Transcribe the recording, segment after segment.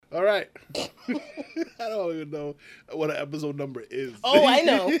All right. I don't even know what an episode number is. Oh, I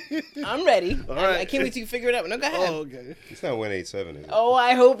know. I'm ready. All I right. can't wait till you figure it out. No, go ahead. Oh, okay. It's not 187, is it? Oh,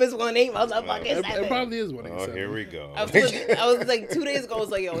 I hope it's 1-8. Motherfucking It 7. probably is Oh, 187. here we go. I was like 2 days ago. I was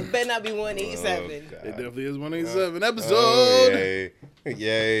like, yo, it better not be 187. Oh, It God. definitely is 187. Episode Oh, yay.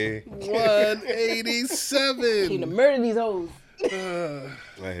 Yay. 187. Need to murder these hoes. Oh,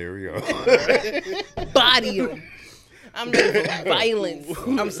 here we go. Body them. I'm ready for violence.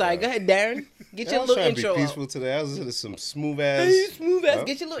 I'm sorry. Go ahead, Darren. Get I your was little trying to intro be out. peaceful today. I was listening to some smooth Hey, ass. smooth ass. Huh?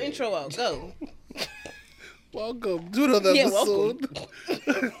 Get your little intro out. Go. Welcome to another Yeah, episode.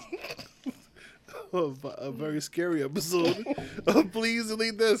 Of a very scary episode. Please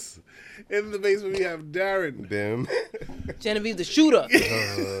delete this. In the basement, we have Darren. Bim. Genevieve the shooter.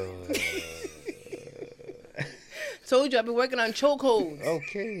 Told you I've been working on chokeholds.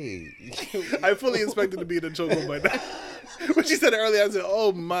 Okay. I fully expected to be in the chokehold by now. When she said it earlier, I said,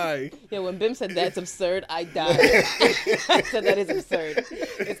 oh my. Yeah, when Bim said that's absurd, I died. I said that is absurd.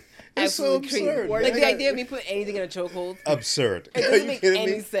 It's so absolutely crazy. absurd. Like the idea of me putting anything in a chokehold, Absurd. it Are doesn't you make kidding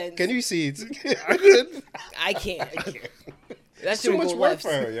any me? sense. Can you see it? I could. I can't. That Too shit would much go work left.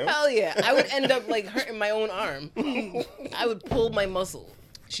 for her, yo. Hell yeah. I would end up like hurting my own arm. I would pull my muscle.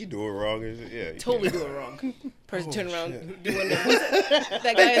 She do it wrong. Yeah. you Totally can't. do it wrong. Person turn around, shit. doing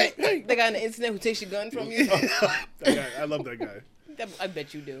that guy on the internet who takes your gun from you. That guy, I love that guy. I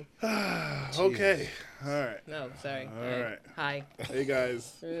bet you do. Okay. All right. No, sorry. All right. Hi. Hey,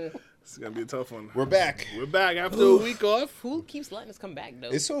 guys. This is going to be a tough one. We're back. We're back after a week off. Who keeps letting us come back though?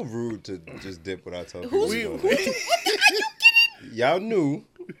 It's so rude to just dip without telling Who's- people. We, we, y'all knew.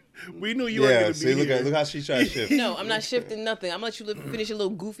 we knew you were going to See, be look here. look how she tried to shift. No, I'm not shifting nothing. I'm gonna let you finish your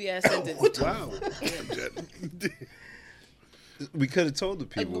little goofy ass sentence. Wow. Damn, Jen. We could have told the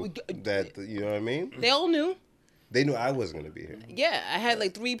people we- that, you know what I mean? They all knew. They knew I wasn't going to be here. Yeah, I had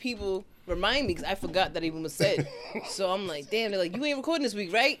like 3 people remind me because I forgot that it even was said. So I'm like, damn. They're like, you ain't recording this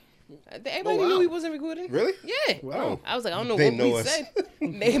week, right? Everybody wow. knew he wasn't recording. Really? Yeah. Wow. I was like, I don't know They what know we us. said.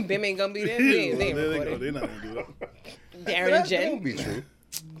 Bim ain't gonna be there. They ain't There they go. recording. They're not going to do that. Darren and That Jen. won't be true.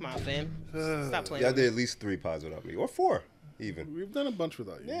 Come on, fam. Stop playing. Y'all did at least 3 pods without me. Or 4, even. We've done a bunch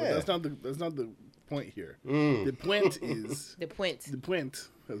without you. Yeah. But that's not the point here. The point is... The point. The point,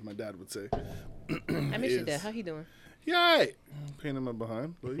 as my dad would say. I miss your is- dad. How he doing? Yeah, all right. Pain in my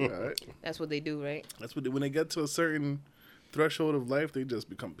behind, but yeah, all right. That's what they do, right? That's what when they get to a certain threshold of life, they just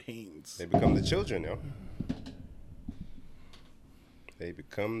become pains. They become the children, yo. They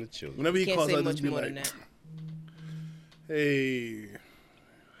become the children. Whenever he Can't calls, say I'll much just be more like, than that. "Hey,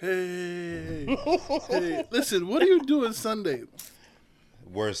 hey, listen, what are you doing Sunday?"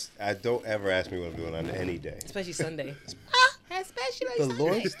 Worst, I don't ever ask me what I'm doing on any day. Especially Sunday. Especially The Sunday.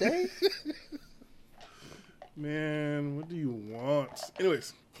 Lord's Day? Man, what do you want?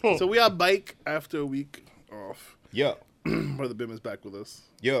 Anyways, so we are bike after a week off. Yo. Brother Bim is back with us,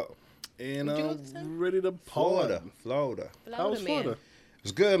 Yo. and Would you like to say? ready to Florida. pod. Florida. How was man. Florida? It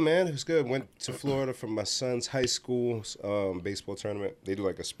was good, man. It was good. Went to Florida for my son's high school baseball tournament. They do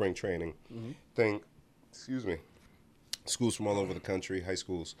like a spring training thing. Excuse me. Schools from all over the country, high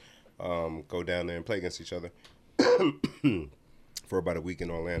schools, go down there and play against each other for about a week in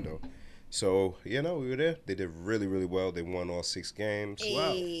Orlando. So, you know, we were there. They did really, really well. They won all 6 games.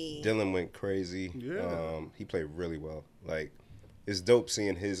 Wow. Dylan went crazy. Yeah. He played really well. Like, it's dope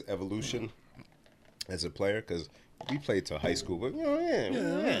seeing his evolution as a player because we played till high school. But,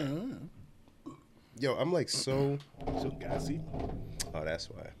 Yo, I'm like so gassy. Oh, that's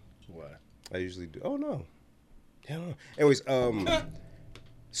why. Why? I usually do. Oh, no. Yeah, I don't know. Anyways,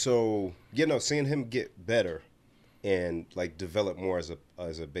 so, you know, seeing him get better and, like, develop more as a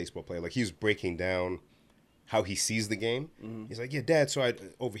baseball player. Like, he was breaking down how he sees the game. He's like, yeah, Dad, so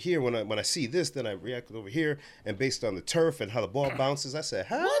over here, when I see this, then I react over here. And based on the turf and how the ball bounces, I said,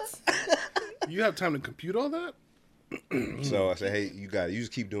 huh? You have time to compute all that? So I said, hey, you got it. You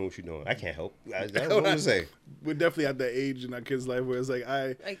just keep doing what you're doing. I can't help. I don't know what to say. We're definitely at that age in our kids' life where it's like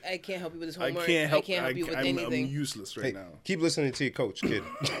I can't help you with this I homework. can't help. I can't help you with I'm anything. useless right Hey, now. keep listening to your coach, kid.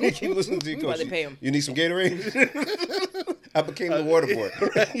 Keep listening to your We about coach. to pay him. You need some Gatorade? I became the water boy.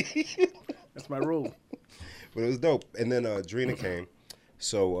 That's my role. But it was dope. And then Drina came.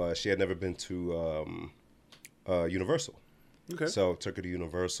 So she had never been to Universal. Okay. So took her to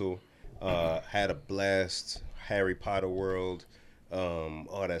Universal. Had a blast. Harry Potter World.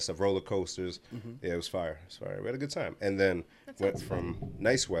 All that stuff. Roller coasters. Yeah, it was fire. It was fire. We had a good time. And then went from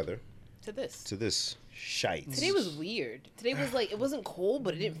nice weather To this. to this shite. Today was weird. Today was like, it wasn't cold,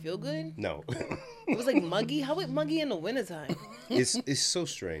 but it didn't feel good. No. It was like muggy. How it muggy in the wintertime? It's so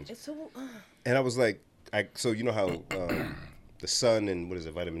strange. It's so... And I was like, so you know how the sun and what is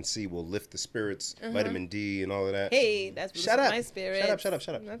it, vitamin C will lift the spirits, vitamin D and all of that. Hey, that's Shut up. my spirit. Shut up.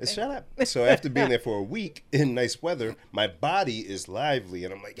 Okay. Shut up. So after being there for a week in nice weather, my body is lively.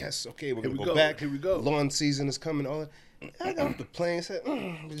 And I'm like, yes, okay, we're going to go back. Here we go. Lawn season is coming. All that. I got off the plane, said,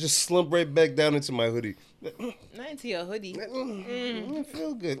 just slump right back down into my hoodie. Not into your hoodie. I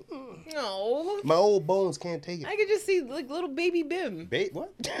feel good. No. My old bones can't take it. I could just see like little baby Bim.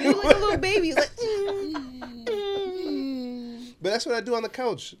 What? You look like a little baby. He's like, But that's what I do on the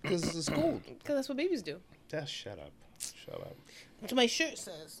couch because it's cold. because that's what babies do. Shut up. So my shirt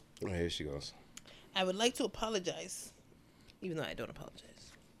says, Oh, here she goes. I would like to apologize, even though I don't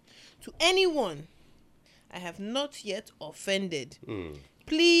apologize, to anyone I have not yet offended.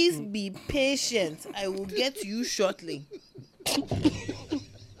 Please be patient. I will get to you shortly.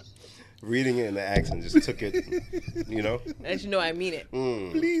 Reading it in the accent just took it, you know? As you know, I mean it.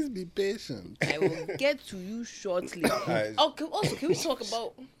 Please be patient. I will get to you shortly. Right. Oh, can we talk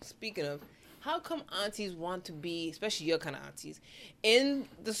about, speaking of, how come aunties want to be, especially your kind of aunties, in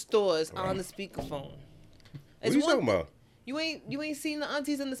the stores on the speakerphone? What are you talking about? You ain't seen the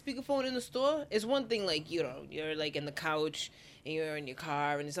aunties on the speakerphone in the store? It's one thing like, you know, you're like in the couch and you're in your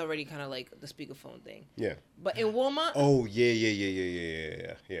car and it's already kind of like the speakerphone thing. Yeah. But in Walmart, Oh, yeah.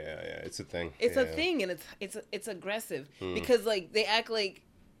 It's a thing. it's Yeah. a thing and it's aggressive because like they act like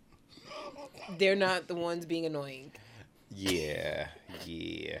they're not the ones being annoying. Yeah.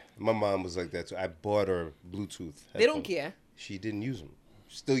 My mom was like that too. I bought her Bluetooth headphones. They don't care. She didn't use them.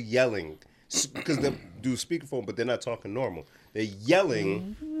 Still yelling. Because they do speakerphone, but they're not talking normal. They're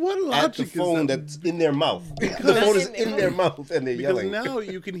yelling What at the logic is phone that? that's in their mouth. The phone is in their mouth and they're Because yelling. now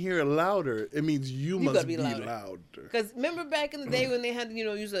you can hear it louder. It means you must gotta be be louder. louder. Because remember back in the day when they had to, you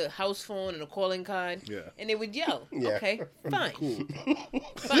know, use a house phone and a calling card? Yeah. And they would yell. Yeah. Okay, fine. Cool.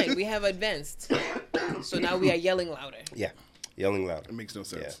 Fine, we have advanced. So now we are yelling louder. Yeah. Yelling louder. It makes no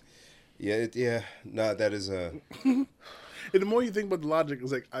sense. Yeah. No, that is And the more you think about the logic,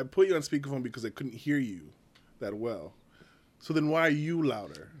 it's like, I put you on speakerphone because I couldn't hear you that well. So then why are you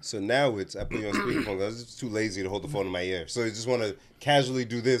louder? So now it's, I put you on speakerphone because I was just too lazy to hold the phone in my ear. So I just want to casually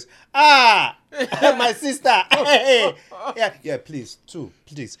do this. Ah! My sister! Hey! Yeah, please. Two,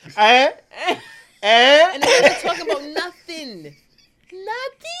 please. And then they talk about nothing.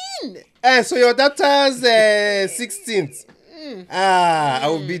 Nothing. So your daughter's 16th. I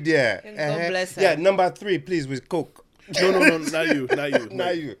will be there. God bless her. Yeah, number 3, please, with Coke. No, not you. Not you.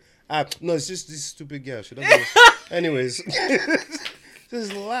 Not you. No, it's just this stupid girl. She doesn't. Anyways, this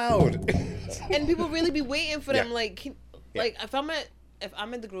is loud. And people really be waiting for them. Yeah. Like, like if I'm at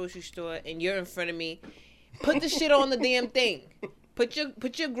the grocery store and you're in front of me, put the shit on the damn thing. Put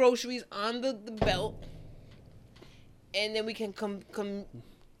your groceries on the belt, and then we can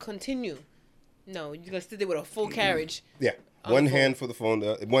continue. No, you gotta sit there with a full carriage. Yeah, On one the phone. hand for the phone.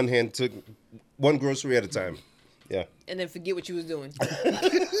 One hand took one grocery at a time. Yeah. And then forget what you was doing.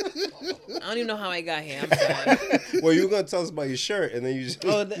 I don't even know how I got here. I'm sorry. Well, you were gonna tell us about your shirt, and then you just.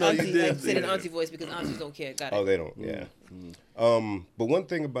 Oh, the No, you auntie. did, I said an yeah. auntie voice because aunties don't care. Got it. Oh, they don't. Yeah. But one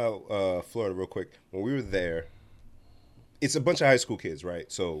thing about Florida, real quick, when we were there, it's a bunch of high school kids, right?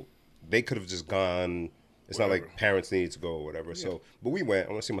 So they could have just gone. It's not like parents needed to go or whatever. So, but we went.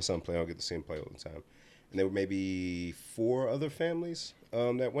 I want to see my son play. I'll get to see him play all the time. And there were maybe 4 other families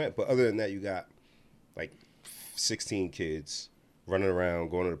that went. But other than that, you got like 16 kids running around,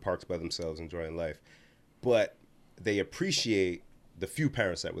 going to the parks by themselves, enjoying life. But they appreciate the few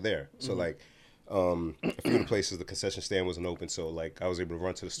parents that were there. So like a few of the places, the concession stand wasn't open. So like I was able to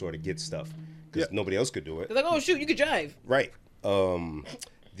run to the store to get stuff because nobody else could do it. They're like, oh shoot, you could drive. Right.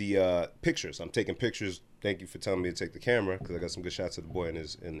 The pictures. I'm taking pictures. Thank you for telling me to take the camera because I got some good shots of the boy and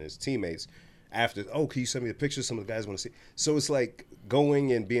his teammates. After, can you send me the pictures? Some of the guys want to see. So it's like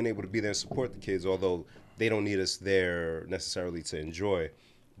going and being able to be there and support the kids, although they don't need us there necessarily to enjoy,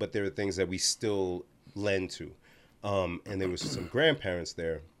 but there are things that we still lend to. And there was some grandparents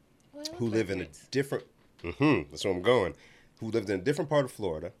there who live in a different. That's where I'm going. Who lived in a different part of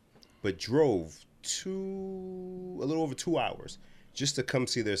Florida, but drove a little over 2 hours just to come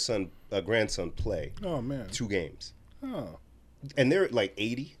see their grandson play. Oh, man. 2 games. Oh. And they're like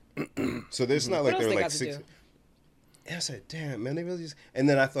 80. So there's not like What else they're they like got to 60. do? And I said, damn, man, they really just. And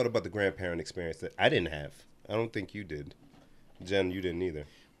then I thought about the grandparent experience that I didn't have. I don't think you did. Jen, you didn't either.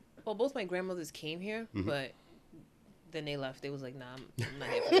 Well, both my grandmothers came here, but then they left. They was like, nah, I'm not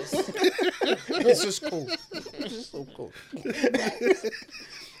here for this. It's just cool. It's just so cool.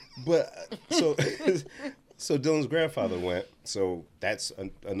 But so Dylan's grandfather went. So that's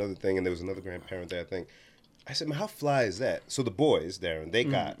another thing. And there was another grandparent there, I think. I said, man, how fly is that? So the boys, Darren, they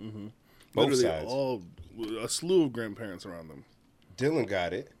got both Literally sides. a slew of grandparents around them. Dylan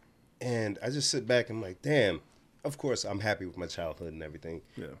got it, and I just sit back and I'm like, damn. Of course, I'm happy with my childhood and everything.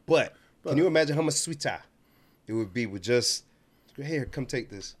 Yeah. But can you imagine how much sweeter it would be with just, here, come take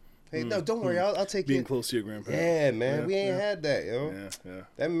this. Hey, no, don't worry, I'll take Being it. close to your grandparents. Yeah, man, Yeah, we ain't yeah. had that, yo. Yeah.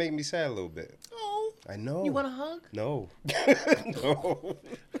 That make me sad a little bit. Oh, I know. you want a hug? No. No.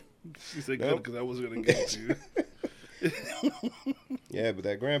 She said Nope. good because I wasn't gonna get to you. Yeah, but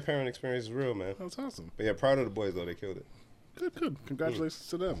that grandparent experience is real, man. That's awesome. But yeah, proud of the boys, though. They killed it. Good. Congratulations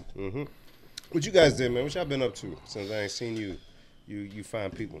to them. Mm-hmm. What you guys did, man? What y'all been up to since I ain't seen you? You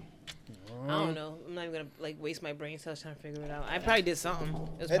fine people. I don't know. I'm not even gonna like waste my brain cells trying to figure it out. I probably did something.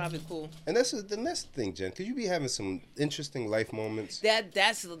 It was probably cool. And that's the thing, Jen. Cause you be having some interesting life moments,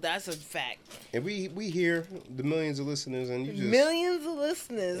 That's a fact. and we hear the millions of listeners, and you just Millions of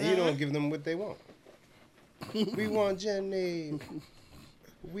listeners. and you huh? don't give them what they want. We want Jenny.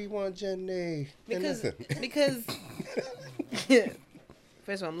 We want Jenny. And because nothing.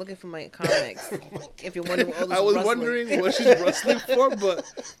 First of all, I'm looking for my comics. If you're wondering what all this I was rustling- wondering what she's rustling for, but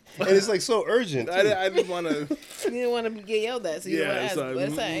And it's like so urgent. too. I didn't want to. You didn't want to get yelled at, so you Yeah, didn't want to ask. so, But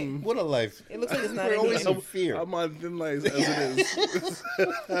it's all right. What a life. It looks like it's not We're in always here. in fear. I'm on thin lines as it is.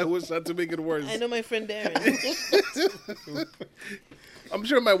 I wish not to make it worse. I know my friend Darren. I'm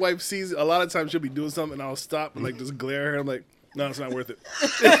sure my wife sees a lot of times she'll be doing something and I'll stop and like just glare at her. I'm like, no, it's not worth it.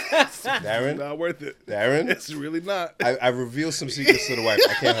 Darren? Not worth it. Darren? It's really not. I reveal some secrets to the wife.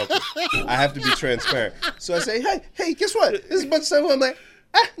 I can't help it. I have to be transparent. So I say, hey, guess what? This is a bunch of stuff. I'm like,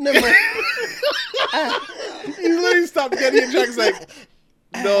 never mind. You literally stop getting in Jack's like,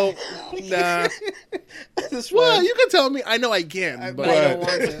 no, nah. That's Well, fine. you can tell me. I know I can, but I don't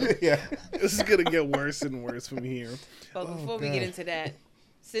want to. Yeah. this is gonna get worse and worse from here. But before we get into that,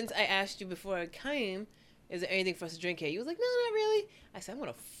 since I asked you before I came, is there anything for us to drink here? You was like, no, not really. I said, I'm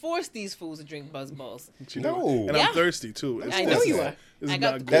going to force these fools to drink Buzz Balls. You No. know? And Yeah. I'm thirsty too. I know you not- are. It's I not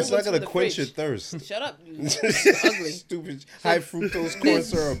got good. the That's cold not ones going from to the quench fridge. your thirst. Shut up, you ugly. Stupid high fructose corn This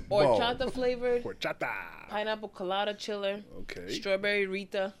syrup ball. horchata flavored, Horchata. pineapple colada chiller, Okay. strawberry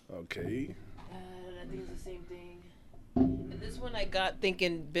Rita. Okay. I think it's the same thing. And this one I got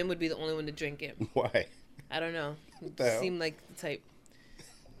thinking Ben would be the only one to drink it. Why? I don't know. the hell? Seemed like the type.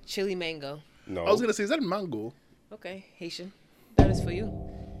 Chili mango. No. I was gonna say, is that mango? Okay, Haitian. That is for you.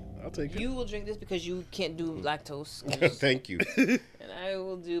 I'll take it. You will drink this because you can't do lactose. Thank you. And I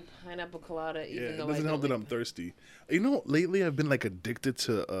will do pineapple colada Yeah, even it though I doesn't don't help that like I'm thirsty. You know, lately I've been like addicted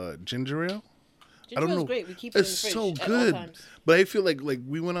to ginger ale. I Ginger don't ale's know. great. We keep it in the It's fridge so at all good. times. But I feel like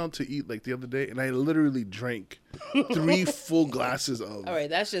we went out to eat like the other day, and I literally drank 3 full glasses of. All right,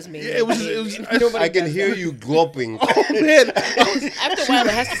 that's just me. Yeah, it was. Nobody I can does hear that. you gulping. Oh man, After a while,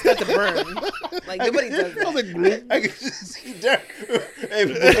 it has to start to burn. Like nobody does I was that. like, "Gloop." I can just see Derek. Hey,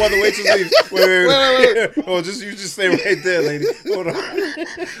 before the waitress leaves. Wait. Oh, you just stay right there, lady. Hold on.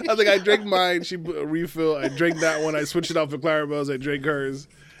 I was like, I drank mine. She put a refill. I drank that one. I switched it out for Clarabelle's. I drank hers,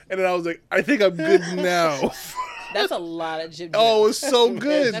 and then I was like, I think I'm good now. That's a lot of ginger. Oh, it was so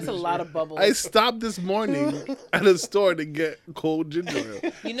good. That's a lot of bubbles. I stopped this morning at a store to get cold ginger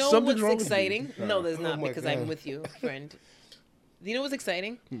ale. You know Something's wrong what's with me. exciting? No, there's not my because God. I'm with you, friend. You know what's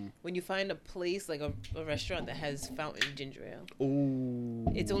exciting? When you find a place like a restaurant that has fountain ginger ale. Ooh.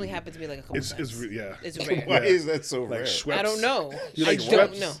 It's only happened to me like a couple It's times. yeah. It's rare. Why Yeah. is that so Like rare? Schweppes. I don't know. You I like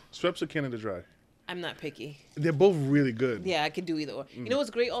don't Schweppes? know. Schweppes or Canada Dry? I'm not picky. They're both really good. Yeah, I could do either or. You know what's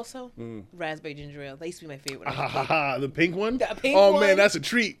great also? Raspberry ginger ale. That used to be my favorite. Ha ha ha! The pink one. The pink oh one? man, that's a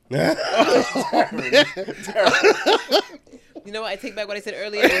treat. You know what? I take back what I said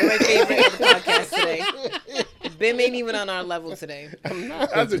earlier. They're my favorite of the podcast today. Ben ain't even on our level today.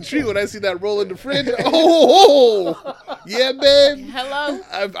 That's a treat when I see that roll in the fridge. Oh, yeah, babe. Hello?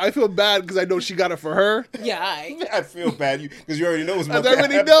 I feel bad because I know she got it for her. Yeah, I. I feel bad because you already know what's I about to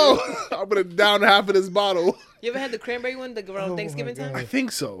already happen. know. I'm gonna down half of this bottle. You ever had the cranberry one around Thanksgiving time? I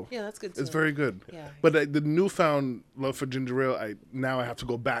think so. Yeah, that's good too. It's very good. Yeah. But the newfound love for ginger ale, I have to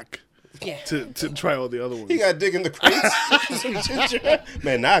go back Yeah. to try all the other ones. He got to dig in the crates. Some ginger.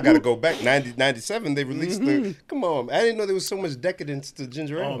 Man, now I got to go back. 97, they released the... Come on. I didn't know there was so much decadence to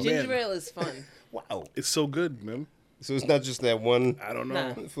ginger ale. Oh, man. Ginger ale is fun. Wow. It's so good, man. So it's not just that one I don't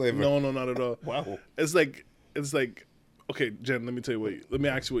know. Nah. flavor. No, not at all. Wow. It's like, okay, Jen, let me tell you let me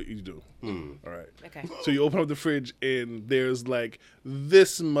ask you what you do. All right. Okay. So you open up the fridge and there's like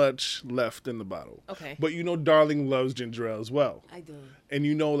this much left in the bottle. Okay. But you know Darling loves ginger ale as well. I do. And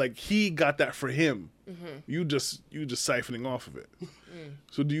you know like he got that for him. You just siphoning off of it.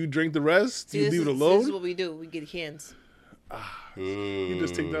 So do you drink the rest? Do See, you leave it This is alone? what we do. We get cans. You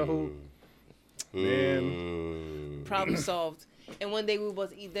just take that whole man. Problem solved. And one day we were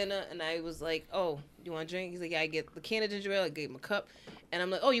about to eat dinner, and I was like, "Oh, you want a drink?" He's like, "Yeah, I get the can of ginger ale." I gave him a cup, and I'm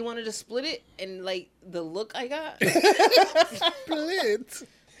like, "Oh, you wanted to split it?" And like the look I got, Split.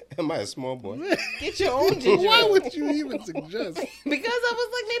 Am I a small boy? get your own ginger Why ale. would you even suggest? Because I was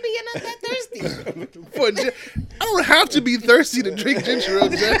like, maybe you're not that thirsty. I don't have to be thirsty to drink ginger ale,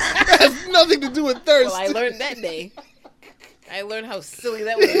 Jess. That has nothing to do with thirst. Well, I learned that day. I learned how silly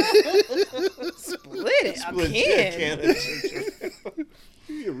that was. Split it. Split I your can. can of ginger ale.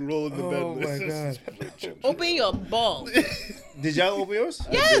 You roll in the bed. Oh my god! Open your balls. Did y'all open yours?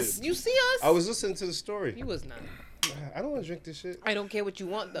 Yes, you see us. I was listening to the story. You was not. I don't want to drink this shit. I don't care what you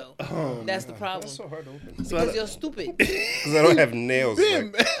want though. Oh, That's the problem. That's so hard to open. Because you're stupid. Because I don't have nails.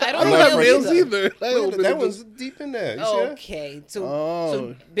 Bim. Like, I I don't don't have nails nails either. I Look, open that it one's deep in there. You see that? Okay, so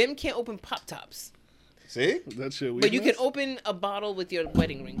Oh. Bim can't open pop tops, See? That shit. but you can weakness? open a bottle with your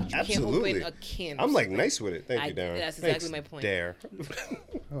wedding ring. But you Absolutely. can't open a can. I'm like nice with it. Thank I- you, Darren. that's exactly Thanks, my point. Dare.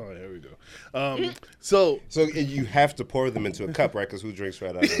 Oh, there we go. So So you have to pour them into a cup, right? Because who drinks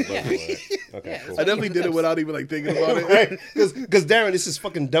right out of the bottle? Right? Okay, Yeah, cool. I definitely did it without even like thinking about it. Right? Because Darren, this is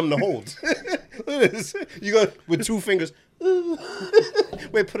fucking dumb to hold. Look at this. You go with two fingers.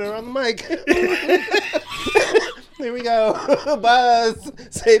 Wait, put it on the mic. Here we go. Buzz.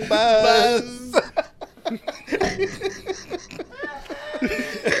 Say buzz.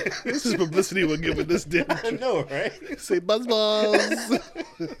 This is publicity we're giving this damn. I know, right? Say buzz balls.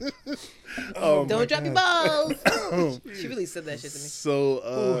 Don't drop your balls. She really said that shit to me.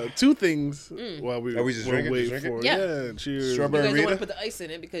 So, two things while we Are we just were drinking? waiting Just for. drinking? Yeah, cheers. Strawberry- You guys don't want Rita? to put the ice in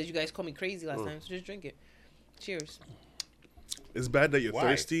it because you guys called me crazy last time, so just drink it. Cheers. It's bad that you're Why?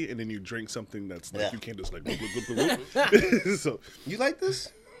 thirsty and then you drink something that's like Yeah. you can't just like. Whoop, whoop, whoop, whoop. So You like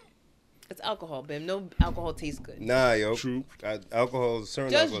this? It's alcohol, Bim. No alcohol tastes good. Nah, yo. True. Alcohol,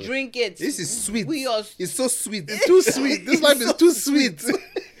 certain Just alcohol. drink it. This is sweet. We are. It's so sweet. it's too sweet. This life is too sweet.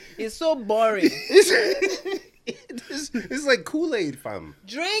 It's so boring. It's like Kool-Aid, fam.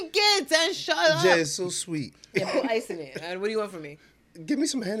 Drink it and shut up. Yeah, it's so sweet. Yeah, put ice in it. And what do you want from me? Give me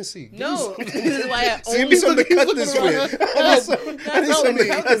some Hennessy. No, this is why I So give only. me something to cut this with. I need That's something to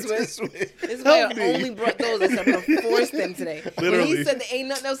help cut me. this with. This is why Help I me. only brought those. I'm gonna force them today. When Literally. he said there ain't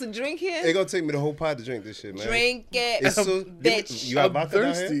nothing else to drink It's here, gonna take me the whole pot to drink this shit, man. drink it, It's so, bitch. You got I'm vodka down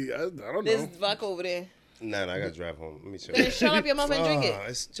here? thirsty. I don't There's know. vodka over there. Nah, I gotta drive home. Let me check. Then shut up your mouth and drink it.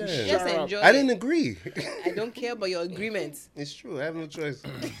 It's Just just, enjoy I it. didn't agree. I don't care about your agreements. It's true. I have no choice.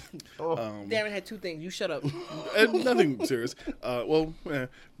 Darren had two things. You shut up. Nothing serious.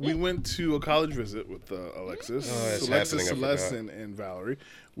 We went to a college visit with Alexis, it's Alexis, happening, I Celeste, forgot. and Valerie.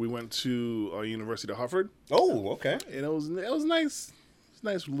 We went to University of Hartford, Oh, okay. and it was nice. It's a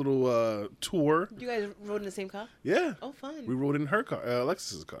nice little tour. You guys rode in the same car? Yeah. Oh, fun. We rode in her car,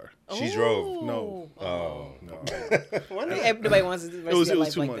 Alexis's car. She drove. No. Oh. No, Why not? Everybody wants to it was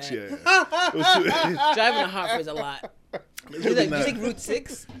too much. Yeah, it was too. Driving to Hartford is a lot. It's You really like, you not. take Route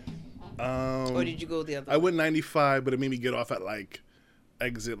 6? Or did you go the other I went 95, but it made me get off at like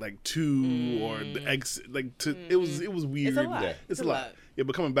exit like 2 or the exit like to. It was weird. It's a lot. Yeah. It's a lot. Yeah,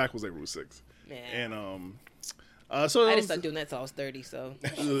 but coming back was like Route 6. Yeah. And so I it didn't was, start doing that till I was 30, so.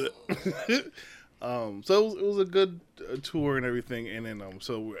 so it was a good tour and everything, and then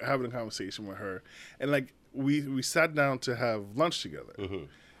so we're having a conversation with her, and like we sat down to have lunch together,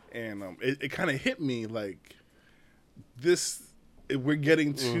 and it kind of hit me like this. We're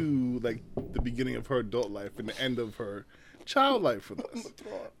getting to like the beginning of her adult life and the end of her child life with us,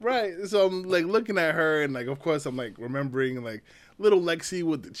 right? So I'm like looking at her, and like of course I'm like remembering like little Lexi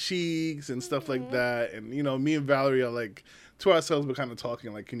with the cheeks and stuff like that, and you know me and Valerie are like to ourselves we're kind of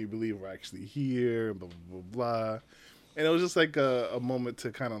talking like, can you believe we're actually here, blah blah blah blah, and it was just like a moment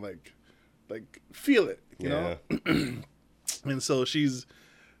to kind of like feel it, you know. And so she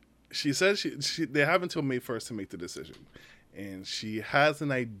said she they have until May 1st to make the decision. And she has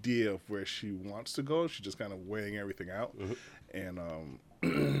an idea of where she wants to go. She's just kind of weighing everything out. And,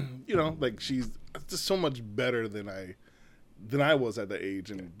 you know, like she's just so much better than I was at that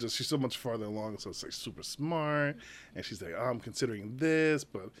age. And just she's so much farther along. So it's like super smart. And she's like, oh, I'm considering this,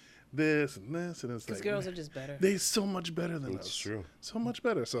 but this and this. And it's Because like, girls are just better. they're so much better than us. It's true. So much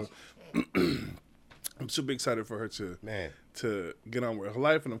better. So I'm super excited for her to get on with her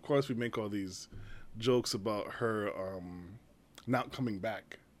life. And of course, we make all these jokes about her not coming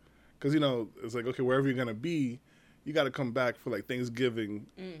back, because you know it's like, okay, wherever you're gonna be, you got to come back for like Thanksgiving,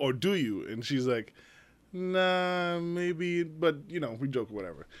 or do you? And she's like, nah, maybe, but you know, we joke or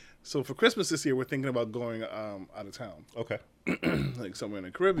whatever. So for Christmas this year, we're thinking about going out of town, Okay. like somewhere in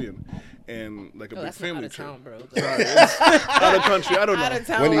the Caribbean, and like a big that's not family out of trip. town, bro. Sorry, it's out of country. I don't know. Out of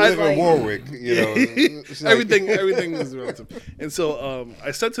town. When you was live in like- Warwick, you know, it's like- everything is relative. And so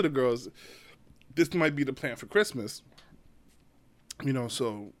I said to the girls, this might be the plan for Christmas. You know,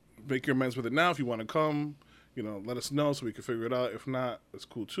 so make your amends with it now. If you want to come, you know, let us know so we can figure it out. If not, it's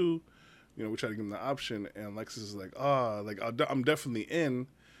cool too. You know, we try to give them the option. And Alexis is like, I'm definitely in.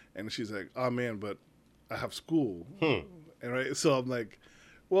 And she's like, oh man, but I have school. And right, so I'm like,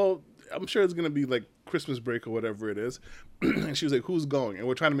 well, I'm sure it's gonna be like Christmas break or whatever it is. And she was like, who's going? And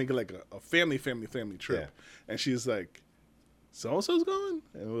we're trying to make it like a family trip. Yeah. And she's like, so-and-so's going?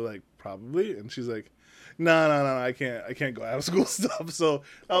 And we're like, probably. And she's like, no, I can't go. I have school stuff. So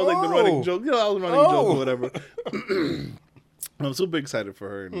I was like the running joke. You know, I was running joke or whatever. I'm super excited for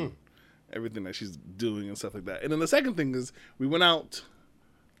her and everything that she's doing and stuff like that. And then the second thing is we went out,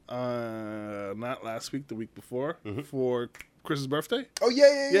 not last week, the week before, for Chris's birthday. Oh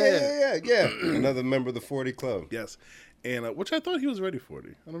yeah. Another member of the 40 Club. Yes. And which I thought he was ready 40.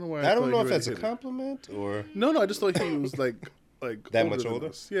 I don't know why. I don't thought know he if that's a already hit it. compliment or No, I just thought he was like that much than older.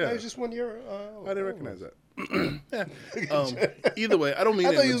 us. Yeah. He's just 1 year. I didn't recognize that. Yeah. Either way, I don't mean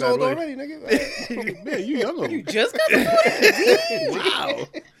I it thought in you a was bad old way. already, nigga. Man, you young old. You just got the 40? Wow.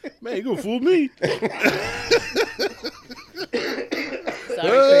 Man, you gonna fool me.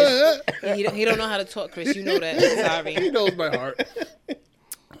 Sorry, Chris. He don't know how to talk, Chris. You know that. He Sorry. knows my heart.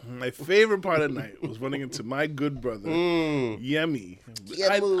 My favorite part of the night was running into my good brother, Yemi.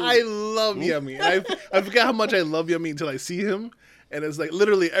 I love Yemi. And I forgot how much I love Yemi until I see him. And it's like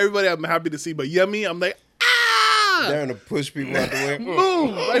literally everybody I'm happy to see, but Yemi, I'm like, ah! Daring to push people out the way.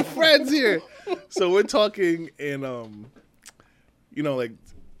 Boom! My friend's here. So we're talking, and you know, like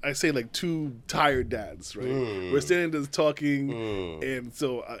I say, like two tired dads, right? We're standing there talking, and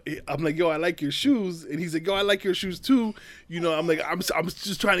so I'm like, "Yo, I like your shoes," and he's like, "Yo, I like your shoes too." You know, I'm like, I'm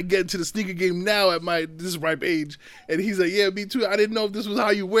just trying to get into the sneaker game now at this ripe age, and he's like, "Yeah, me too. I didn't know if this was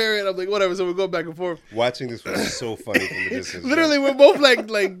how you wear it." I'm like, "Whatever." So we're going back and forth. Watching this was so funny from the distance. Literally, we're both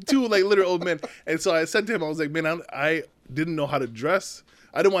like two like literal old men. And so I said to him, I was like, man, I didn't know how to dress.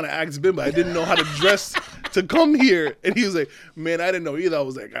 I didn't want to ask Ben, but I didn't know how to dress to come here. And he was like, man, I didn't know either.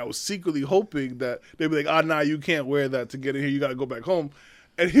 I was secretly hoping that they'd be like, nah, you can't wear that to get in here. You got to go back home.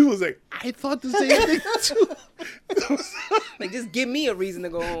 And he was like, I thought the same thing too. Like, just give me a reason to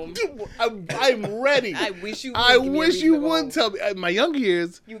go home. Dude, I'm ready. I wish you would. I give me a wish reason you to go would home. tell me. At my younger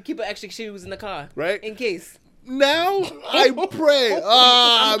years, You would keep an extra shoes in the car. Right. In case. now I pray.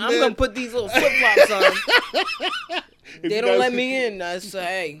 I'm Man. going to put these little flip-flops on. If They you don't guys- let me in. I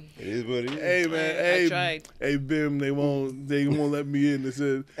say, It is what it is. Hey man, I hey, tried. hey Bim, they won't let me in. They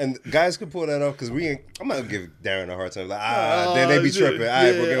said, And guys can pull that off because we ain't. I'm not gonna give Darren a hard time. Like, then they be shit. tripping. All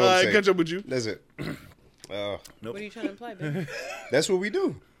right, we'll get all home right, safe. catch up with you. That's it. what are you trying to imply, baby? That's what we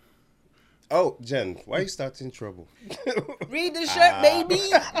do. Oh, Jen, why you starting in trouble? Read the shirt, baby.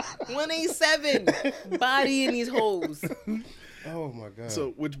 187. Body in these holes. Oh my god.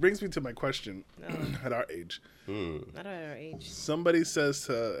 So, which brings me to my question. At our age, Not at our age. somebody says,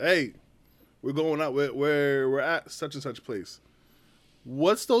 "Hey, we're going out. We're at such and such place."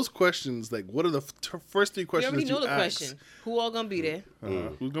 What's those questions like? What are the first three You questions already that you know the ask? question. Who all gonna be there?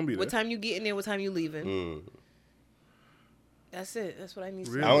 Who's gonna be there? What time you getting there? What time you leaving? That's it. That's what I need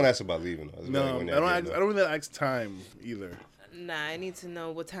to Really? I don't ask about leaving. No, I don't really ask time either. Nah, I need to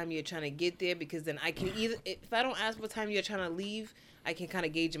know what time you're trying to get there because then I can either if I don't ask what time you're trying to leave, I can kind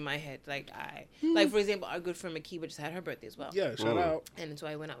of gauge in my head. Like like for example, our good friend Makiba just had her birthday as well. Yeah, shout out. And so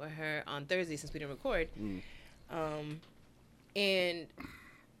I went out with her on Thursday since we didn't record. And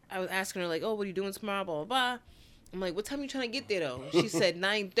I was asking her like, "Oh, what are you doing tomorrow?" Blah blah blah. I'm like, "What time you trying to get there though?" She said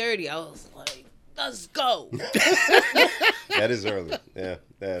 9:30. I was like, "Let's go." That is early. Yeah,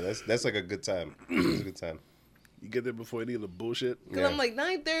 that's like a good time. It's a good time. You get there before any of the bullshit. Cause I'm like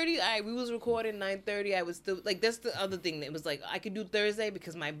 9:30. All right, we was recording 9:30. I was still like that's the other thing that was like I could do Thursday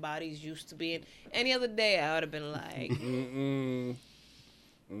because my body's used to being. Any other day I would have been like,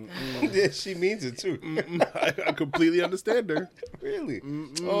 Yeah, she means it too. I completely understand her. Really?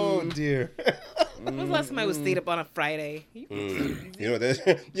 Oh dear. when was the last time I was stayed up on a Friday? You know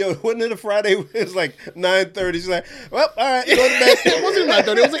that? Yo, wasn't it a Friday? It was like 9:30. She's like, well, all right, go to bed. It wasn't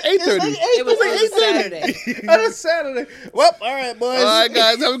 9:30. It was like 8:30. It was a Saturday. On a Saturday. Well, all right, boys. All right,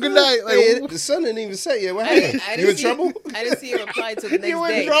 guys, have a good night. Like, Hey, the sun didn't even set yet. What happened? You in trouble? I didn't see a reply till the next You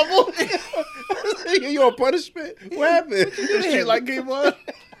day. in trouble? You on punishment? What happened? the street light came on.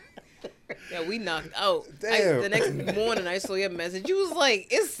 Yeah, we knocked out. Damn. The next morning, I saw your message. You was like,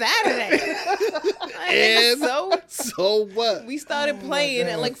 "It's Saturday." And so so what? we started playing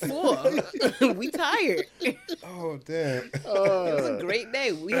at like 4. We tired. It Oh damn. was a great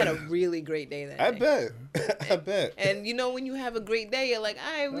day. We had a really great day that day. I bet. I bet. And you know, when you have a great day, you're like,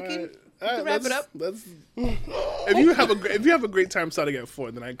 all right, we can All right, wrap it up. That's if you have a great time starting at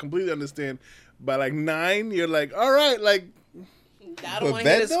 4, then I completely understand. By like 9, you're like, all right, like I But don't want to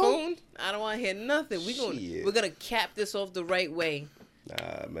hear bed, this though? phone. I don't want to hear nothing. Shit. We're gonna cap this off the right way.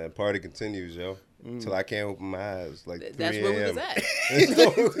 Nah, man. Party continues, yo. Till I can't open my eyes. Like 3 That's where we was a.m. at.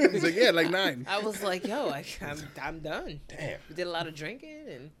 it's like yeah, like 9. I was like, yo, I'm done. Damn. We did a lot of drinking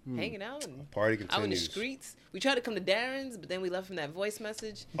and hanging out and Party out in the continues. streets. We tried to come to Darren's, but then we left him that voice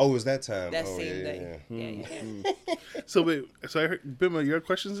message Oh, it was that time? that oh, same yeah, day. yeah. Yeah. So wait, so I heard Bima, your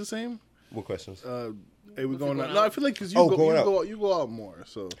question's the same? What questions? Hey, we If going we're out? going No, I out. feel like because Oh, going out. you go out more.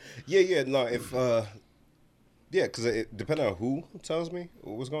 So Yeah. No, if yeah, because it depending on who tells me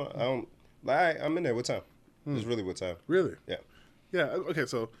what's going on. I don't. Like, I'm in there. What time? It's really what time? really, Yeah. yeah. Okay,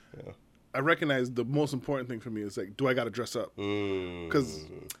 so Yeah. I recognize the most important thing for me is like, do I got to dress up? Because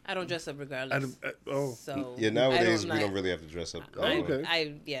I don't dress up regardless. oh So Yeah. Nowadays we I don't really have to dress up. Oh,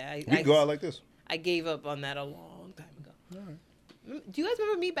 okay. We can go out like this. I gave up on that a long time ago. Do you guys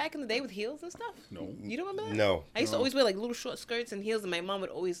remember me back in the day with heels and stuff? No. You don't remember that? No. I used to always wear like little short skirts and heels, and my mom would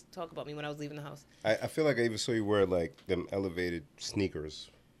always talk about me when I was leaving the house. I feel like I even saw you wear like them elevated sneakers.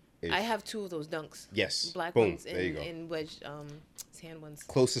 I have 2 of those Dunks. Yes. Black Boom. ones and, There you go. and wedge tan ones.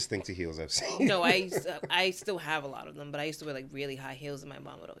 Closest thing to heels I've seen. No, I still have a lot of them, but I used to wear like really high heels, and my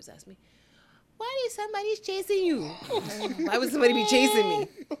mom would always ask me, "Why is somebody chasing you? Why would somebody be chasing me?"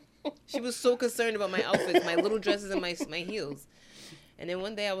 She was so concerned about my outfits, my little dresses, and my heels. And then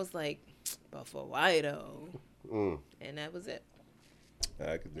one day I was like, "But for why though?" And that was it.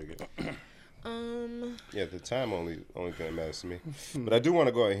 I could dig it. Um, Yeah, the time only thing that matters to me. But I do want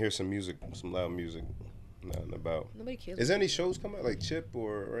to go out and hear some music, some loud music. Nothing about. nobody cares. Is there any shows coming out like Chip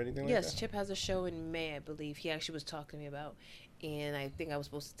or anything like Yes, that? Chip has a show in May, I believe. He actually was talking to me about, and I think I was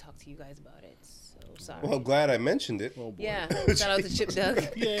supposed to talk to you guys about it. So sorry. Well, I'm glad I mentioned it. oh boy. Yeah, shout out to Chip Doug.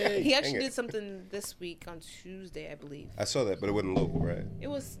 Yay. He actually Dang it. did something this week on Tuesday, I believe. I saw that, but it wasn't local, right? It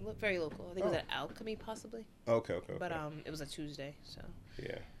was very local. I think it was at Alchemy, possibly. Okay. But it was a Tuesday, so.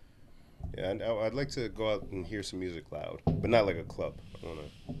 Yeah. Yeah, I'd like to go out and hear some music loud, but not like a club. I want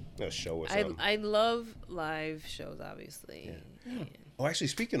a show or something. I love live shows, obviously. Yeah. Oh, actually,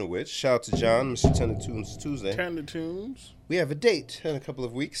 speaking of which, shout out to John, Mr. Tender Tunes Tuesday. Turn the tunes. We have a date in a couple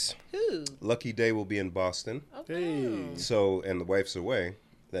of weeks. Who? Lucky Day will be in Boston. Okay. Hey. So, and the wife's away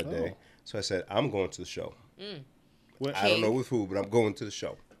that Oh. day. So I said, I'm going to the show. What? I don't know with who, but I'm going to the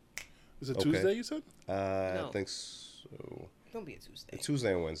show. Is it Okay. Tuesday? You said I No. think so. Don't be a Tuesday.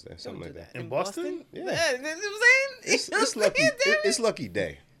 Tuesday and Wednesday, Don't something do like that. In Boston? Yeah. Yeah, you know what I'm saying? It's lucky. It's Lucky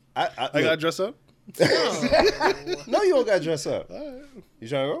Day. I gotta look, dress up. no, you don't got to dress up. All right. You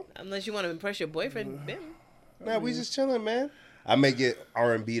trying to go? Unless you want to impress your boyfriend, Bim. Nah, we just chilling, man. I may get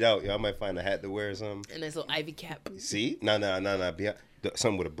R&B'd out. Yo, I might find a hat to wear or something. And nice little ivy cap. See? No.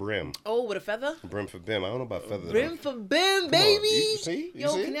 Something with a brim. Oh, with a feather? Brim for Bim. I don't know about feather. Brim for Bim, on, baby. you see? You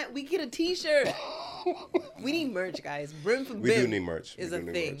Yo, see? we get a T-shirt? We need merch, guys. Brim for We Bim do need merch. is We a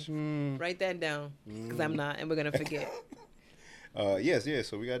do need thing. Write that down, because I'm not, and we're going to forget. Yes.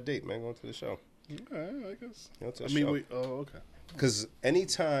 So we got a date, man. Going to the show. All right, I guess. Going to I the mean, show. wait. Oh, okay. Because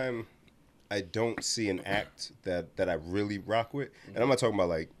anytime I don't see an act that I really rock with, and I'm not talking about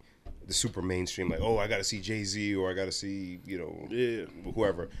like the super mainstream, like, oh, I got to see Jay-Z or I got to see, Yeah.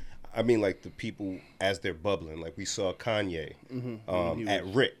 whoever. I mean, like the people as they're bubbling. Like we saw Kanye at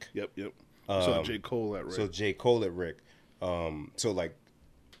Rick. Yep. So J. Cole at Rick. So J. Cole at Rick. So like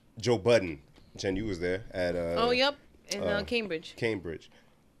Joe Budden, Jen, you was there at Oh, yep, in Cambridge. Cambridge.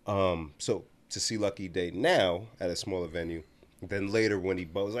 So to see Lucky Day now at a smaller venue, then later when he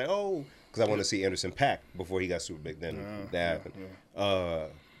was like, oh, because I want to see Anderson .Paak before he got super big. Then that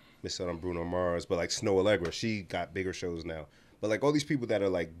happened. Missed out on Bruno Mars, but like Snow Allegra, she got bigger shows now. But like all these people that are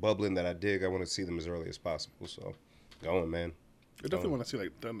like bubbling that I dig, I want to see them as early as possible. So going, man. I definitely want to see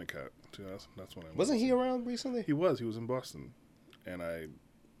like Thundercat too. That's what I Wasn't he around recently? He was in Boston, and I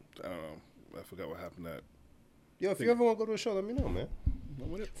don't know. I forgot what happened. That Yo, if you ever want to go to a show, let me know, man.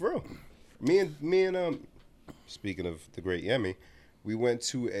 when it, For real. Me and speaking of the great Yemi, we went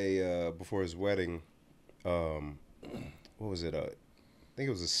to a before his wedding. What was it? I think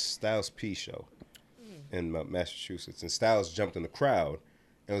it was a Styles P show in Massachusetts, and Styles jumped in the crowd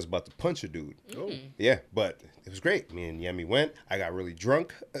and was about to punch a dude. oh, Yeah, but it was great. Me and Yemi went. I got really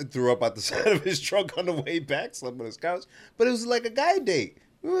drunk, threw up out the side of his trunk on the way back, slept on his couch. But it was like a guy date.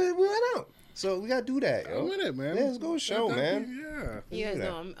 We went out. So we gotta do that, yo. I'm with it, man. Yeah, let's go show, man. Yeah. You guys do that.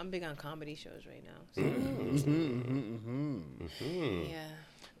 know I'm big on comedy shows right now. So. Yeah.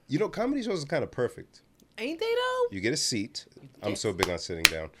 You know, comedy shows are kind of perfect. Ain't they though? You get a seat. I'm Yes. so big on sitting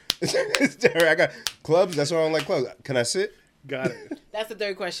down. I got clubs. That's why I don't like clubs. Can I sit? Got it. That's the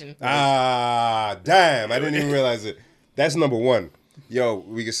third question. Ah, damn. I didn't even realize it. That's number one. Yo,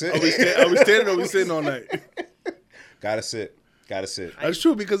 we can sit? Are we standing or are we sitting all night? Gotta sit. Gotta sit. That's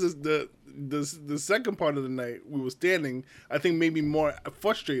true because it's the second part of the night we were standing. I think made me more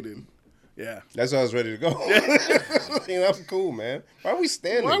frustrated. Yeah. That's why I was ready to go. You know, I'm cool, man. Why are we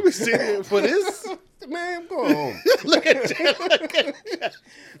standing? Why are we sitting here for this? Man, I'm going home. Look at that.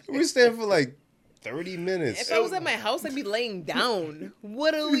 We standing for like 30 minutes. If I was at my house, I'd be laying down.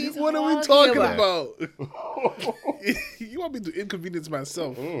 What are we talking about? You want me to inconvenience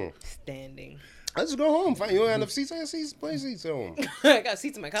myself? Standing. I just go home. Fine. You don't have enough seats? I got seats. Plenty of seats at home. I got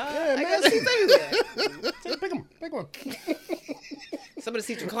seats in my car. Yeah, I man. got seats everywhere. Pick them. Pick one. Some of the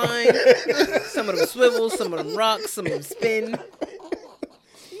seats recline. Some of them swivel. Some of them rock. Some of them spin. What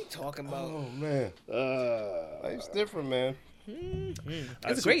are you talking about? Oh, man. Life's different, man.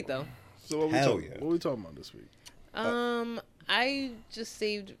 It's great though. So what Hell we yeah. what we talking about this week? I just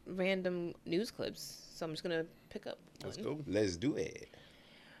saved random news clips, so I'm just gonna pick up. Let's one. go. Let's do it.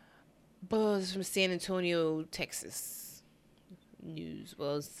 Buzz from San Antonio, Texas. News.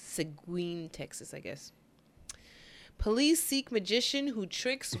 Well, it's Seguin, Texas, I guess. Police seek magician who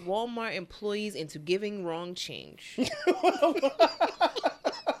tricks Walmart employees into giving wrong change.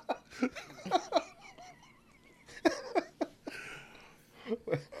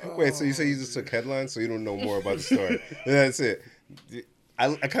 Wait, so you say you just took headlines, so you don't know more about the story? That's it.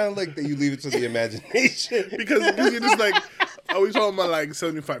 I kind of like that you leave it to the imagination. Because you're just like, are we talking about like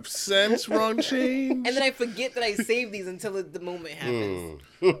 75 cents wrong change? And then I forget that I saved these until the moment happens.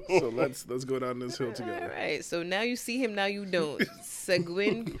 So let's go down this hill All together. right, so now you see him, now you don't.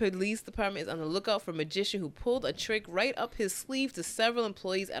 Seguin Police Department is on the lookout for a magician who pulled a trick right up his sleeve to several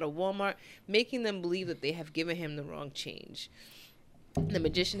employees at a Walmart, making them believe that they have given him the wrong change. The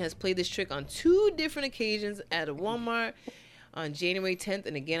magician has played this trick on 2 different occasions at a Walmart, on January 10th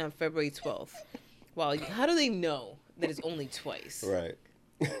and again on February 12th. Wow, how do they know that it's only twice? Right.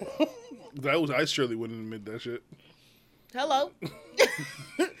 I surely wouldn't admit that shit. Hello.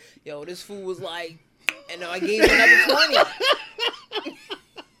 Yo, this fool was like, and I gave him another 20.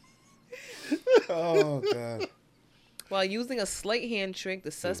 Oh, God. While using a sleight hand trick,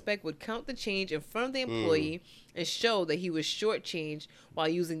 the suspect would count the change in front of the employee and show that he was shortchanged while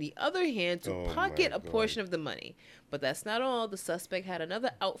using the other hand to pocket a portion of the money. But that's not all. The suspect had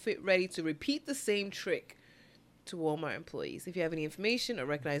another outfit ready to repeat the same trick to Walmart employees. If you have any information or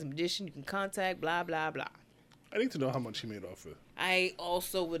recognize a magician, you can contact blah, blah, blah. I need to know how much he made off it. I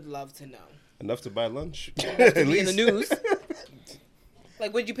also would love to know. Enough to buy lunch. At least in the news.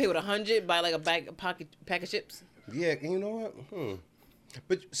 Like, what'd you pay with 100? Buy like a pack of chips? Yeah, you know what?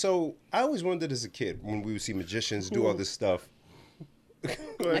 But so I always wondered as a kid when we would see magicians do all this stuff.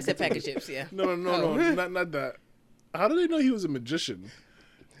 I said pack of chips, yeah. No, not that. How do they know he was a magician?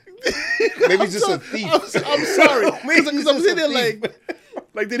 Maybe just a thief. I'm sorry. Maybe Because just I'm a sitting there thief.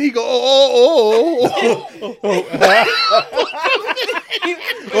 like, did he go, oh.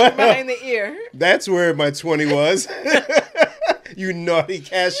 Behind the ear. That's where my 20 was. You naughty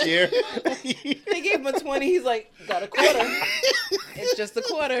cashier. They gave him a 20. He's like, got a quarter. It's just a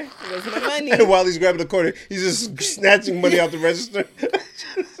quarter. Where's my money? And while he's grabbing the quarter, he's just snatching money out the register.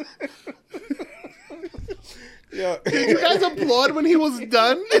 Yo. Did you guys applaud when he was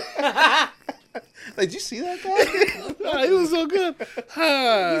done? Like, did you see that guy? He was so good.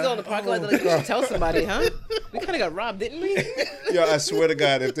 He's on the parking lot. Like, we should tell somebody, huh? We kind of got robbed, didn't we? Yo, I swear to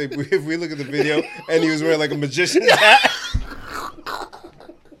God, if we look at the video and he was wearing like a magician's hat.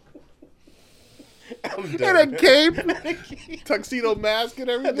 I'm And done. a cape, tuxedo mask and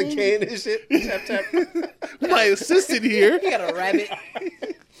Had everything. the cane and shit. Tap, tap. My assistant here. He got a rabbit.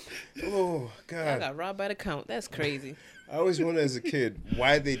 Oh, I God. got robbed by the count. That's crazy. I always wondered as a kid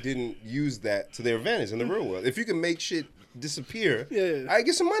why they didn't use that to their advantage in the real world. If you can make shit disappear, Yeah. I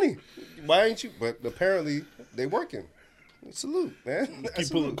get some money. Why ain't you? But apparently they working. Salute, man.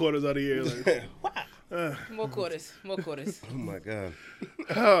 Keep pulling quarters out of your ear. Like, More quarters. More quarters. Oh my God.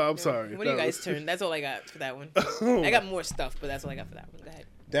 oh, I'm sorry. When you That guys was- turn, that's all I got for that one. I got more stuff, but that's all I got for that one. Go ahead.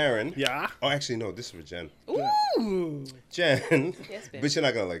 Darren. Yeah. Oh, actually, no. This is for Jen. Ooh. Jen. Yes, babe. But you're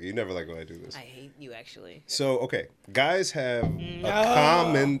not gonna like it. You never like when I do this. I hate you, actually. So, okay, guys have a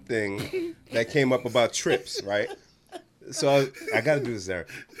common thing that came up about trips, right? So I got to do this, Darren.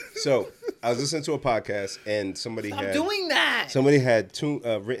 So I was listening to a podcast and somebody Stop had doing that. somebody had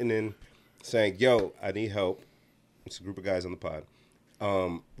written in saying, "Yo, I need help." It's a group of guys on the pod.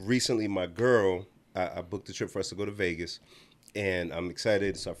 Recently, my girl, I booked a trip for us to go to Vegas, and I'm excited.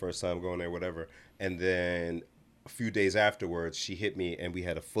 It's our first time going there, whatever. And then a few days afterwards, she hit me, and we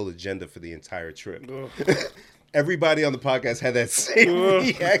had a full agenda for the entire trip. Everybody on the podcast had that same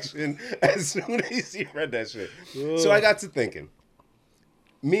reaction as soon as he read that shit. So I got to thinking.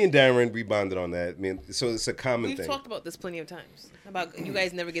 Me and Darren, we bonded on that. So it's a common thing. We've talked about this plenty of times. About you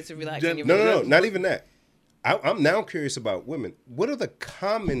guys never get to relax. No, not even that. I'm now curious about women. What are the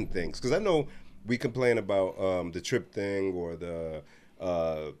common things? Because I know we complain about the trip thing or the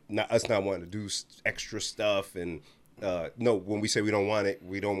us not wanting to do extra stuff. And no, when we say we don't want it,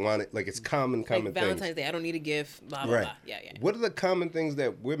 we don't want it. Like, it's common like things. Valentine's Day, I don't need a gift, blah, blah, blah. Yeah. What are the common things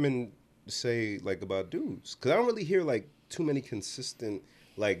that women say, like, about dudes? Because I don't really hear, like, too many consistent,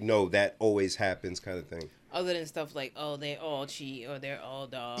 like, no, that always happens kind of thing. Other than stuff like, oh, they all cheat or they're all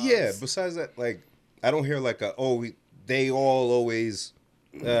dogs. Yeah, besides that, like, I don't hear like they all always,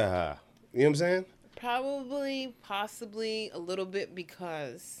 you know what I'm saying? Probably, possibly a little bit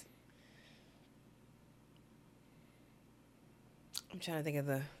because I'm trying to think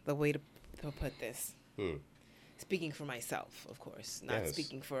of the way to put this. Speaking for myself, of course, not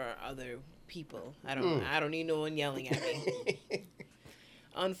speaking for other people. I don't need no one yelling at me.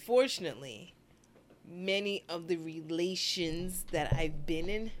 Unfortunately, many of the relations that I've been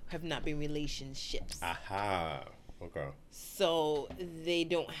in have not been relationships. Aha. Okay. So they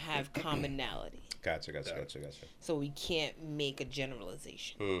don't have commonality. Gotcha. So we can't make a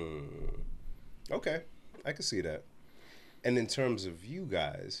generalization. Okay. I can see that. And in terms of you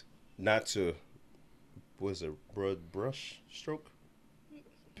guys, not to, was it brush stroke?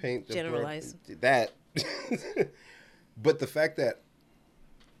 Paint the generalize. That. But the fact that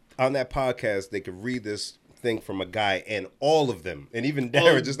on that podcast, they could read this thing from a guy and all of them, and even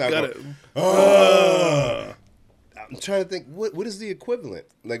Darren just not going, I'm trying to think, what is the equivalent?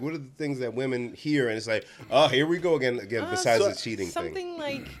 Like, what are the things that women hear and it's like, oh, here we go again, besides the cheating something thing?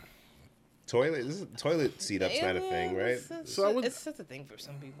 Something like... Toilet seat up's not a thing, right? It's just a thing for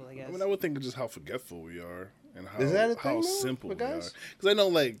some people, I guess. I mean, I would think of just how forgetful we are and how, is that a thing, simple we are. guys? Because I know,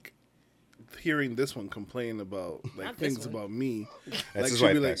 like, hearing this one complain about like things about me, that's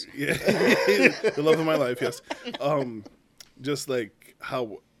like his wife, yeah, the love of my life, yes. Just like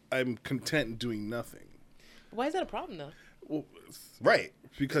how I'm content doing nothing. Why is that a problem though? Well, right,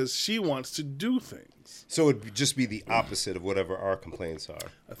 because she wants to do things. So it'd just be the opposite of whatever our complaints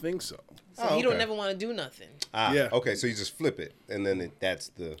are. I think so. So you don't never want to do nothing. Yeah. Okay, so you just flip it, and then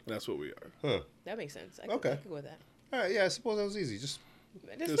that's what we are. Huh. That makes sense. I okay. I could go with that. All right. Yeah, I suppose that was easy. Just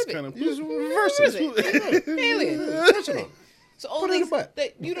kind of just reverse it. Alien. So all things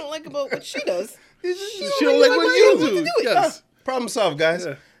that you don't like about what she does, she don't like what you do. Yes. Problem solved, guys.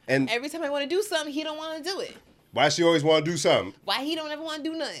 Yeah. And every time I want to do something, he don't want to do it. Why she always want to do something? Why he don't ever want to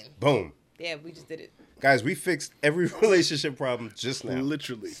do nothing? Boom. Yeah, we just did it. Guys, we fixed every relationship problem just now.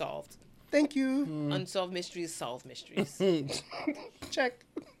 Literally. Solved. Thank you. Unsolved mysteries, solved mysteries. Check.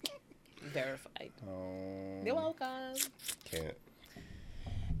 Verified. You're welcome. Can't.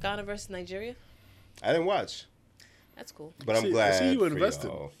 Ghana versus Nigeria. I didn't watch. That's cool. But I'm glad. I see you for invested.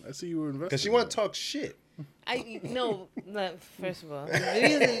 y'all. I see you were invested. Because she want to talk shit. No, first of all, the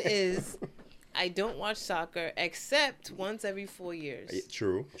reason is I don't watch soccer except once every 4 years.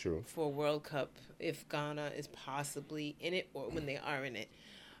 True. For World Cup, if Ghana is possibly in it or when they are in it,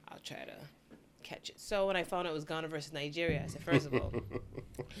 I'll try to catch it. So when I found out it was Ghana versus Nigeria, I said, first of all,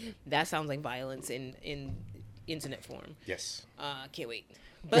 that sounds like violence in internet form. Yes. Can't wait.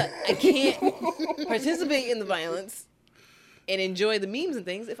 But I can't participate in the violence and enjoy the memes and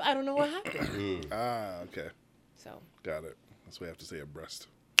things if I don't know what happened. Okay. So. Got it. That's why I have to stay abreast.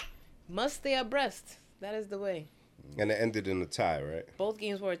 Must stay abreast. That is the way. And it ended in a tie, right? Both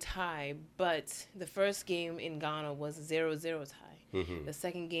games were a tie, but the first game in Ghana was a 0-0 tie. Mm-hmm. The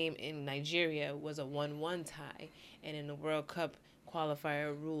second game in Nigeria was a 1-1 tie. And in the World Cup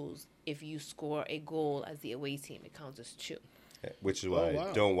qualifier rules, if you score a goal as the away team, it counts as 2. Which is why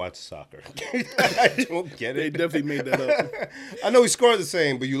I don't watch soccer. I don't get it. They definitely made that up. I know we scored the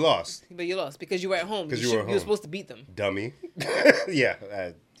same, but you lost. But you lost because you were at home. Because you were at home. You were supposed to beat them. Dummy. Yeah.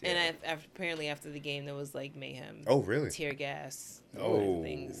 And apparently after the game, there was like mayhem. Oh, really? Tear gas.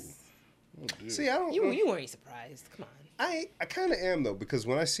 Things. Oh, see, I don't. You weren't surprised. Come on. I kind of am though, because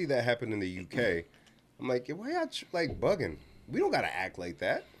when I see that happen in the UK, I'm like, why y'all like bugging? We don't gotta act like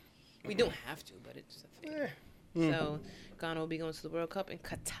that. We don't have to, but it's a thing. So Ghana will be going to the World Cup in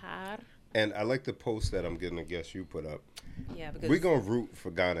Qatar. And I like the post that I'm gonna guess you put up. Yeah, because We're going to root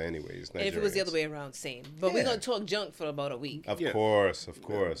for Ghana anyways. and if it was the Nigerians. other way around, same. But we're Yeah. going to talk junk for about a week. Of Yeah. course.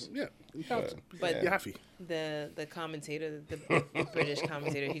 Yeah, you have to. But You're happy. the commentator, the British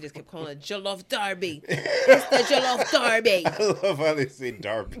commentator, he just kept calling it Jollof Derby. It's the Jollof Derby. I love how they say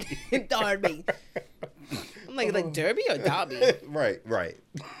Darby. Derby. I'm like Derby or Derby? right.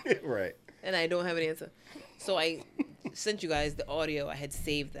 Right. And I don't have an answer. So I sent you guys the audio. I had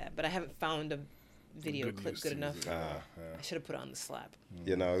saved that, but I haven't found a video Good clip use good to enough. use it. I should have put it on the slap.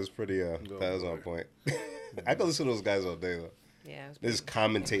 You know, it was pretty, that was on point. I could listen to those guys all day, though. Yeah. It was They just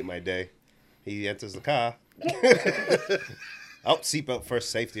commentate my day. He enters the car. Seatbelt first,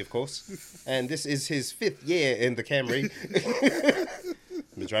 safety, of course. And this is his 5th year in the Camry.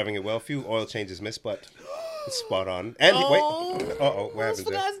 Been driving it well. Few oil changes missed, but it's spot on. And wait. Uh-oh, what I happened,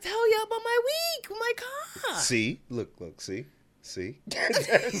 forgot Jen? to tell you about my week with my car. See? Look, see? See?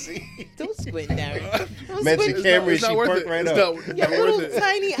 Don't squint, Darren. Don't Mention squint. Camry, It's not she worth perked it. right It's up. not Your worth little it.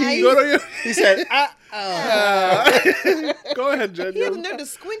 tiny You go, eyes. to He said, go ahead, Jen. He has the nerve to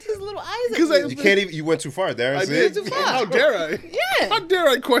squint his little eyes at 'Cause me. You can't even, you went too far, Darren. I See? did. too far. How dare I? Yeah. How dare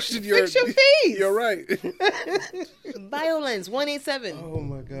I question your... Fix your face. You're right. Violence 187. Oh,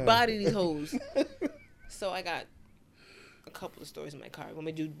 my God. Body these hoes. So I got a couple of stories in my car. Want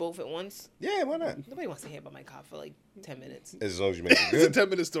me to do both at once? Yeah, why not? Nobody wants to hear about my car for like 10 minutes. As long as you make it It's a good.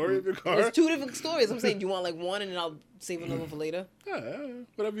 10-minute story of your car. There's 2 different stories. I'm saying, do you want like one and then I'll save another one for later? Yeah,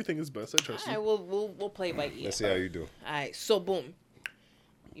 whatever you think is best. I trust All you. right, we'll play by ear. Let's see how you do. All right, so boom.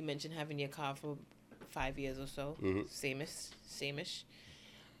 You mentioned having your car for 5 years or so. Mhm. Same-ish.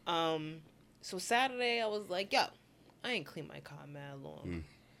 So Saturday I was like, yo, I ain't cleaned my car mad long.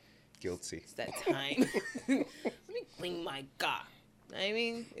 Guilty. It's that time. Let me clean my car. I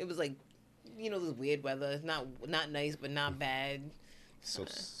mean, it was like, you know, this weird weather. It's not nice, but not bad. So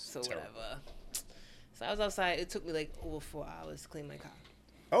terrible. Whatever. So I was outside. It took me like over 4 hours to clean my car.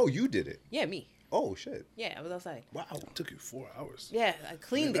 Oh, you did it. Yeah, me. Oh, shit. Yeah, I was outside. Wow, it took you 4 hours. Yeah, I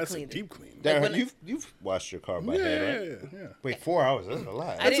cleaned That's a it. deep clean. Darren, when I- you've washed your car by Yeah, hand, right? yeah. Wait, 4 hours? That's a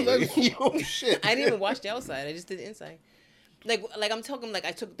lot. I didn't- Oh, shit. I didn't even wash the outside. I just did the inside. Like I'm talking like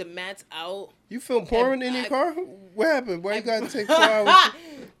I took the mats out. You film porn in your I- car? What happened? Why you gotta take 4 hours?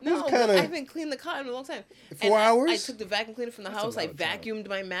 No, kinda- I haven't cleaned the car in a long time. 4 hours? I took the vacuum cleaner from the That's a house. I lot of time. vacuumed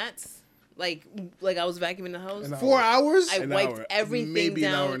my mats. Like I was vacuuming the house. An hour. 4 hours? I An wiped hour, everything maybe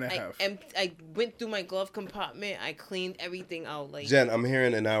an down. hour and a half. I went through my glove compartment. I cleaned everything out. Like Jen, I'm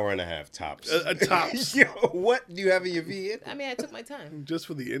hearing an hour and a half tops. A tops. Yo, what do you have in your V8? I mean, I took my time. Just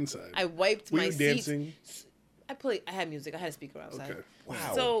for the inside. I wiped Were my you seats. dancing? I had music. I had a speaker outside. Okay.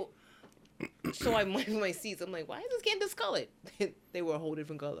 Wow. So I wiped my seats. I'm like, why is this getting discolored? They were a whole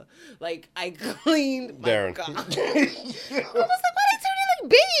different color. Like I cleaned my Darren. car. I was like, why they turn it like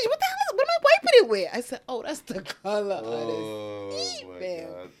beige? What the hell is? What am I wiping it with? I said, oh, that's the color of Oh, the seat, my man.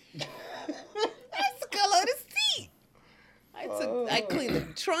 God. That's the color of the seat. I cleaned the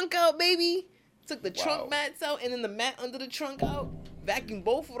trunk out, baby. Took the Wow. trunk mats out, and then the mat under the trunk out. Vacuumed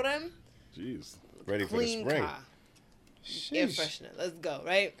both of them. Jeez. Ready for the Clean spring. car. Air Sheesh. freshener. Let's go,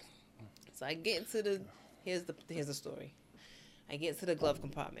 right? So I get into the here's the story. I get to the glove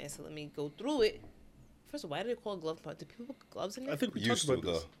compartment. So let me go through it. First of all, why do they call it glove compartment? Do people put gloves in there? I think we Used talked to,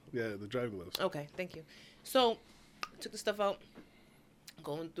 about this. Yeah, the driving gloves. Okay, thank you. So I took the stuff out,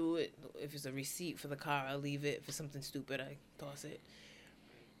 going through it. If it's a receipt for the car, I leave it. If it's something stupid, I toss it.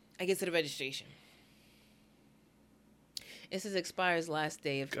 I get to the registration. It says expires last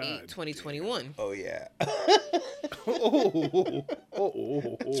day of God 8/2021. Oh, yeah. Oh,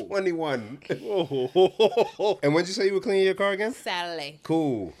 21. oh. And when'd you say you were cleaning your car again? Saturday.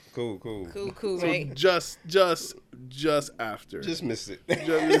 Cool, Cool, So right? just after. Just missed it.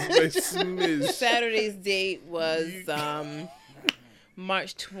 Just a smidge. Saturday's date was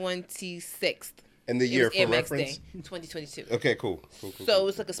March 26th. And the It year was for Air Max reference? Day, 2022. Okay, cool. So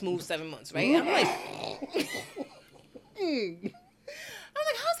it's like a smooth 7 months, right? I'm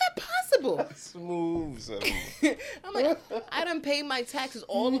like, how's that possible? Smooth. I'm like, I done paid my taxes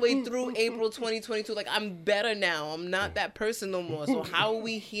all the way through April 2022. Like, I'm better now. I'm not that person no more. So how are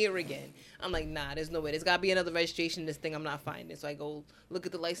we here again? I'm like, nah, there's no way. There's got to be another registration. This thing I'm not finding. So I go look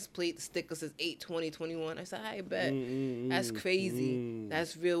at the license plate. The sticker says 8/20/21. I said, I bet. That's crazy.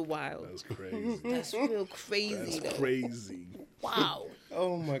 That's real wild. That's crazy. That's real crazy. That's though. crazy. Wow.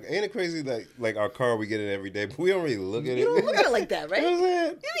 Oh my God. Ain't it crazy like our car, we get it every day, but we don't really look at You it. don't look at it like that, right? You know what I'm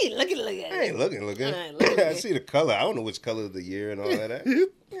saying? You ain't looking at it looking at I it. ain't looking. I ain't looking. I see the color. I don't know which color of the year and all that.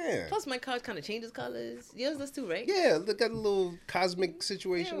 Yeah. Plus, my car kind of changes colors. Yours does too, right? Yeah, look at a little cosmic Yeah,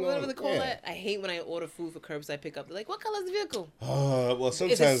 situation. whatever on they it. call Yeah. that. I hate when I order food for curbside pickup. They're like, "What color is the vehicle?" Well,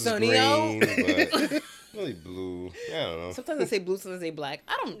 sometimes it's sunny out? green, but really blue. I don't know. Sometimes I say blue, sometimes I say black.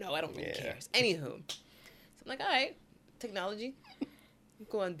 I don't know. I don't really Yeah. care. Anywho, so I'm like, all right, technology.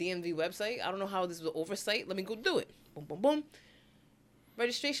 Go on DMV website. I don't know how this was oversight. Let me go do it. Boom, boom, boom.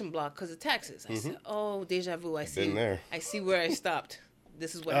 Registration block because of taxes. I said, oh, deja vu. I see. Been there. I see where I stopped.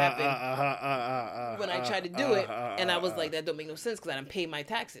 This is what happened when I tried to do it, and I was like, that don't make no sense because I didn't pay my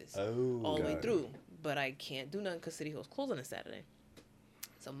taxes all the way through. But I can't do nothing because City Hall's closed on a Saturday.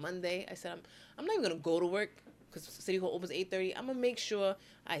 So Monday, I said, I'm not even gonna go to work because City Hall opens 8:30. I'm gonna make sure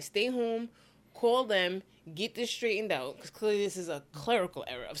I stay home, call them, get this straightened out because clearly this is a clerical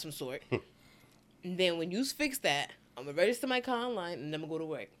error of some sort. And then when you fix that, I'm gonna register my car online and then I'm gonna go to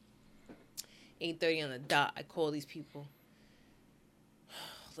work. 8:30 on the dot. I call these people.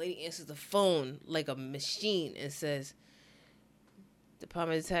 Lady answers the phone like a machine and says,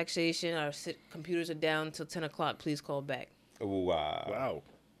 Department of Taxation, our computers are down until 10 o'clock. Please call back. Oh, wow. Wow.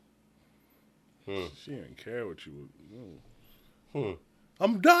 Hmm. She didn't care what you would.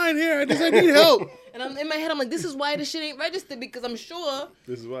 I'm dying here. I need help. And I'm in my head, I'm like, this is why this shit ain't registered because I'm sure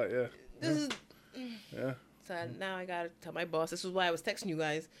This is why, yeah. this is. Yeah. So now I gotta tell my boss. This is why I was texting you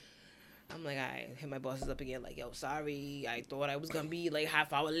guys. I'm like, I hit my bosses up again. Like, yo, sorry. I thought I was gonna be like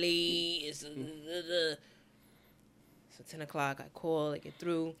half hour late. So 10 o'clock, I call, I get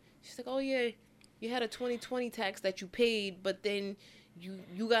through. She's like, oh yeah, you had a 2020 tax that you paid, but then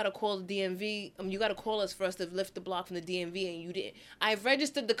you gotta call the DMV. You gotta call us for us to lift the block from the DMV, and you didn't. I've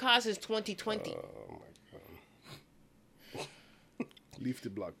registered the car since 2020. Oh, my God. Leave the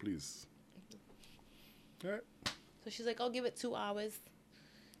block, please. All right. So she's like, I'll give it 2 hours.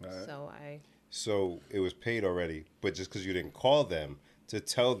 All right. So it was paid already, but just because you didn't call them to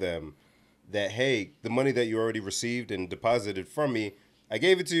tell them that, hey, the money that you already received and deposited from me, I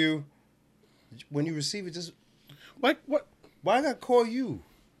gave it to you. When you receive it, just Like, what? why I gotta call you?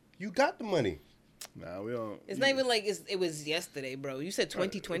 You got the money. Nah, we don't. It's not even like it was yesterday, bro. You said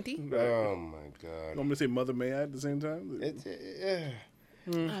 2020? Oh my You God. want me to say Mother May I at the same time?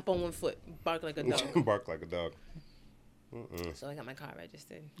 I hop on one foot, bark like a dog. Bark like a dog. So I got my car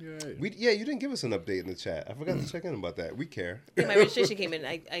registered. Yeah. You didn't give us an update in the chat. I forgot to check in about that. We care. Yeah, my registration came in.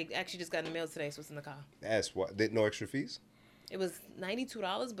 I actually just got in the mail today, so it's in the car. Ask what? No extra fees? It was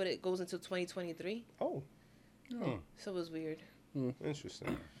 $92, but it goes until 2023. Oh, So it was weird.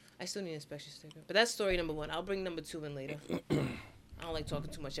 interesting. I still need an inspection sticker. But that's story number 1. I'll bring number 2 in later. I don't like talking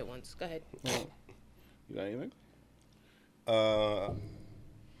too much at once. Go ahead. You got anything?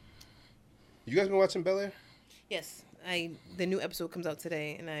 You guys been watching Bel Air? Yes, the new episode comes out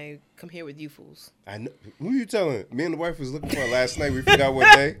today, and I come here with you fools. I know. Who you telling? Me and the wife was looking for it last night. We forgot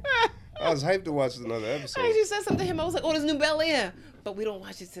what day. I was hyped to watch another episode. I actually said something to him. I was like, oh, there's new Bel Air. But we don't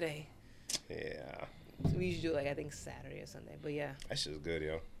watch it today. Yeah. So we usually do it, like, I think Saturday or Sunday. But yeah. That shit's good,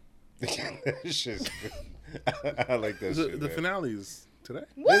 yo. That shit's good. I like that shit, The man. finale's today.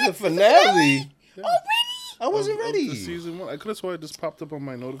 There's a finale. Yeah. Already? I wasn't Of ready. the season 1. I could have sworn it just popped up on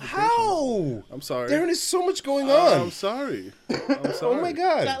my notifications. How? I'm sorry. Darren, there's so much going I'm on. sorry. I'm sorry. Oh my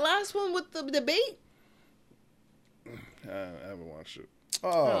God. That last one with the debate? I haven't watched it.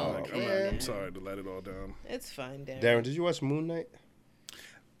 Oh, Like, man. I'm sorry to let it all down. It's fine, Darren. Darren, did you watch Moon Knight?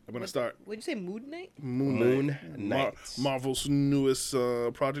 I'm gonna start What'd you say, Mood Night? Moon Knight. Marvel's newest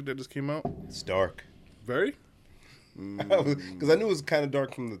project that just came out. It's dark. Very. Because I knew it was kind of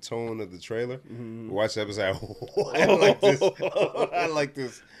dark from the tone of the trailer. We watched the episode. I like this. I like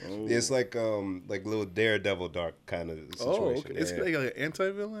this. It's like little Daredevil dark kind of situation. Oh, okay. It's Yeah. like an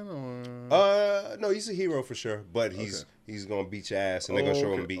anti-villain or. No, he's a hero for sure, but he's gonna beat your ass, and they're gonna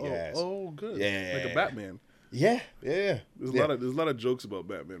show him beat your ass. Oh, good. Yeah. Like a Batman. Yeah. There's a lot of jokes about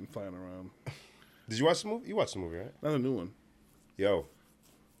Batman flying around. Did you watch the movie? You watched the movie, right? Not a new one. Yo,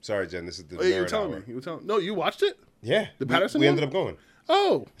 sorry, Jen. This is the Oh, you were nerd telling hour. me. You were telling. No, you watched it. Yeah, The Patterson We one? ended up going.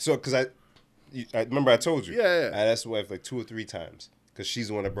 Oh. So, because I remember I told you. Yeah. I asked the wife like 2 or 3 times because she's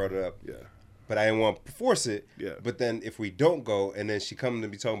the one that brought it up. Yeah. But I didn't want to force it. Yeah. But then if we don't go and then she comes to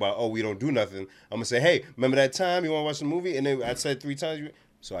be talking about, oh, we don't do nothing, I'm going to say, hey, remember that time you want to watch the movie? And then I said 3 times.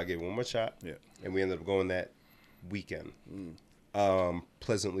 So I gave one more shot. Yeah. And we ended up going that weekend.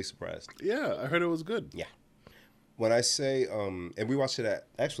 Pleasantly surprised. Yeah, I heard it was good. Yeah. When I say, and we watched it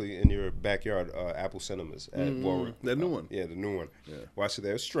actually in your backyard, Apple Cinemas at Warwick. That new one. Yeah, the new one. Yeah. Watched it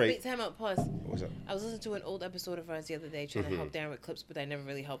there straight. Wait, time out, pause. What's up? I was listening to an old episode of ours the other day trying to help Darren with clips, but I never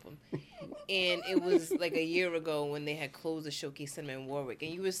really help him. And it was like a year ago when they had closed the Showcase Cinema in Warwick.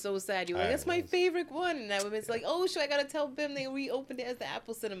 And you were so sad. You were like, that's my favorite one. And I was like, oh, sure, I got to tell Bim they reopened it as the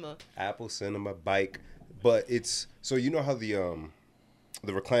Apple Cinema. Apple Cinema, Bike. But it's, so you know how the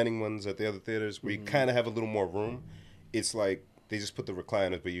reclining ones at the other theaters, where you kind of have a little more room? It's like they just put the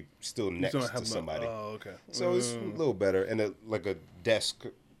recliners, but you're still next to somebody. Oh, okay. So it's a little better, and like a desk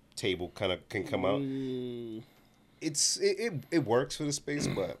table kind of can come out. It works for the space,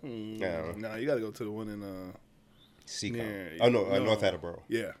 but No, you gotta go to the one in Seacom. no. North Attleboro.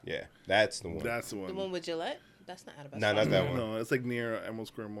 Yeah, That's the one. that's the one. The one with Gillette? That's not Attleboro. Nah, not that one. No, it's like near Emerald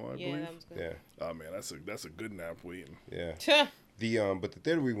Square Mall, I Yeah, believe. that was good. Yeah, Oh man, that's a good nap waiting. yeah. But the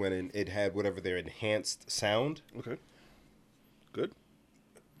theater we went in, it had whatever their enhanced sound. Okay, good.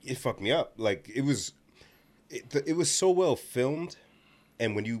 It fucked me up. Like it was so well filmed,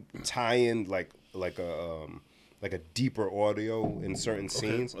 and when you tie in like a deeper audio in certain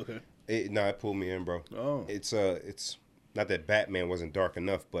scenes, it pulled me in, bro. Oh, It's not that Batman wasn't dark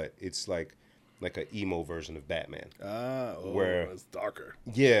enough, but it's like an emo version of Batman. Where it's darker.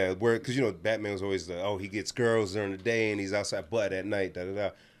 Yeah, because Batman was always he gets girls during the day and he's outside, but at night, da da da.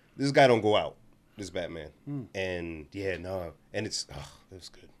 This guy don't go out. This Batman, and and it's it was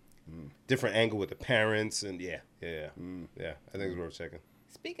good. Different angle with the parents, and I think it's worth checking.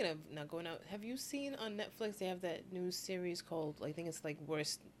 Speaking of not going out, have you seen on Netflix they have that new series called, I think it's like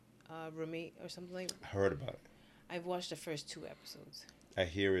Worst Roommate or something like that? I heard about it. I've watched the first 2 episodes. I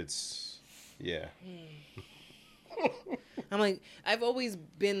hear it's I'm like, I've always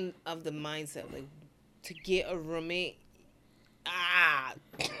been of the mindset, like, to get a roommate,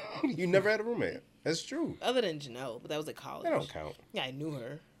 You never had a roommate. That's true. other than Janelle, but that was at college. That don't count. Yeah, I knew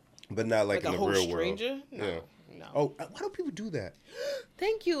her. But not like in a the whole real stranger? world. No. Yeah. No. Oh, why do people do that?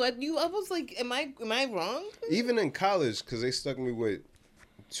 Thank you. I was like, am I wrong? Even in college, because they stuck me with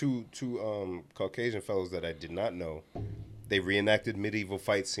two Caucasian fellows that I did not know. They reenacted medieval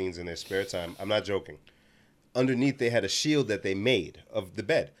fight scenes in their spare time. I'm not joking. Underneath, they had a shield that they made of the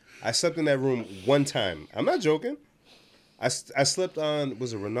bed. I slept in that room one time. I'm not joking. I slept on,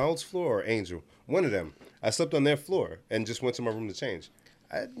 was it Renault's floor or Angel? One of them. I slept on their floor and just went to my room to change.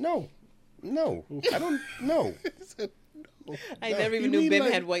 No, I don't know. I never even knew Bim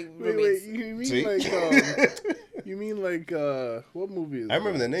had white roommates. You mean like what movie is I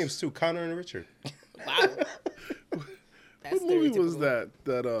remember their names too, Connor and Richard. Wow. What movie was that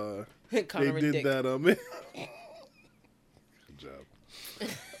Connor they and did Dick. that good job.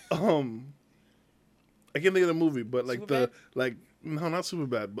 I can't think of the movie, but like Superbad? no, not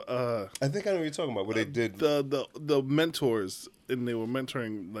Superbad, but I think I know what you're talking about. Where they did the mentors and they were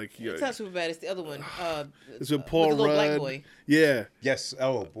mentoring like It's not super bad. It's the other one. it's with Paul with the little black Rudd. boy. Yeah, yes.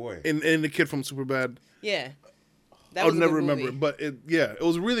 Oh boy. and the kid from Superbad. Yeah. That I'll was a never good remember movie. it, but it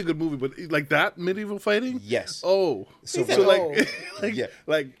was a really good movie. But like that medieval fighting. Yes. Oh, So so when- like Yeah.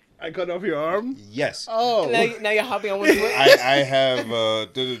 like I cut off your arm. Yes. Oh, Now you're hopping on one foot. I have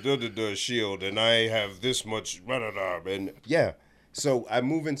the shield, and I have this much, and yeah. So I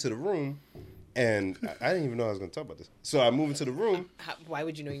move into the room, and I didn't even know I was going to talk about this. So I move into the room. Why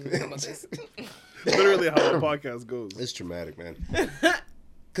would you know you were talking about this? literally how the podcast goes. It's traumatic, man.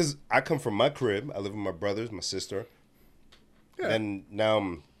 Because I come from my crib. I live with my brothers, my sister. Yeah. And now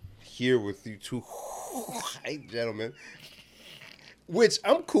I'm here with you two white gentlemen. Which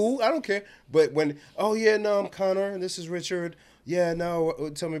I'm cool. I don't care. But when, I'm Connor, and this is Richard. Yeah, no,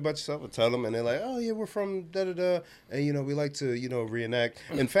 tell me about yourself. I tell them, and they're like, oh, yeah, we're from da-da-da. And, we like to, reenact.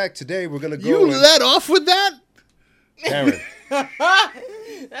 In fact, today we're going to go. You let off with that? Karen.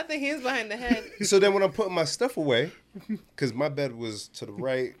 Not the hands behind the head. So then when I'm putting my stuff away, because my bed was to the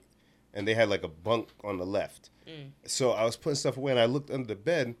right, and they had like a bunk on the left. So I was putting stuff away, and I looked under the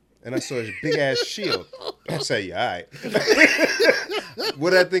bed, and I saw this big-ass shield. I said, yeah, all right.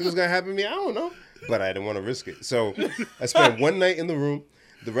 What I think was going to happen to me, I don't know. But I didn't want to risk it. So I spent one night in the room.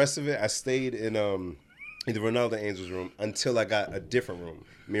 The rest of it, I stayed in either Ronaldo or Angel's room until I got a different room.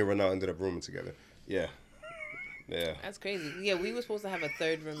 Me and Ronaldo ended up rooming together. Yeah. Yeah. That's crazy. Yeah, we were supposed to have a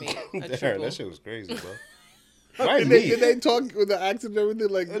third roommate. A Darn, triple. that shit was crazy, bro. Why Did me? they talk with the accent and everything?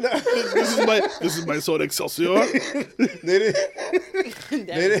 Like, this is my son Excelsior. They didn't. That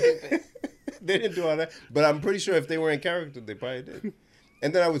was stupid. They didn't do all that. But I'm pretty sure if they were in character, they probably did.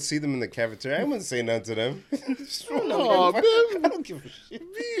 And then I would see them in the cafeteria. I wouldn't say nothing to them. Oh, I man. don't give a shit.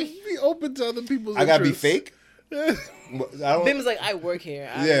 Be open to other people's I gotta be interests. fake. I don't. Bim was like, I work here.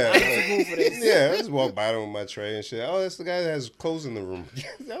 I'm Yeah. too cool for this. Yeah, I just walk by them with my tray and shit. Oh, that's the guy that has clothes in the room.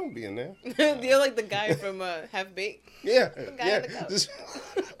 I don't be in there. You're like the guy from Half Baked. Yeah, guy yeah. on the couch. Just-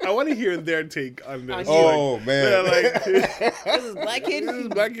 I want to hear their take on this. oh man, like This is black kid. this is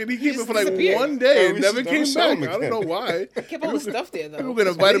black kid. He came in just for like disappeared. one day Oh, and we never should came never show back. him I don't again. know why. Kept all the stuff there though. We were gonna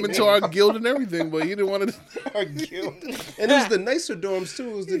invite him into our guild and everything, but he didn't want to. our guild. And it was the nicer dorms too.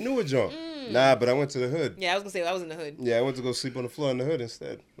 It was the newer joint. Nah, but I went to the hood. Yeah, I was gonna say I was in the hood. Yeah, I went to go sleep on the floor in the hood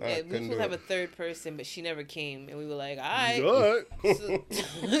instead. Yeah, I we were couldn't supposed do to have a it. third person, but she never came, and we were like, all right.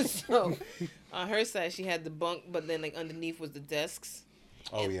 Good. So on her side, she had the bunk, but then like underneath was the desks.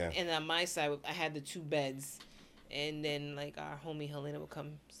 Oh and, yeah. And on my side, I had the 2 beds, and then like our homie Helena would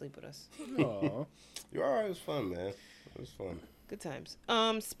come sleep with us. Aw. You're alright. It was fun, man. It was fun. Good times.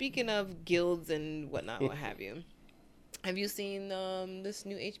 Speaking of guilds and whatnot, what have you seen this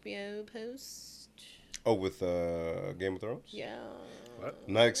new HBO post? Oh, with Game of Thrones. Yeah. What?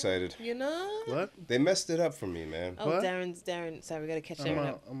 Not excited. You know? What? They messed it up for me, man. Oh, What? Darren. Sorry, we gotta catch I'm Darren out.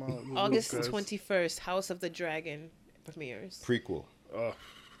 up. I'm out. August Guys. 21st, House of the Dragon premieres. Prequel. Oh,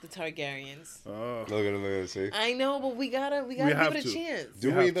 The Targaryens. oh. Look at it. See. I know, but we gotta We give have it a to. chance. Do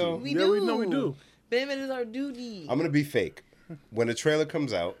We we have to. though? We Yeah, do. we know we do. Bam, it is our duty. I'm gonna be fake. When the trailer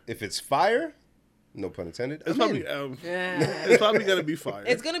comes out, if it's fire, no pun intended. It's I'm probably in. Yeah. it's probably gonna be fire.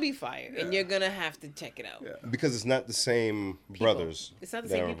 It's gonna be fire, and you're gonna have to check it out. Yeah. Because it's not the same brothers It's not the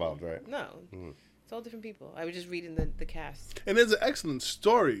that same are people. involved, right? No, it's all different people. I was just reading the cast. And it's an excellent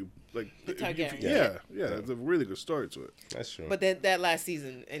story. Like The Targaryen. yeah, it's a really good story to it. That's true. But that last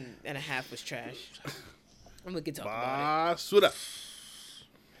season and a half was trash. And we can talk about Basura.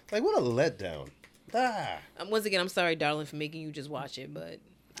 like, what a letdown. Ah. it. Once again, I'm sorry, darling, for making you just watch it, but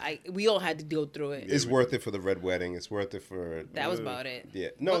we all had to go through it. It's worth it for the red wedding. It's worth it for That was about it. yeah.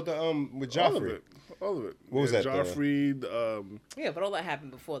 No, What? the with All of Joffrey. it. All of it. What was Yeah, that, Joffrey, Yeah, but all that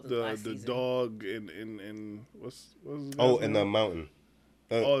happened before the the last season. dog in what's his Oh, guy's and name? the mountain.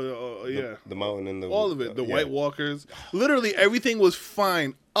 Oh, yeah. The mountain and the All of it. The yeah. White Walkers. Literally everything was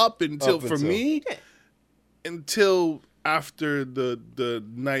fine up until Up for until- me until after the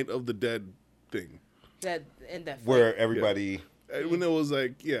Night of the Dead thing. That fight. Where everybody. And when it was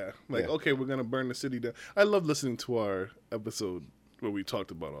like, yeah, Yeah. okay, we're gonna burn the city down. I love listening to our episode where we talked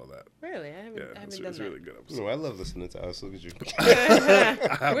about all that. Really, I haven't, Yeah, I it's, haven't it's a done really good episode. No, I love listening to us. Look at you.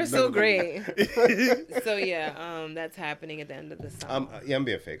 that. We're so never great. So yeah, that's happening at the end of the summer. I'm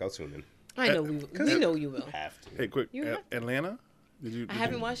being fake. I'll tune in. I know we know you will. Have to. Hey, quick, You what? Atlanta? Did you? I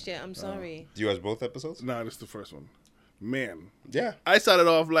haven't watched it. I'm sorry. Do you watch both episodes? Nah, this is the first one. Man, Yeah. I started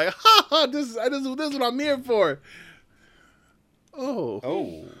off like, ha ha, this is what I'm here for. Oh,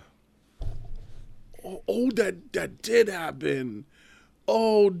 that did happen.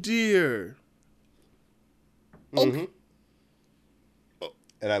 Oh dear. Mm-hmm.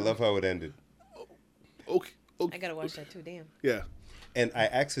 And I love how it ended. Okay. I gotta watch that too. Damn. Yeah. And I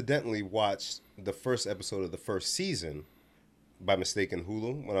accidentally watched the first episode of the first season by mistake in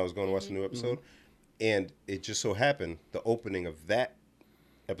Hulu when I was going to watch the new episode. And it just so happened the opening of that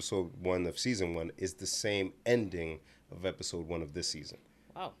episode 1 of season 1 is the same ending of episode 1 of this season.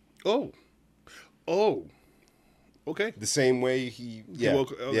 Wow. Oh. Okay. The same way he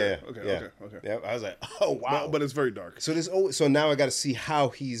woke- okay, yeah, okay, yeah. okay. Yeah, I was like, oh wow. But it's very dark. So so now I got to see how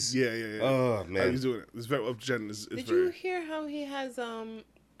he's Yeah. Oh How man. he's doing it. It's very Jen is Did very you hear how he has I don't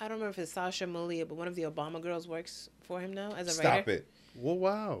remember if it's Sasha Malia, but one of the Obama girls works for him now as a Stop writer. it. Well,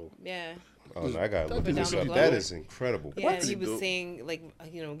 wow. Yeah. Oh no, I got to look That'd be this up. dope. That is incredible. Yeah, What? and he was Dope. saying, like,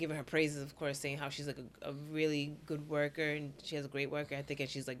 giving her praises, of course, saying how she's, like, a really good worker, and she has a great work ethic, and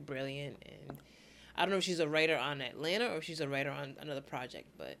she's, like, brilliant, and I don't know if she's a writer on Atlanta or if she's a writer on another project,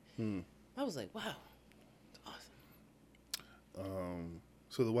 but I was like, wow, it's awesome.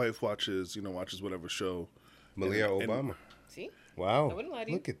 So the wife watches whatever show. Malia And- Obama. See? Wow. I wouldn't lie to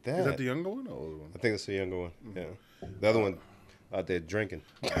you. Look at Is that. that the younger one or older one? I think it's the younger one. Yeah. The other one out there drinking.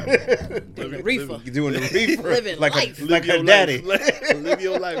 The reefer. Doing the reefer. Living like life. like her your daddy. life. Live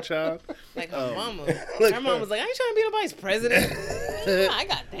your life, child. Like her mama. Her mom was like, I ain't trying to be nobody's president. I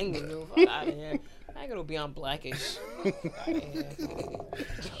got dang it, move fuck out of here. I gotta be on Blackish.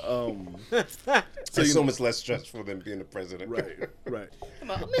 So so much less stressful than being the president. Right.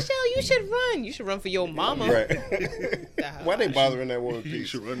 Michelle, you should run. You should run for your mama. Right. Why they bothering that woman He piece?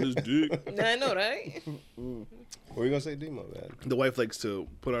 should run his dick. I know, right? What were you gonna say, Demo? Man? The wife likes to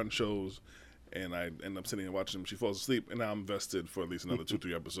put on shows, and I end up sitting and watching them. She falls asleep, and now I'm vested for at least another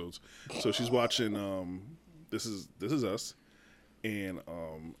 2-3 episodes. So she's watching This Is Us, and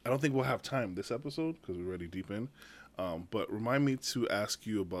I don't think we'll have time this episode because we're already deep in. But remind me to ask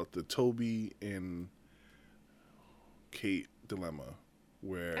you about the Toby and Kate dilemma,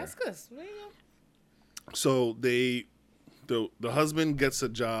 where That's good. There you go. so the husband gets a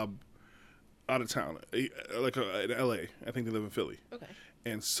job out of town, like in L.A. I think they live in Philly, Okay.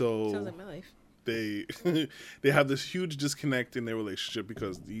 and so Sounds like my life. they they have this huge disconnect in their relationship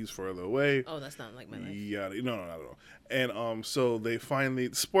because he's further away. Oh, that's not like my life. Yeah, no, not at all. And so they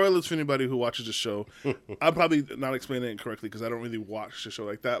finally, spoilers for anybody who watches the show. I'm probably not explaining it correctly because I don't really watch the show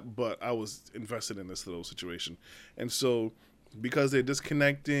like that, but I was invested in this little situation. And so because they're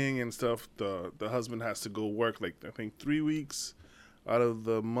disconnecting and stuff, the husband has to go work like I think 3 weeks out of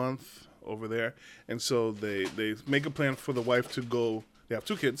the month over there. And so they make a plan for the wife to go. They have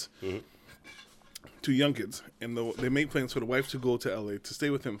 2 kids. Mm-hmm. 2 young kids, and they make plans for the wife to go to LA to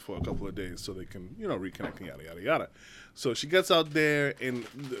stay with him for a couple of days so they can, reconnect and yada, yada, yada. So she gets out there, and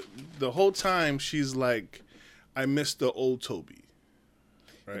the whole time she's like, I miss the old Toby.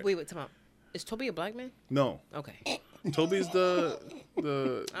 Right? Wait, time out. Is Toby a black man? No. Okay. Toby's the.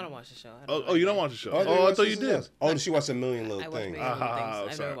 I don't watch the show. Oh, you don't watch the show? Oh, I thought you did. Oh, she watched a million I little watch things. Million Little Things.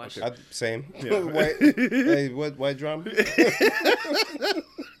 I've sorry, never watched okay. it. Same. Yeah. White drama?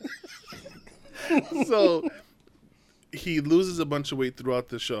 So he loses a bunch of weight throughout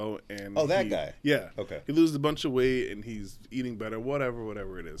the show, and that guy. Yeah. Okay. He loses a bunch of weight, and he's eating better,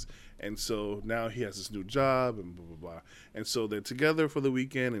 whatever it is. And so now he has this new job, and blah blah blah. And so they're together for the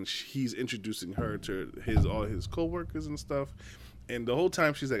weekend, and he's introducing her to all his coworkers and stuff. And the whole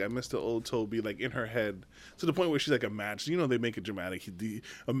time she's like, I miss the old Toby, like in her head, to the point where she's like, imagine, they make it dramatic,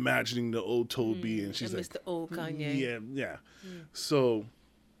 imagining the old Toby, and she's I like, miss the old Kanye. yeah. So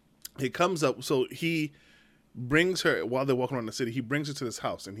it comes up, so he brings her, while they're walking around the city, he brings her to this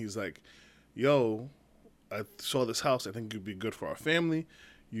house, and he's like, yo, I saw this house, I think it'd be good for our family.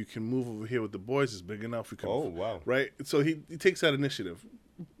 You can move over here with the boys, it's big enough. We can, Oh, wow. Right? So he takes that initiative.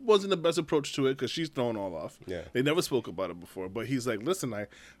 Wasn't the best approach to it because she's thrown all off. Yeah. They never spoke about it before, but he's like, listen,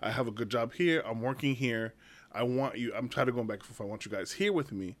 I have a good job here. I'm working here. I'm tired of going back and forth. I want you guys here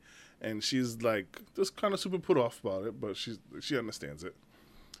with me. And she's like, just kind of super put off about it, but she understands it.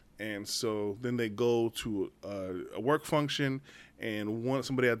 And so then they go to a work function, and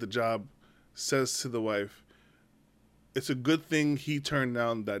somebody at the job says to the wife, it's a good thing he turned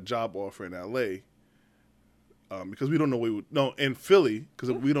down that job offer in L.A., because we don't know what we would... No, in Philly, because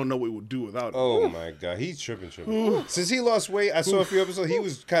we don't know what we would do without him. Oh, my God. He's tripping. Since he lost weight, I saw a few episodes, he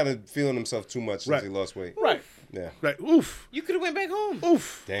was kind of feeling himself too much since he lost weight. Right. Yeah. Right. Oof. You could have went back home.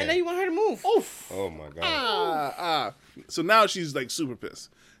 Oof. Damn. And now you want her to move. Oof. Oh, my God. So now she's like super pissed.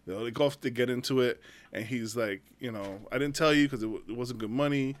 They go off to get into it, and he's like, I didn't tell you because it wasn't good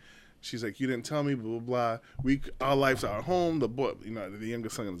money. She's like, you didn't tell me, blah, blah, blah. Our lives are at home. The boy, the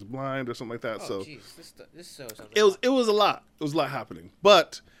youngest son is blind or something like that. Oh, so jeez. This show sounds it was a lot. It was a lot happening.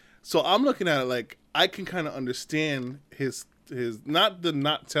 But so I'm looking at it like I can kind of understand his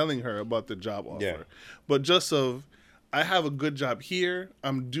not telling her about the job offer, but just I have a good job here.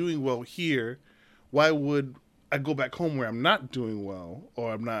 I'm doing well here. Why would I go back home where I'm not doing well,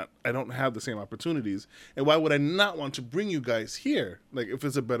 or I don't have the same opportunities? And why would I not want to bring you guys here? Like, if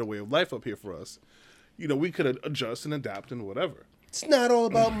it's a better way of life up here for us, we could adjust and adapt and whatever. It's not all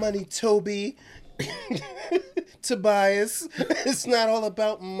about money, Toby. Tobias. It's not all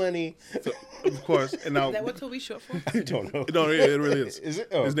about money. So, of course. And now, Is that what Toby's short for? I don't know. No, it really is. Is it?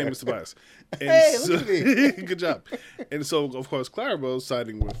 Oh, His name okay. is Tobias. And Hey, look at me. Good job. And so, of course, Clarabelle's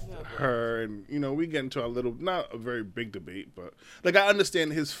siding with her, and we get into a little, not a very big debate, but like I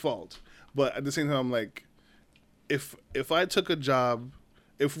understand his fault, but at the same time, I'm like, if I took a job,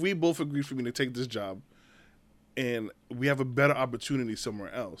 if we both agreed for me to take this job, and we have a better opportunity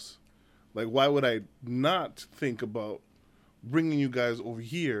somewhere else, like why would I not think about bringing you guys over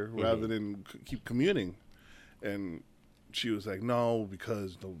here rather than keep commuting? And she was like, no,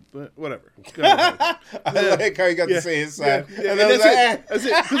 because whatever. I like how he got to say his side. Yeah. And And I was that's like, it. That's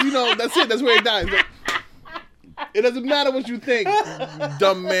it. 'Cause that's it. That's where it dies. Like, it doesn't matter what you think,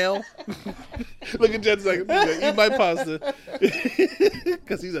 dumb male. Look at Jed's like, eat my pasta.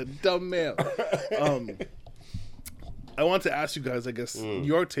 Because he's a dumb male. I want to ask you guys, I guess,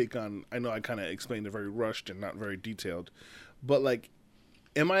 your take on, I know I kind of explained it very rushed and not very detailed, but like,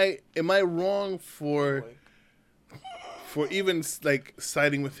 am I wrong for even like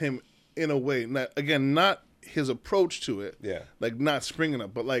siding with him in a way? Not his approach to it, like not springing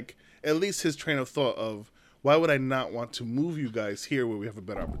up, but like at least his train of thought of why would I not want to move you guys here where we have a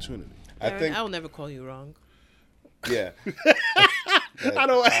better opportunity? I will never call you wrong. Yeah.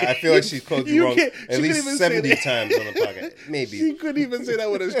 I feel like she's called you wrong can't- at she least couldn't even say 70 that. times on the podcast. Maybe. She couldn't even say that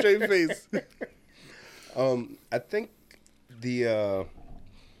with a straight face. I think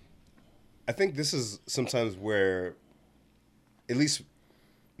I think this is sometimes where at least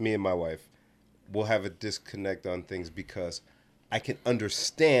me and my wife, will have a disconnect on things because I can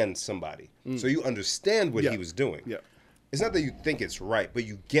understand somebody. So you understand what he was doing. Yeah. It's not that you think it's right, but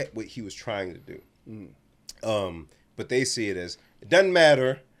you get what he was trying to do. But they see it as, it doesn't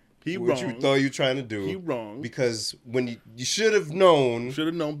matter what you thought you were trying to do. He wrong. Because when you should have known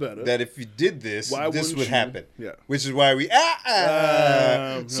better. that if you did this, this would happen. Yeah. Which is why we,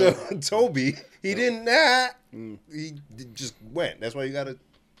 So Toby, he didn't, he just went. That's why you got to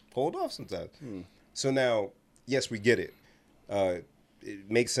hold off sometimes. So now, yes, we get it. It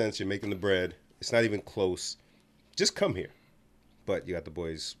makes sense. You're making the bread. It's not even close. Just come here. But you got the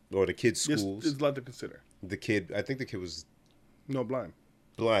boys or the kids' schools. There's a lot to consider. The kid, I think the kid was blind.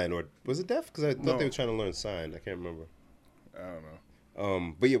 Blind, or was it deaf? Because I thought they were trying to learn sign. I can't remember. I don't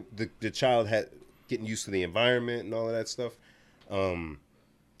know. But yeah, the child had getting used to the environment and all of that stuff.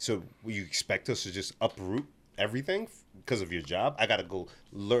 So you expect us to just uproot everything because of your job? I gotta go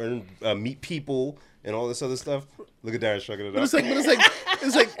learn, meet people, and all this other stuff. Look at Darren shrugging it up. It's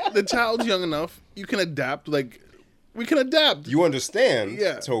like the child's young enough. You can adapt. Like we can adapt. You understand,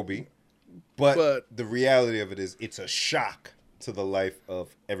 yeah, Toby. But the reality of it is, it's a shock to the life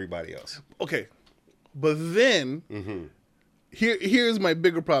of everybody else. Okay, but then here's my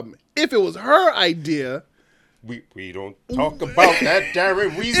bigger problem. If it was her idea, we don't talk about that,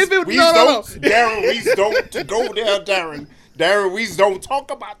 Darren. We don't go there, Darren. Darren, we don't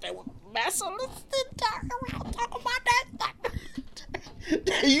talk about that. Master, listen, Darren, we don't talk about that.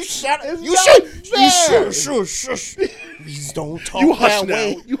 You shut up. You shush. Please don't talk that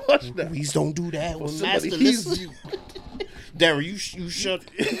way. You hush now. Please don't do that. Well, Master, listen. Darren, you shut.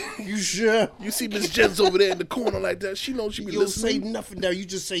 You shut. You see Miss Jens over there in the corner like that. She knows she be listening. You don't say nothing, Darren. You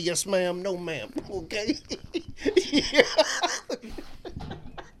just say yes, ma'am, no, ma'am. Okay?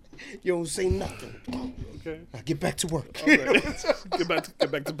 You don't say nothing. Okay. Now get back to work. Right. Get back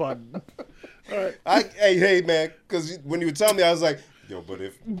to pod. All right. Hey, man, because when you were telling me, I was like, yo, but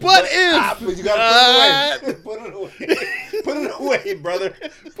if you gotta put it away. Put it away, brother.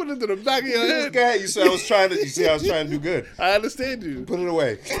 Put it to the back of your head. Go ahead. You see, I was trying to do good. I understand you. Put it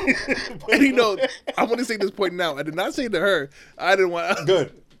away. And I want to say this point now. I did not say to her. I didn't want.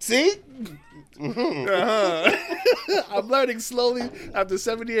 Good. See. I'm learning slowly after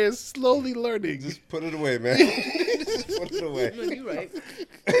 7 years. Slowly learning. Just put it away, man. Just put it away. No, you're right.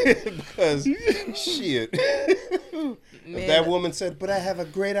 Because shit. If that woman said, "But I have a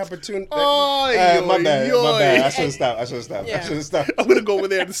great opportunity." My bad. I should have stopped. Yeah. I'm gonna go over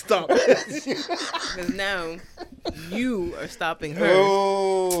there and stop. Because now you are stopping her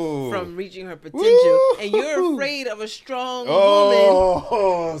from reaching her potential, and you're afraid of a strong woman.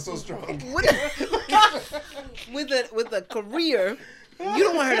 Oh, so strong. With a career. You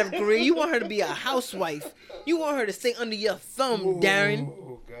don't want her to have a career. You want her to be a housewife. You want her to stay under your thumb, Darren.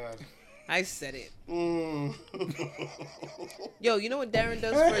 Oh God. I said it. Yo, you know what Darren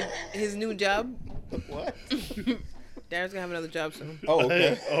does for his new job? What? Darren's gonna have another job soon. Oh,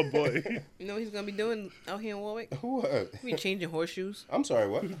 okay. Oh boy. You know what he's gonna be doing out here in Warwick? What? He'll be changing horseshoes. I'm sorry,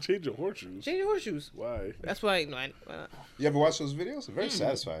 what? Change your horseshoes. Changing horseshoes. Why? That's why. You ever watch those videos? They're very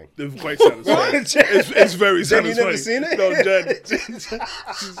satisfying. They're quite satisfying. It's very Jen, satisfying. you never seen it? No,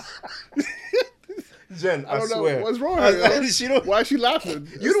 Jen, I don't swear. know. What's wrong with her? Why is she laughing?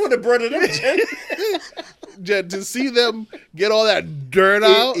 You the one that brought it up, Jen. Jen, to see them get all that dirt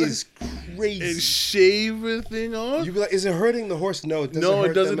out It is crazy. and shave everything off. You be like, is it hurting the horse? No, it doesn't No,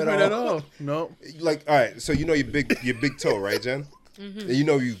 hurt it doesn't them hurt at all. No. Like, all right, so you know your big toe, right, Jen? Mm-hmm. And you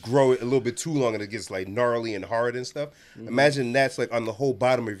know you grow it a little bit too long and it gets like gnarly and hard and stuff. Mm-hmm. Imagine that's like on the whole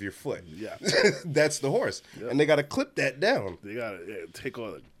bottom of your foot. Yeah. That's the horse. Yep. And they got to clip that down. They got to take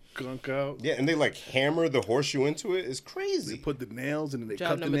all the gunk out. Yeah, and they like hammer the horseshoe into it. It's crazy. They put the nails and then they Job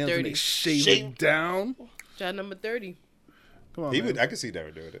cut the number nails 30. and they shave it down. Job number 30. Come on, I man. could see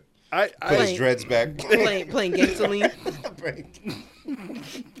Darren doing it. Put his dreads back. Playing gasoline.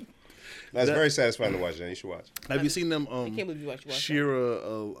 That's very satisfying to watch, Jen. You should watch. Have you seen them I can't believe you watch shear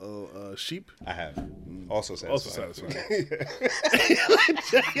a sheep? I have. Also satisfying.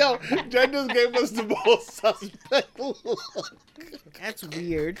 Yo, Jen just gave us the most suspect look. That's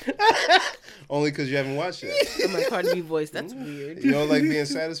weird. Only because you haven't watched it. I'm like Cardi B voice. That's weird. You don't like being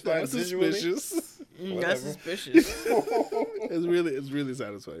satisfied That's visually? suspicious. That's suspicious. It's really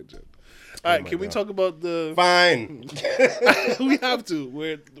satisfying, Jen. All right, can we talk about the... Fine. We have to.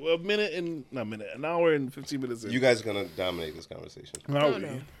 We're an hour and 15 minutes in. You guys are going to dominate this conversation. Are we?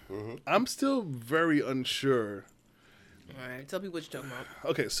 No. Mm-hmm. I'm still very unsure. All right, tell me what you're talking about.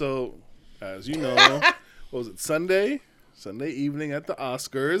 Okay, so, as you know, what was it, Sunday? Sunday evening at the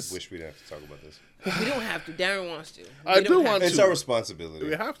Oscars. Wish we didn't have to talk about this. We don't have to. Darren wants to. I We do don't want have to. It's our responsibility.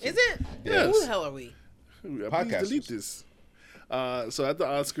 We have to. Is it? Yes. Who the hell are we? Please Podcasters. delete this. So at the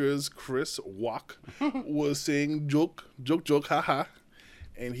Oscars, Chris Walk was saying joke, haha.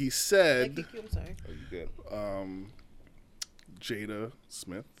 And he Did I said kick you? I'm sorry. Oh, you good? Jada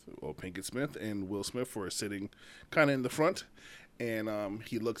Smith, or Pinkett Smith, and Will Smith were sitting kind of in the front. And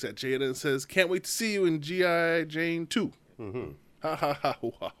he looks at Jada and says, "Can't wait to see you in G.I. Jane 2. Ha ha ha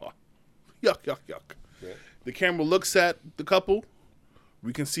ha ha. Yuck, yuck, yuck. Yeah. The camera looks at the couple.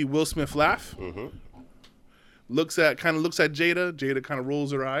 We can see Will Smith laugh. Looks at Jada. Jada kind of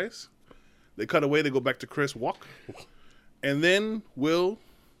rolls her eyes. They cut away. They go back to Chris Walk. And then Will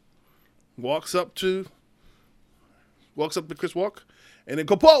walks up to Chris Walk. And then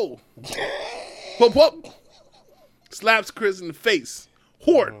Kapo! Pop, pop! Slaps Chris in the face.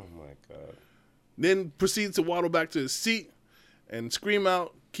 Hard. Oh my God. Then proceeds to waddle back to his seat and scream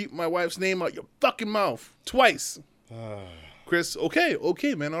out, "Keep my wife's name out your fucking mouth." Twice. Chris,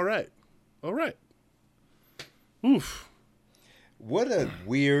 okay, man, all right. Oof. What a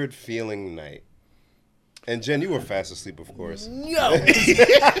weird feeling night. And Jen, you were fast asleep, of course. Yo.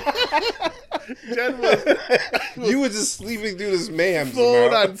 Jen was You were just sleeping through this mayhem. phone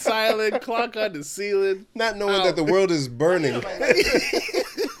Samara. on silent, clock on the ceiling. Not knowing that the world is burning. How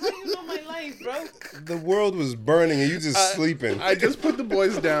you know my life, bro? The world was burning and you just sleeping. I just put the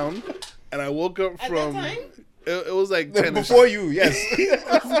boys down, and I woke up At from. that time? It was like 10. Before you, yes. It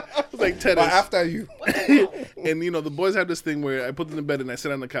was like 10. But after you. And, the boys have this thing where I put them in bed and I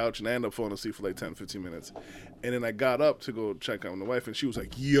sit on the couch and I end up falling asleep for like 10, 15 minutes. And then I got up to go check on the wife and she was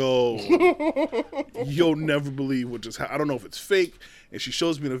like, "Yo, you'll never believe what just happened. I don't know if it's fake." And she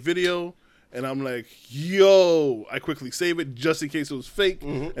shows me the video and I'm like, "Yo." I quickly save it just in case it was fake.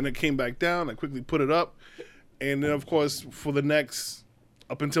 And it came back down. I quickly put it up. And then, of course, for the next,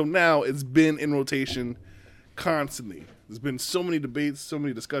 up until now, it's been in rotation constantly. There's been so many debates, so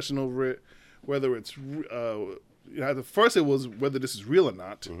many discussion over it, whether it's at first it was whether this is real or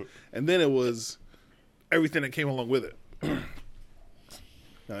not, and then it was everything that came along with it.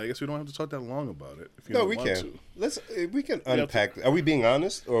 Now, I guess we don't have to talk that long about it. If you No, don't we want can. to. We can unpack. Are we being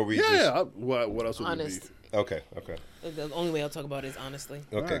honest or are we just... Yeah. What else would Honest. it be? Okay. The only way I'll talk about it is honestly.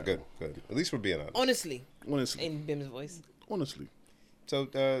 Okay, Alright. good. At least we're being honest. Honestly. Honestly. In Bim's voice. Honestly. So,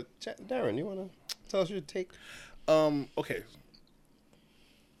 Darren, you want to tell us your take? Okay.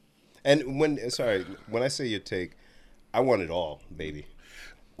 And when I say your take, I want it all, baby.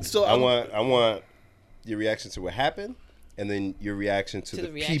 So I want your reaction to what happened, and then your reaction to the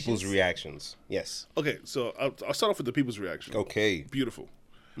people's reactions. Yes. Okay, so I'll start off with the people's reaction. Okay. Beautiful.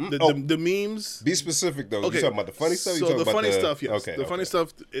 The memes. Be specific though. Okay. You talking about the funny stuff? You So talking the about funny stuff, yes. Okay. The funny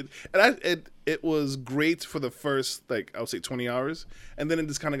stuff. It was great for the first, like, I would say 20 hours, and then it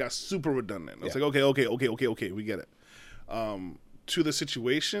just kind of got super redundant. I was like, okay, we get it. To the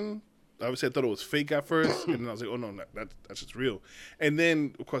situation, obviously I thought it was fake at first, and then I was like, oh no, that's just real. And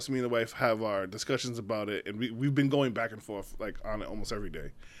then, of course, me and the wife have our discussions about it, and we've been going back and forth like on it almost every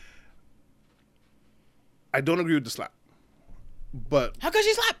day. I don't agree with the slap, but How could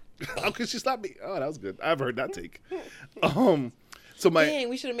she slap? how could she slap me? Oh, that was good. I've heard that take. So my Dang,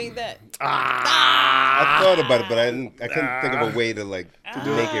 we should have made that. I thought about it, but I couldn't think of a way to make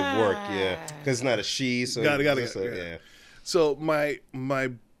it work. Yeah, because it's not a she. So Got it, yeah. So my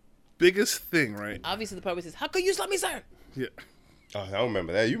biggest thing, right? Obviously, the part where he says, "How could you slap me, sir?" Yeah, Oh, I don't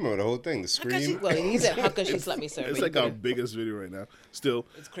remember that. You remember the whole thing, the How could she? scream. Well, he said, "How could she slap me, sir?" it's But like he our couldn't. biggest video right now. Still,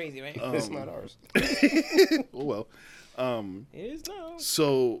 It's crazy, right? It's not ours. oh well. It is now.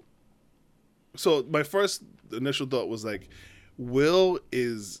 So my first initial thought was like, Will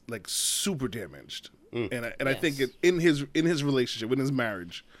is like super damaged, and I think Yes. in his relationship, in his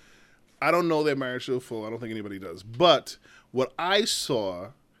marriage, I don't know their marriage to the full. I don't think anybody does. But what I saw,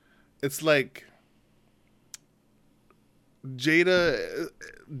 it's like Jada,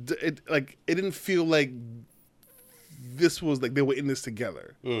 it didn't feel like this was like they were in this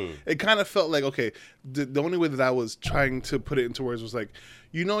together. It kind of felt like, okay, the only way that I was trying to put it into words was like,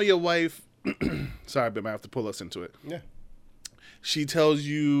 your wife, sorry, but I have to pull us into it. Yeah. She tells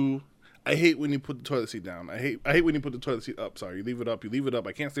you, I hate when you put the toilet seat down. I hate when you put the toilet seat up. Sorry, you leave it up.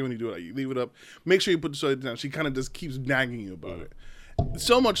 I can't say when you do it. You leave it up. Make sure you put the toilet down. She kind of just keeps nagging you about it.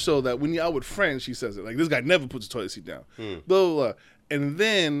 So much so that when you're out with friends, she says it. Like, this guy never puts the toilet seat down. Blah, blah, blah. And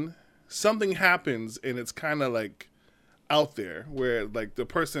then something happens, and it's kind of like out there where, like,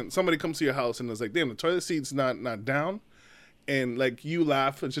 somebody comes to your house and it's like, damn, the toilet seat's not down. And, like, you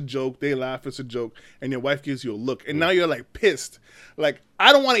laugh, it's a joke. They laugh, it's a joke. And your wife gives you a look. And now you're, like, pissed. Like,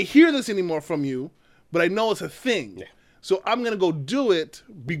 I don't want to hear this anymore from you, but I know it's a thing. Yeah. So I'm gonna go do it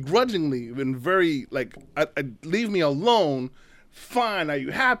begrudgingly and very like, I leave me alone. Fine, are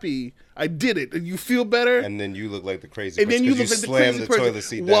you happy? I did it. And you feel better? And then you look like the crazy And person. then you look like the crazy person. Toilet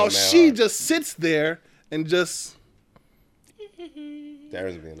seat while down she hard. just sits there and just.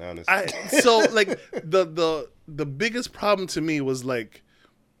 Darren's being honest. So like the biggest problem to me was like,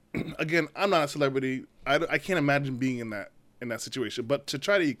 again, I'm not a celebrity. I can't imagine being in that situation. But to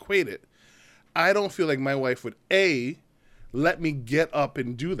try to equate it, I don't feel like my wife would let me get up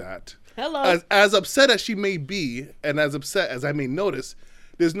and do that. Hello. As upset as she may be, and as upset as I may notice,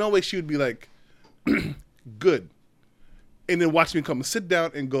 there's no way she would be like, good, and then watch me come sit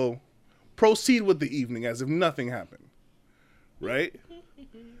down and go, proceed with the evening as if nothing happened, right?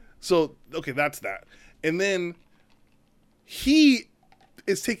 So okay, that's that, and then he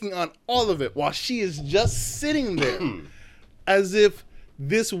is taking on all of it while she is just sitting there, as if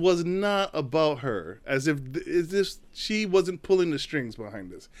this was not about her, as if she wasn't pulling the strings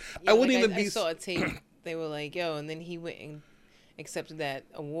behind this. Yeah, I wouldn't like even be. I saw a tape. They were like, "Yo," and then he went and accepted that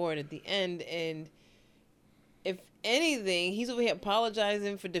award at the end. And if anything, he's over here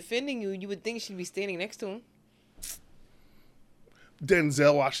apologizing for defending you. You would think she'd be standing next to him.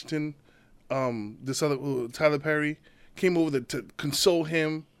 Denzel Washington, this other Tyler Perry came over to console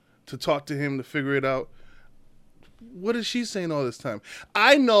him, to talk to him, to figure it out. What is she saying all this time?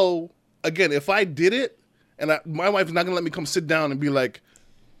 I know, again, if I did it, and my wife's not going to let me come sit down and be like,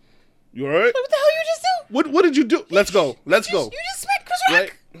 you all right? What the hell you just do? What did you do? Let's go. Let's go. You just smacked Chris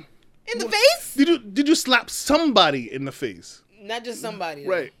Rock in the face? Did you slap somebody in the face? Not just somebody.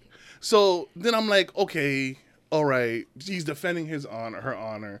 Right. So then I'm like, okay, all right. He's defending her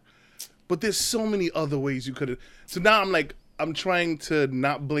honor. But there's so many other ways you could have. So now I'm like, I'm trying to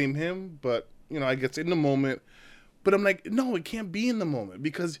not blame him, but, I guess in the moment. But I'm like, no, it can't be in the moment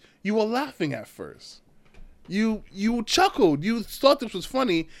because you were laughing at first. You chuckled. You thought this was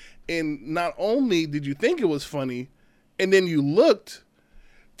funny. And not only did you think it was funny, and then you looked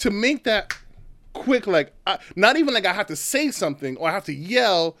to make that quick, like, not even like I have to say something or I have to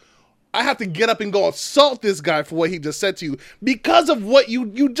yell. I have to get up and go assault this guy for what he just said to you because of what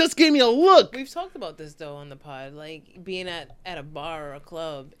you just gave me a look. We've talked about this though on the pod, like being at a bar or a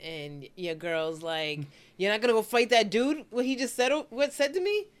club and your girl's like, "You're not gonna go fight that dude? What he just said? What said to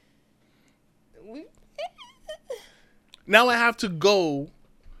me?" Now I have to go.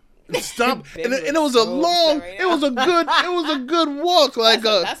 Stop, and it was a long. It was a good walk. Like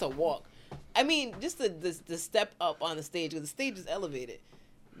that's a walk. I mean, just the step up on the stage because the stage is elevated.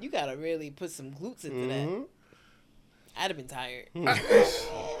 You gotta really put some glutes into that. I'd have been tired. I'd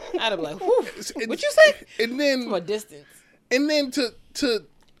have been like, whew, what you say? And then from a distance. And then to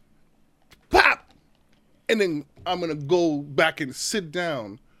pop, and then I'm gonna go back and sit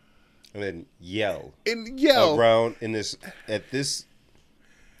down, and then yell around at this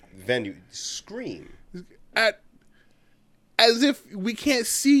venue, scream as if we can't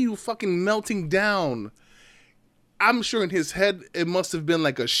see you fucking melting down. I'm sure in his head it must have been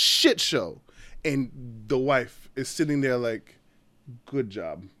like a shit show, and the wife is sitting there like, "Good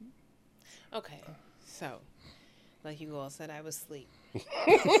job." Okay, so like you all said, I was asleep.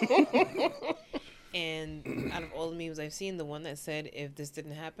 And out of all the memes I've seen, the one that said, if this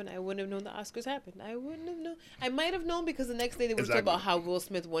didn't happen, I wouldn't have known the Oscars happened. I wouldn't have known. I might have known because the next day they were talking about how Will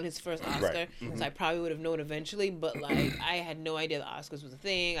Smith won his first Oscar. Right. Mm-hmm. So I probably would have known eventually. But like, I had no idea the Oscars was a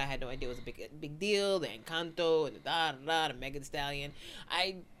thing. I had no idea it was a big deal. The Encanto and the Megan Thee Stallion.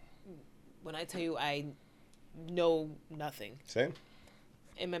 When I tell you, I know nothing. Same.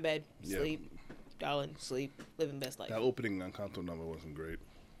 In my bed, sleep, darling, sleep, living best life. That opening Encanto number wasn't great.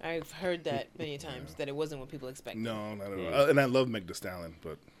 I've heard that many times, that it wasn't what people expected. No, not at all. And I love Meg Thee Stallion,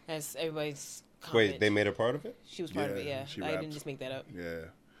 but... That's everybody's comment. Wait, they made her part of it? She was part of it, yeah. I didn't just make that up. Yeah,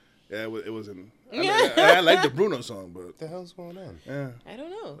 it wasn't... I like the Bruno song, but... What the hell's going on? Yeah. I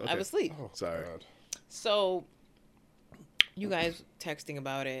don't know. Okay. I was asleep. Oh, sorry. God. So, you guys texting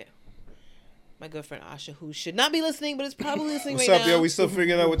about it. My good friend Asha, who should not be listening, but is probably listening What's right up, now. yo? We still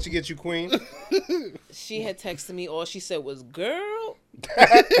figuring out what you get you, queen. She had texted me. All she said was, "Girl."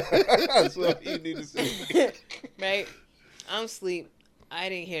 That's what you need to say. Right? I'm asleep. I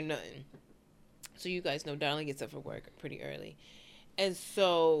didn't hear nothing. So you guys know Darling gets up for work pretty early. And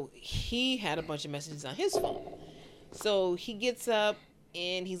so he had a bunch of messages on his phone. So he gets up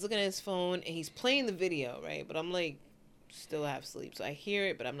and he's looking at his phone and he's playing the video, right? But I'm like, still half asleep. So I hear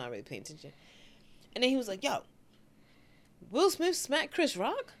it, but I'm not really paying attention. And then he was like, "Yo, Will Smith smacked Chris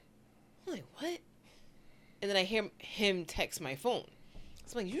Rock?" I'm like, "What?" And then I hear him text my phone.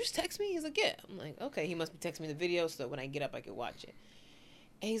 So I'm like, "You just text me?" He's like, "Yeah." I'm like, "Okay." He must be texting me the video so when I get up, I can watch it.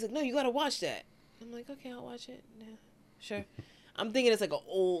 And he's like, "No, you got to watch that." I'm like, "Okay, I'll watch it." Yeah. sure. I'm thinking it's like an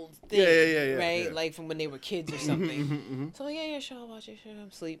old thing, Yeah, right? yeah. Like from when they were kids or something. So I'm like, yeah, sure, I'll watch it. Sure, I'm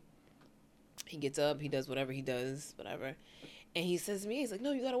asleep. He gets up, he does whatever he does, whatever. And he says to me, he's like,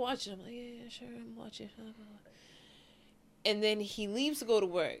 no, you gotta watch it. I'm like, yeah, sure, I'm watching it. And then he leaves to go to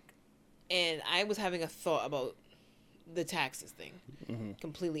work. And I was having a thought about the taxes thing.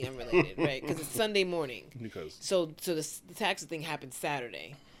 Completely unrelated, right? Because it's Sunday morning. So the taxes thing happened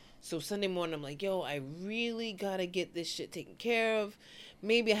Saturday. So Sunday morning, I'm like, yo, I really gotta get this shit taken care of.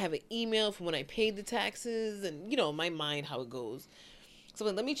 Maybe I have an email from when I paid the taxes. And, you know, in my mind, how it goes. So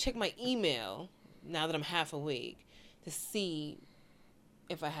let me check my email, now that I'm half awake, to see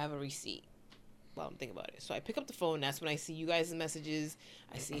if I have a receipt while I'm thinking about it. So I pick up the phone. That's when I see you guys' messages.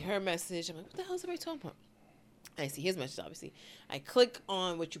 I see her message. I'm like, what the hell is everybody talking about? I see his message, obviously. I click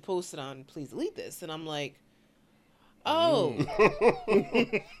on what you posted on, please delete this. And I'm like, oh.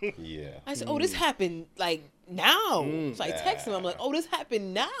 Yeah. I said, oh, this happened, like, now. So I text him. I'm like, oh, this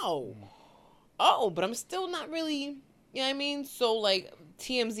happened now. Oh, but I'm still not really, you know what I mean? So, like,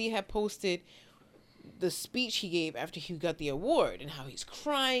 TMZ had posted the speech he gave after he got the award and how he's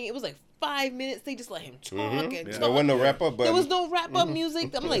crying. It was like 5 minutes. They just let him talk and talk. There wasn't no wrap-up button. There was no wrap-up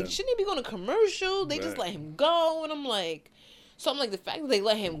music. I'm like, shouldn't he be going to commercial? They just let him go. And I'm like, the fact that they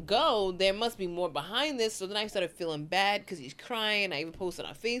let him go, there must be more behind this. So then I started feeling bad because he's crying. I even posted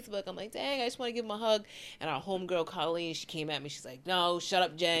on Facebook. I'm like, dang, I just want to give him a hug. And our homegirl, Colleen, she came at me. She's like, no, shut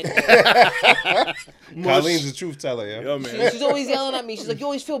up, Jen. Colleen's the truth teller, yeah. Yo, man. She's always yelling at me. She's like, you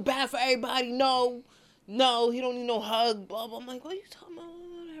always feel bad for everybody. No, he don't need no hug, blah, blah. I'm like, what are you talking about?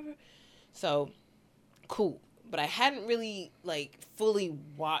 Whatever. So, cool. But I hadn't really, like, fully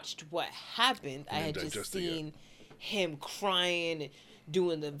watched what happened. I had just seen him crying and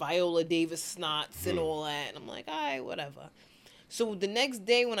doing the Viola Davis snots and all that. And I'm like, all right, whatever. So the next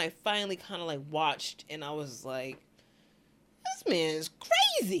day when I finally kind of, like, watched and I was like, this man is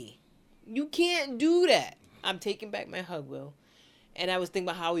crazy. You can't do that. I'm taking back my hug, Will. And I was thinking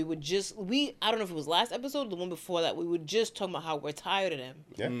about how I don't know if it was last episode or the one before that, we were just talking about how we're tired of them.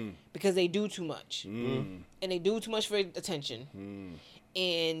 Yeah. Because they do too much. And they do too much for attention.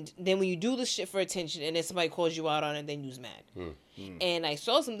 And then when you do this shit for attention and then somebody calls you out on it, then you's mad. And I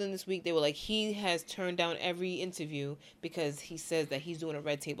saw something this week. They were like, he has turned down every interview because he says that he's doing a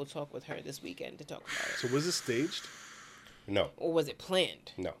red table talk with her this weekend to talk about it. So was it staged? No. Or was it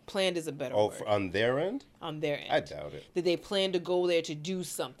planned? No. Planned is a better Oh, word. on their end? On their end. I doubt it. Did they plan to go there to do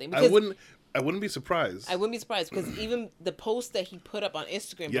something? I wouldn't be surprised. I wouldn't be surprised because even the post that he put up on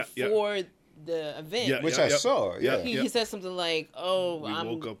Instagram before the event, which I saw, he said something like, "Oh, we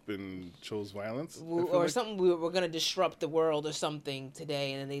woke up and chose violence," or something. We're gonna disrupt the world or something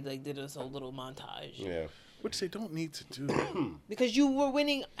today, and then they like did this whole little montage. Yeah. Which they don't need to do. Because you were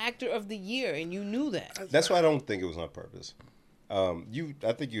winning actor of the year and you knew that. That's why I don't think it was on purpose.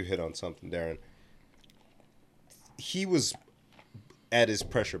 I think you hit on something, Darren. He was at his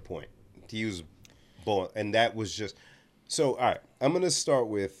pressure point. He was born, and that was just so. All right, I'm gonna start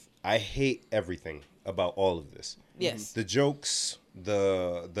with I hate everything about all of this. Yes. The jokes,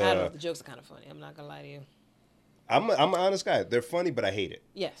 the I don't know. The jokes are kind of funny. I'm not gonna lie to you. I'm an honest guy. They're funny, but I hate it.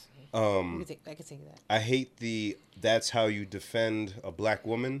 Yes. I can take that. I hate that's how you defend a black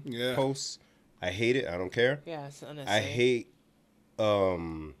woman posts. I hate it. I don't care. Yeah, it's unnecessary.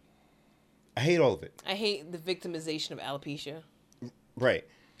 I hate all of it. I hate the victimization of alopecia. Right.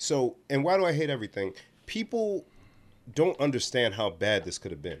 So, and why do I hate everything? People don't understand how bad this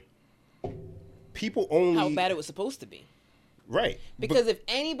could have been. People only... How bad it was supposed to be. Right. Because if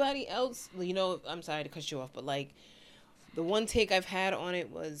anybody else, you know, I'm sorry to cut you off, but like the one take I've had on it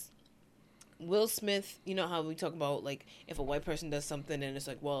was Will Smith. You know how we talk about like if a white person does something and it's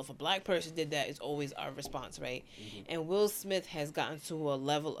like, well, if a black person did that, it's always our response, right? Mm-hmm. And Will Smith has gotten to a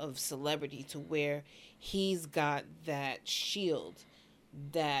level of celebrity to where he's got that shield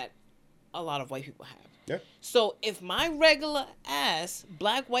that a lot of white people have. Yeah. So if my regular ass,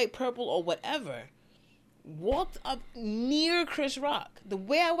 black, white, purple, or whatever, walked up near Chris Rock, the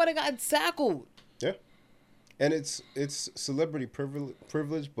way I would have got tackled. Yeah. And it's celebrity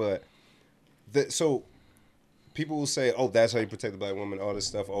privilege, but so people will say, "Oh, that's how you protect the black woman," all this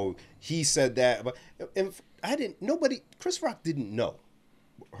stuff. Oh, he said that, but Chris Rock didn't know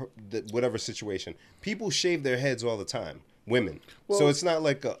whatever situation. People shave their heads all the time, women. Well, so it's not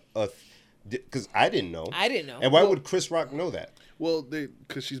like a because I didn't know. And why would Chris Rock know that? Well,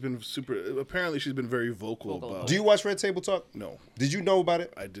 because she's been apparently she's been very vocal about. Do you watch Red Table Talk? No. Did you know about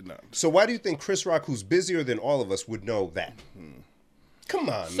it? I did not. So why do you think Chris Rock, who's busier than all of us, would know that? Come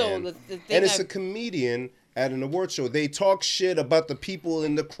on, man. The thing and it's a comedian at an award show. They talk shit about the people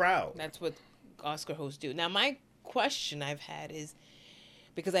in the crowd. That's what Oscar hosts do. Now, my question I've had is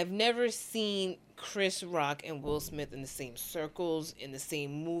because I've never seen Chris Rock and Will Smith in the same circles, in the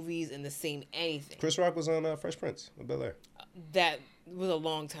same movies, in the same anything. Chris Rock was on Fresh Prince of Bel-Air. That was a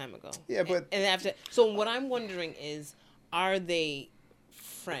long time ago. Yeah, but and after, so what I'm wondering is, are they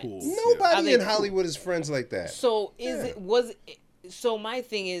friends? Cool. nobody Are in they- Hollywood is friends like that. So so my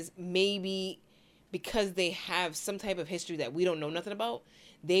thing is maybe because they have some type of history that we don't know nothing about,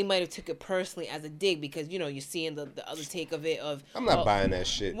 they might have took it personally as a dig because you're seeing the other take of it of I'm not buying that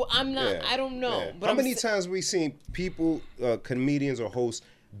shit. Well, I'm not. Yeah. I don't know. Yeah. But How many times we seen people, comedians or hosts,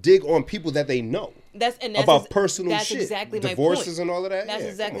 dig on people that they know That's about personal that's shit, exactly my divorces point. and all of that? That's Yeah,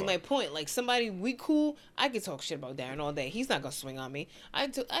 exactly come my on. point. Like somebody we cool, I could talk shit about Darren all day. He's not gonna swing on me. I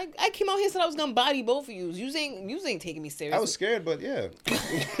came out here and said I was gonna body both of you. You ain't taking me seriously. I was scared, but yeah.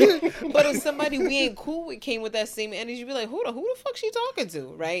 But if somebody we ain't cool with came with that same energy, you'd be like, who the fuck she talking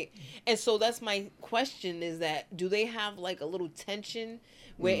to, right? And so that's my question: is that do they have like a little tension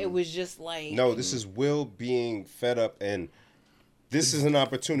where it was just like No, this is Will being fed up, and this is an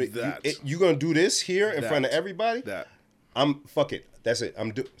opportunity. That. You gonna do this here in That. front of everybody? That. Fuck it. That's it.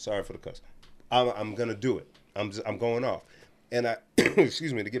 Sorry for the cuss. I'm gonna do it. I'm going off. And I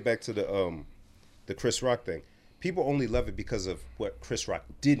excuse me, to get back to the Chris Rock thing. People only love it because of what Chris Rock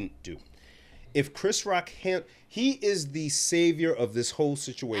didn't do. If Chris Rock he is the savior of this whole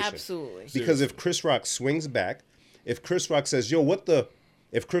situation. Absolutely. Because if Chris Rock swings back, if Chris Rock says, "Yo,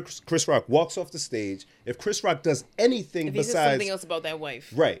 if Chris Rock walks off the stage, if Chris Rock does anything if he says besides something else about that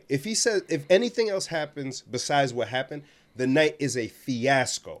wife, right, if anything else happens besides what happened, the night is a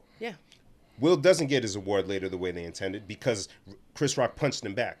fiasco." yeah. Will doesn't get his award later the way they intended because Chris Rock punched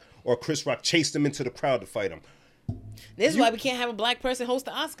him back, or Chris Rock chased him into the crowd to fight him. This is why we can't have a black person host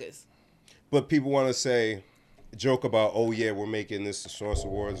the Oscars. But people want to joke about, "Oh yeah, we're making this the Source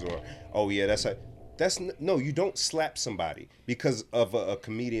Awards," or "Oh yeah, no, you don't slap somebody because of a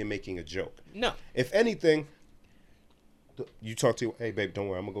comedian making a joke. No. If anything, you talk to, "Hey babe, don't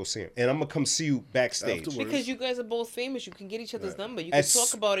worry, I'm gonna go see him, and I'm gonna come see you backstage." Afterwards. Because you guys are both famous, you can get each other's number. You can As-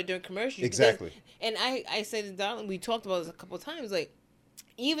 talk about it during commercials. Exactly. And I said to Darling, we talked about this a couple of times. Like,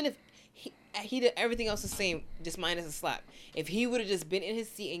 even if he did everything else the same, just minus a slap. If he would have just been in his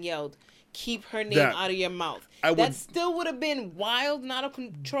seat and yelled, "Keep her name That- out of your mouth," I that would- still would have been wild and out of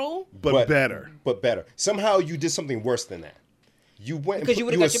control. but better. But better. Somehow you did something worse than that. You went Because you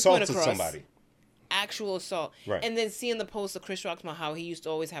would've got your point assaulted across. somebody. Actual assault. Right. And then seeing the post of Chris Rock about how he used to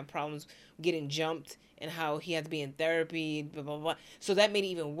always have problems getting jumped and how he had to be in therapy, blah, blah, blah. So that made it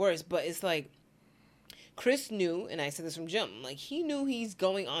even worse. But it's like, Chris knew, and I said this from jump, like he knew he's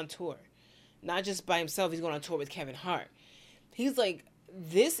going on tour. Not just by himself, he's going on tour with Kevin Hart. He's like,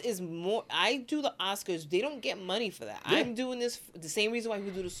 this is more, I do the Oscars, they don't get money for that. Yeah. I'm doing this, the same reason why we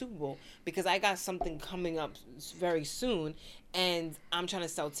do the Super Bowl, because I got something coming up very soon, and I'm trying to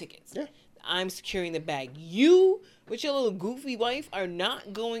sell tickets. Yeah. I'm securing the bag. You, with your little goofy wife, are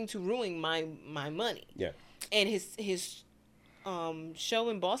not going to ruin my money. Yeah. And his show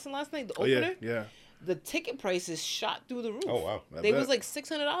in Boston last night, the Oh opener, yeah. the ticket prices shot through the roof. Oh, wow. I They bet. was like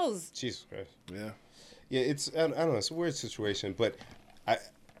 $600. Jesus Christ. Yeah. Yeah, I don't know. It's a weird situation, but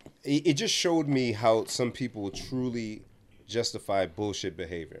it just showed me how some people truly justify bullshit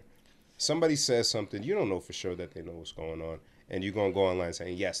behavior. Somebody says something, you don't know for sure that they know what's going on, and you're gonna go online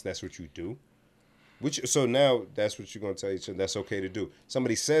saying, "Yes, that's what you do." So now that's what you're gonna tell each other. That's okay to do.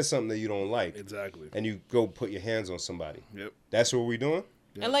 Somebody says something that you don't like, Exactly. and you go put your hands on somebody. Yep. That's what we're doing.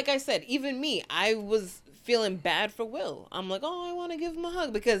 Yeah. And like I said, even me, I was feeling bad for Will. I'm like, oh, I want to give him a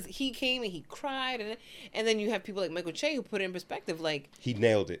hug because he came and he cried, and then you have people like Michael Che who put it in perspective. Like, He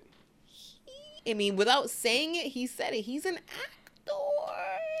nailed it. I mean, without saying it, he said it. He's an actor.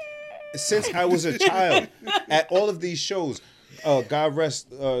 Since I was a child, at all of these shows, God rest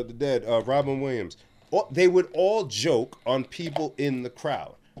the dead, Robin Williams, they would all joke on people in the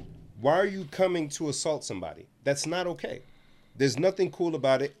crowd. Why are you coming to assault somebody? That's not okay. There's nothing cool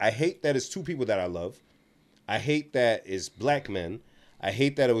about it. I hate that it's two people that I love. I hate that it's black men. I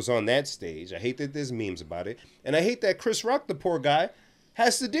hate that it was on that stage. I hate that there's memes about it. And I hate that Chris Rock, the poor guy,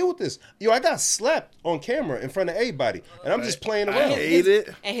 has to deal with this. Yo, I got slapped on camera in front of everybody, and I'm just playing I around. hate it.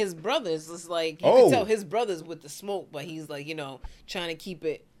 And his brothers, it's like, you Oh. can tell his brothers with the smoke, but he's like, trying to keep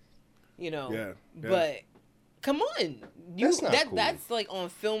it, Yeah. But come on. That's not cool. That's like on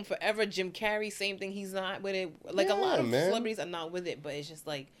film forever. Jim Carrey, same thing. He's not with it. Like a lot Yeah, of man. celebrities are not with it, but it's just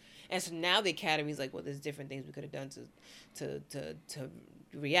like, and so now the Academy's like, well, there's different things we could have done to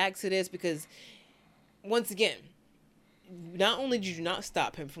react to this, because once again, not only did you not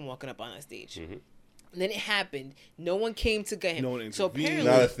stop him from walking up on that stage, Then it happened. No one came to get him. No one so intervened.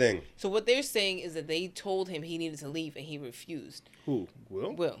 apparently, Not a thing. so what they're saying is that they told him he needed to leave and he refused. Who?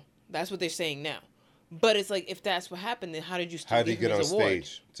 Will? Will. That's what they're saying now. But it's like, if that's what happened, then how did you still How did he give him get on his award?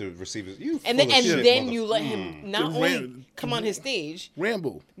 stage to receive his? You And full then of shit, you let him not To only come on his stage,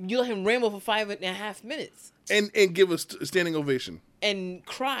 Ramble. you let him ramble for 5.5 minutes And give us a standing ovation. and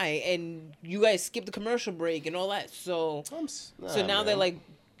cry, and you guys skip the commercial break and all that. So so now they're like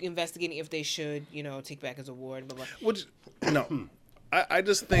investigating if they should, take back his award. Blah, blah. Which, no. I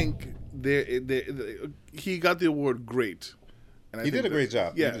just think he got the award great. And I He think did a great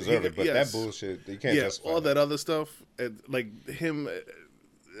job. Yeah, he deserved it. But yes. that bullshit, you can't justify all that other stuff, like him.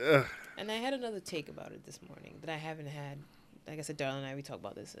 And I had another take about it this morning that I haven't had. Like I said, Darla and I, we talk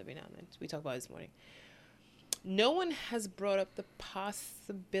about this every now and then. We talk about it this morning. No one has brought up the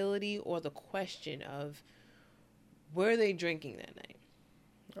possibility or the question of, were they drinking that night?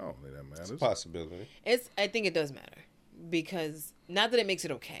 Oh, that matters. It's a possibility. I think it does matter, because not that it makes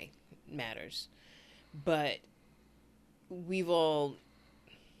it okay, it matters, but we've all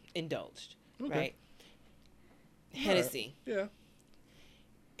indulged, right? Hennessy. Yeah.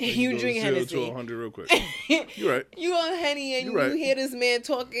 You drink 0 Hennessy. to 100 real quick. You're right. You on Henny and You're right. you hear this man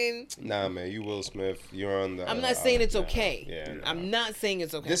talking. Nah, man, you Will Smith. You're on the. I'm not saying it's okay. Yeah. I'm not saying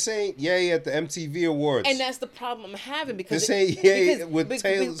it's okay. This ain't Ye at the MTV Awards. And that's the problem I'm having, because This ain't Ye with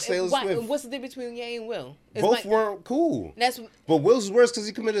Taylor Swift. What's the difference between Ye and Will? Both weren't cool. That's But Will's worse because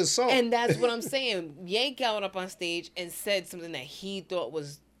he committed assault. and that's what I'm saying. Ye got up on stage and said something that he thought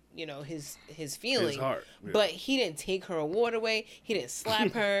was, his feeling. His heart, yeah. But he didn't take her award away. He didn't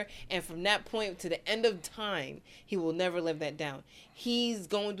slap her. And from that point to the end of time, he will never live that down. He's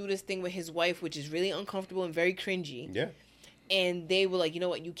going through this thing with his wife, which is really uncomfortable and very cringy. Yeah. And they were like, you know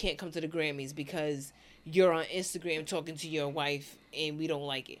what? You can't come to the Grammys because you're on Instagram talking to your wife and we don't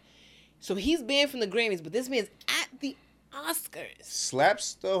like it. So he's banned from the Grammys, but this man's at the Oscars.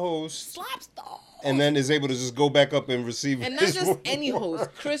 Slaps the host. Slaps the host. And then is able to just go back up and receive And not his just award. any host,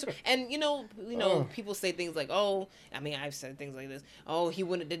 Chris. And people say things like, "Oh, I've said things like this. Oh, he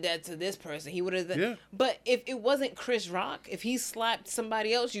wouldn't have did that to this person. He would have." Yeah. But if it wasn't Chris Rock, if he slapped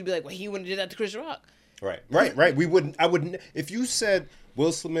somebody else, you'd be like, "Well, he wouldn't have did that to Chris Rock." Right. We wouldn't. I wouldn't. If you said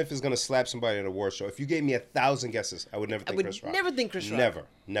Will Smith is gonna slap somebody at an award show, if you gave me 1,000 guesses, I would never think Chris Rock. Never think Chris Rock.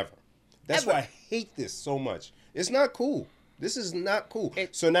 Never. That's Ever. why I hate this so much. It's not cool. This is not cool.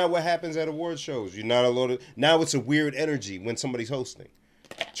 So now what happens at award shows? You're not allowed to. Now it's a weird energy when somebody's hosting.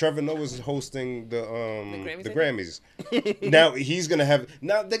 Trevor Noah's hosting the Grammys. Now he's gonna have.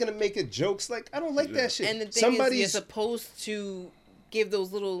 Now they're gonna make it jokes like I don't like that shit. And the thing is, you're supposed to give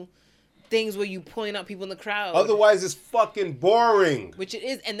those little things where you point out people in the crowd. Otherwise, it's fucking boring. Which it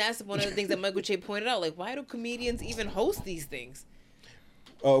is, and that's one of the things that Michael Che pointed out. Like, why do comedians even host these things?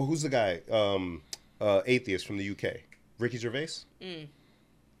 Who's the guy? Atheist from the UK. Ricky Gervais?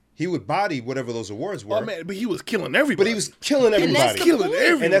 He would body whatever those awards were. Oh, man, but he was killing everybody. But he was killing everybody. that's the killing point.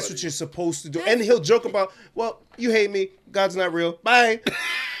 everybody. And that's what you're supposed to do. And he'll joke about, well, you hate me. God's not real. Bye.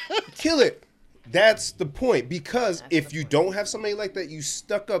 Kill it. That's the point. Because if you don't have somebody like that, you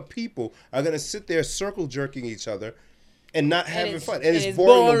stuck up people are going to sit there circle jerking each other and not having fun. And it's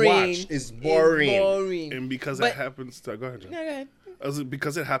boring to watch. It's boring. And because But- it happens to... Go ahead, John. No, go ahead.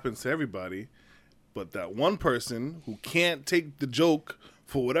 Because it happens to everybody, but that one person who can't take the joke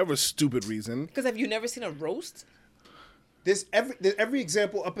for whatever stupid reason... Because have you never seen a roast? There's every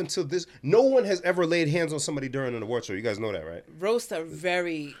example up until this. No one has ever laid hands on somebody during an award show. You guys know that, right? Roasts are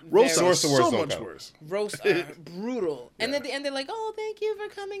very, Roasts very are Source of words so don't much count. worse. roasts are brutal. And at the end, they're like, "Oh, thank you for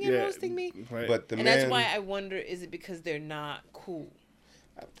coming and roasting me." Right. But the And man, that's why I wonder: is it because they're not cool?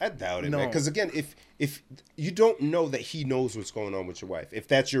 I doubt it, No. man. Because again, if you don't know that he knows what's going on with your wife, if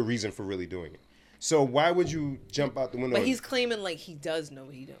that's your reason for really doing it, so why would you jump out the window? But he's claiming like he does know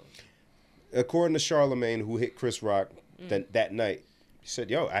what he knows. According to Charlemagne, who hit Chris Rock that night, he said,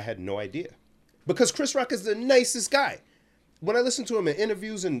 "Yo, I had no idea," because Chris Rock is the nicest guy. When I listen to him in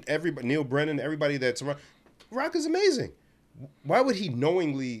interviews and everybody, Neil Brennan, everybody that's around, Rock is amazing. Why would he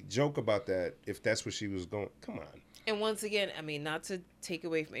knowingly joke about that if that's where she was going? Come on. And once again, I mean, not to take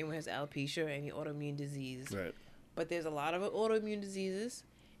away from anyone who has alopecia or any autoimmune disease, Right. but there's a lot of autoimmune diseases,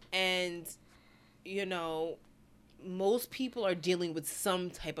 and most people are dealing with some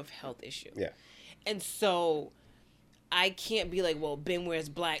type of health issue. Yeah. And so I can't be like, well, Ben wears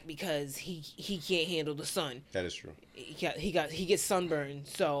black because he can't handle the sun. That is true. He gets sunburned,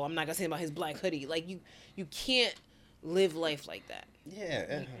 so I'm not gonna say about his black hoodie. Like you can't live life like that.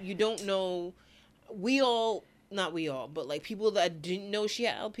 Yeah. You don't know. Not we all, but like people that didn't know she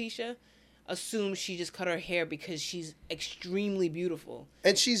had alopecia, assume she just cut her hair because she's extremely beautiful.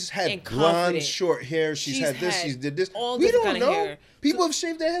 And she's had And blonde, confident. short hair. She's had this. had She's did this. all We different don't kind of know. hair. People have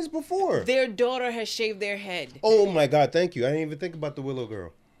shaved their heads before. Their daughter has shaved their head. Oh my God! Thank you. I didn't even think about the Willow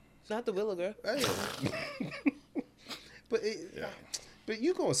girl. It's not the Willow girl. But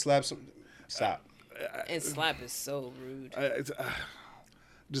you gonna slap some? Stop. And slap is so rude.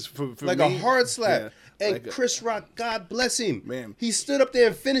 Just for Like me, a hard slap. yeah, And like Chris Rock, God bless him. Man. He stood up there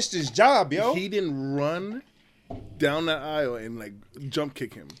and finished his job, yo. he didn't run down that aisle and like jump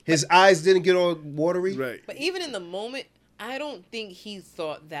kick him. His eyes didn't get all watery. Right. But even in the moment, I don't think he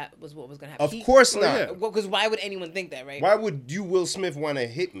thought that was what was going to happen. Of course Oh, not. yeah. Because why would anyone think that, right? Why would you, Will Smith, want to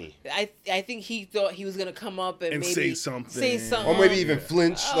hit me? I think he thought he was going to come up and maybe say something. Say something. Or maybe even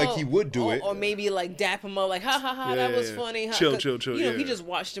flinch like he would do it. Or maybe like dap him up like, ha ha ha, that Yeah, was yeah. funny. Ha. Chill, 'Cause, chill, chill, You know, yeah. he just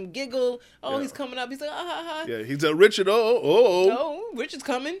watched him giggle. Oh, Yeah. he's coming up. He's like, ah ha ha. Yeah, he's a Richard. Oh. Oh, Richard's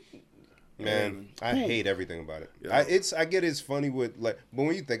coming. Man, I hate everything about it. Yeah. I get it's funny with like, but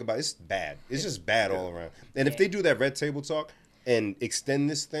when you think about it, it's bad. It's just bad all around. And if they do that red table talk and extend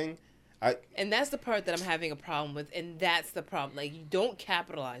this thing, And that's the part that I'm having a problem with, and that's the problem. Like, you don't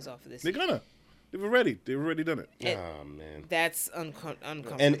capitalize off of this. They're gonna. They've already done it. And oh man. that's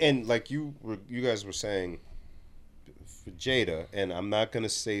uncomfortable. And like you guys were saying for Jada, and I'm not gonna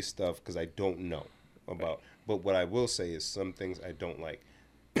say stuff because I don't know about. But what I will say is some things I don't like.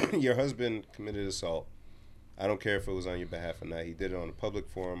 Your husband committed assault. I don't care if it was on your behalf or not. He did it on a public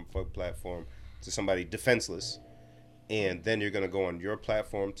forum, public platform to somebody defenseless, and then you're gonna go on your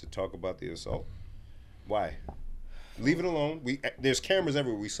platform to talk about the assault. Why? Leave it alone. There's cameras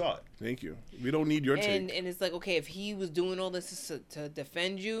everywhere. We saw it. Thank you. We don't need your and take. it's like, okay, if he was doing all this to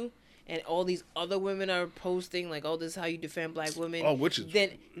defend you, and all these other women are posting like, "Oh, this is how you defend black women." Oh, which is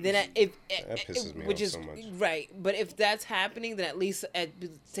then That pisses me which off is so much. right. But if that's happening, then at least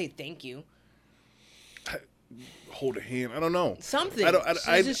say thank you. hold a hand. I don't know. Something.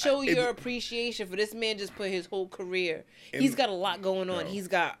 Just show your appreciation for this man. Just put his whole career. He's got a lot going on. He's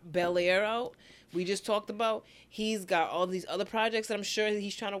got Bel Air out. We just talked about. He's got all these other projects that I'm sure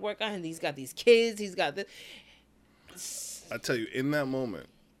he's trying to work on. And he's got these kids. He's got this. I tell you, in that moment,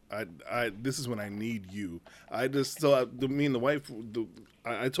 this is when I need you. Me and the wife,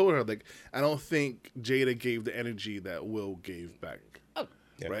 I told her, like, I don't think Jada gave the energy that Will gave back. Oh.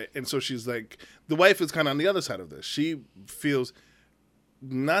 Yeah. Right? And so she's like, the wife is kind of on the other side of this. She feels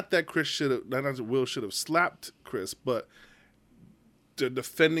not that Will should have slapped Chris, but the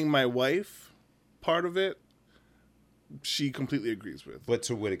defending my wife part of it, she completely agrees with. But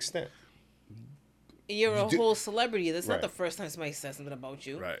to what extent? You're a whole celebrity. That's Right. not the first time somebody says something about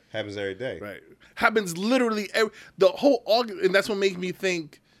you. Right. Happens every day. Right. Happens literally the whole August, and that's what makes me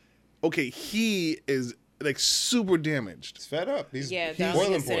think, okay, he is like super damaged. He's fed up. He's Yeah,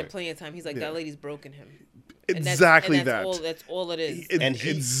 boiling Darlene said it point. plenty of time. He's like, that lady's broken him. Exactly and that. that's all it is.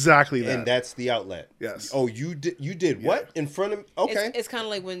 Exactly that. And that's the outlet. Yes. Oh, you did what in front of? Okay. It's kind of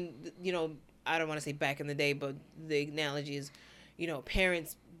like when, I don't want to say back in the day, but the analogy is,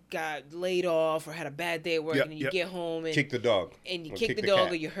 parents got laid off or had a bad day at work, and you get home and kick the dog. and you Or kick the dog,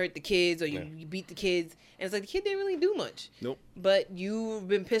 cat. or you hurt the kids, or you beat the kids, and it's like the kid didn't really do much. Nope. But you've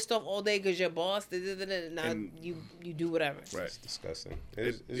been pissed off all day because your boss. Now And- you do whatever. Right. It's disgusting.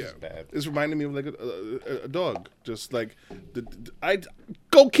 It's just bad. It's reminding me of like a dog. Just like I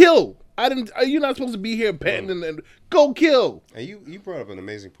go kill. You're not supposed to be here petting and go kill. And you brought up an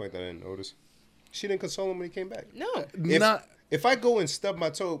amazing point that I didn't notice. She didn't console him when he came back. No. If I go and stub my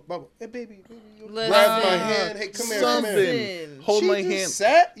toe, hey baby, you Listen. grab my hand. Hey, come here, come here. Something. Hold She my just hand.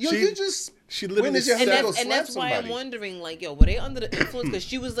 Sat? Yo, She- you just. she When literally is your sat- hand go And slap that's why I'm somebody? wondering, like, yo, were they under the influence? Because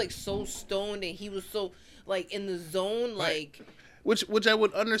she was like so stoned and he was so like in the zone, like. Which I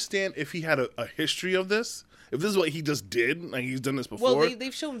would understand if he had a history of this. If this is what he just did, like he's done this before. Well,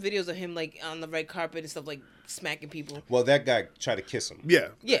 they've shown videos of him like on the red carpet and stuff, like smacking people. Well, that guy tried to kiss him. Yeah.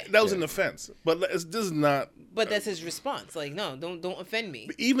 That was an offense. But this is not. But that's his response. Like, no, don't offend me.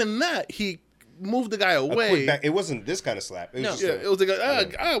 Even that, he moved the guy A away. quick back. It wasn't this kind of slap. It was No. just Yeah, a- it was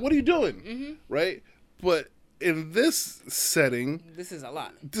like, what are you doing? Right? But in this setting, This is a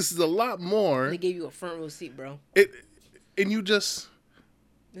lot. this is a lot more. They gave you a front row seat, bro. And you just.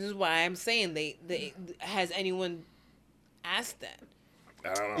 This is why I'm saying they has anyone asked that?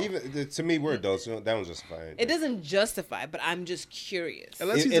 I don't know. Even to me, we're adults. That one's justified. It doesn't justify, but I'm just curious.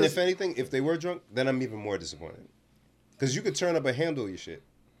 Unless And he's just- if anything, if they were drunk, then I'm even more disappointed. Because you could turn up and handle your shit.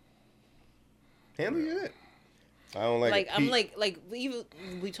 Handle your shit. I don't like it. I'm like even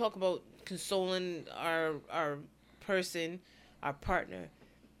we talk about consoling our person, our partner.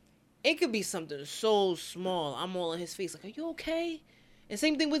 It could be something so small. I'm all in his face, like, "Are you okay?" And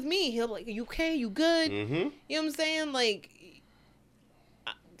same thing with me. He'll be like, you okay? You good? Mm-hmm. You know what I'm saying? Like,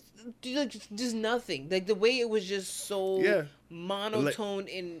 just nothing. Like the way it was just so monotone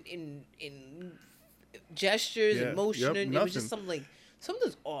in gestures, and motion, and it was just something like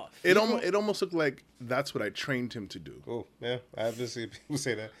something's off. It almost looked like that's what I trained him to do. Oh yeah, I have to see people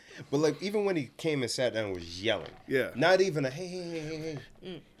say that. But like even when he came and sat down and was yelling, not even a hey.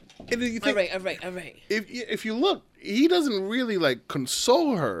 And you think, all right. If you look, he doesn't really like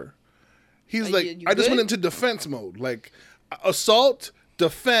console her. He's like, you I just good? went into defense mode, like assault,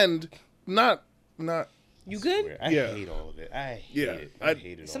 defend, not. You good? I hate all of it. I hate it. I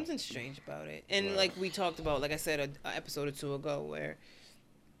hate it all. Something strange about it. And like we talked about, like I said, an episode or two ago, where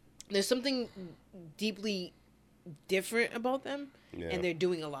there's something deeply different about them, and they're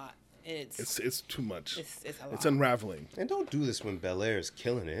doing a lot. And it's too much. It's a lot. It's unraveling. And don't do this when Bel Air is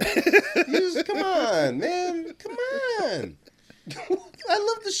killing it. Come on, man. Come on. I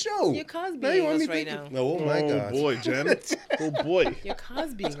love the show. You're Cosbying us right now. Oh my God. Oh boy, Janet. Oh boy. You're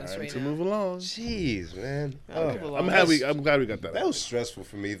Cosbying us right To now. move along. Jeez, man. I'm happy. I'm glad we got that. That was stressful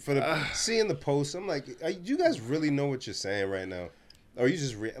for me. For the seeing the post, I'm like, you guys really know what you're saying right now, or you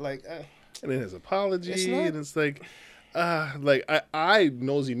just like? And then his apology, and it's like I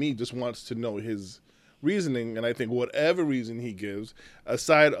nosy me just wants to know his reasoning, and I think whatever reason he gives,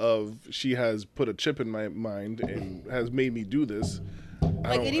 aside of she has put a chip in my mind and has made me do this,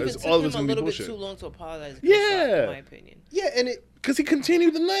 Like it even took him a little bit too long to apologize. In my opinion. Yeah, and because he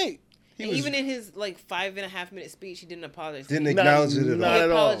continued the night. Even in his like 5.5 minute speech, he didn't apologize. Didn't acknowledge it at all.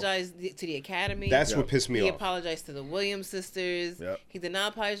 He apologized to the Academy. That's what pissed me off. He apologized to the Williams sisters. Yep. He did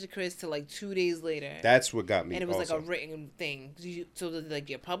not apologize to Chris till like 2 days later. That's what got me. And it was also. like a written thing. So did like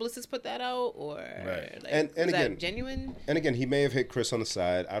your publicist put that out, or Right. like, and was again, that genuine? And again, he may have hit Chris on the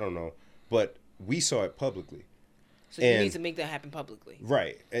side. I don't know, but we saw it publicly. So you need to make that happen publicly.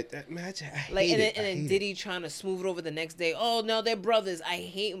 Right. Man, I Like hate and then Diddy trying to smooth it over the next day. Oh no, they're brothers. I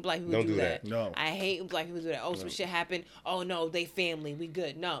hate when black people Don't do do that. that. No. I hate when black people do that. Oh, some shit happened. Oh no, they family. We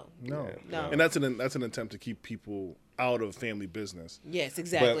good. No. No. No. And that's an attempt to keep people out of family business. Yes,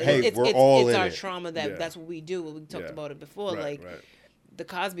 exactly. But, hey, it's we're all it's in our it. trauma that's what we do. We talked about it before. Right, like right. the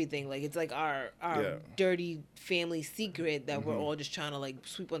Cosby thing. Like it's like our dirty family secret that we're all just trying to like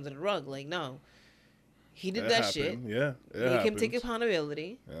sweep under the rug. Like no. He did that shit. Yeah. Make him take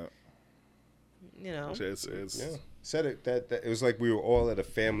accountability. Yeah. You know. It's said it that it was like we were all at a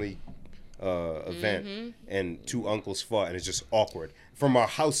family event and two uncles fought and it's just awkward. From our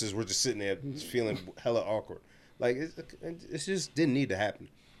houses, we're just sitting there just feeling hella awkward. Like it just didn't need to happen.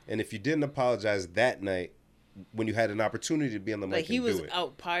 And if you didn't apologize that night when you had an opportunity to be on the mic, Like he and was do it.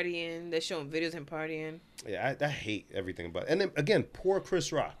 out partying. They're showing videos of him partying. Yeah, I hate everything about it. And then again, poor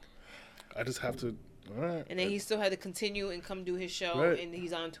Chris Rock. I just have to. All right. And then he still had to continue and come do his show, Right. and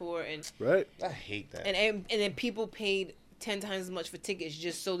he's on tour, and Right. I hate that. and then people paid 10 times as much for tickets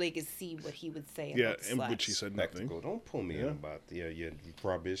just so they could see what he would say. Yeah, about the in slaps. which he said nothing. Spectacle. Don't pull me in about your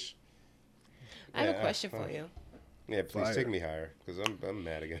rubbish. I have a question for you. Yeah, please Fire. take me higher because I'm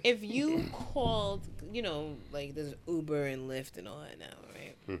mad again. If you called, like there's Uber and Lyft and all that now,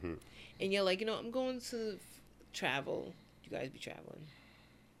 right? Mm-hmm. And you're like, I'm going to travel. You guys be traveling.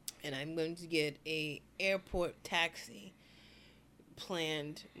 And I'm going to get a airport taxi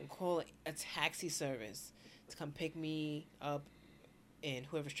planned. We'll call it a taxi service to come pick me up and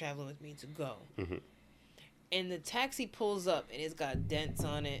whoever's traveling with me to go. Mm-hmm. And the taxi pulls up and it's got dents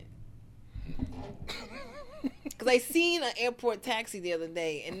on it. Because I seen an airport taxi the other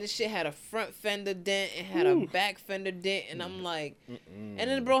day and this shit had a front fender dent, it had a back fender dent, and I'm like, and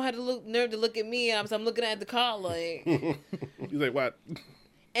then the bro had the nerve to look at me, and I'm looking at the car like, He's like, what?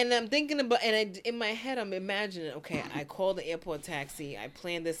 and I'm thinking about, in my head I'm imagining, okay, I called the airport taxi, I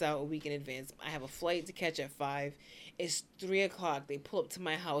planned this out a week in advance, I have a flight to catch at 5, it's 3:00, they pull up to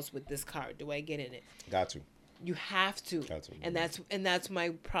my house with this car, do I get in it? Got to. You have to. And that's my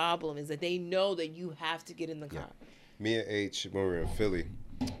problem, is that they know that you have to get in the car. Me and H, when we were in Philly,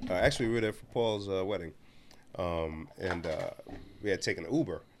 actually we were there for Paul's wedding, and we had taken an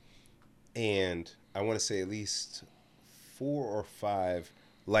Uber, and I want to say at least 4 or 5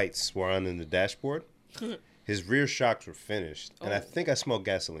 lights were on in the dashboard. His rear shocks were finished, and I think I smelled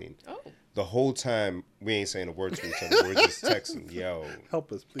gasoline. Oh. The whole time we ain't saying a word to each other. We're just texting, yo.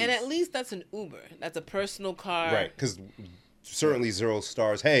 Help us, please. And at least that's an Uber. That's a personal car. Right, because certainly 0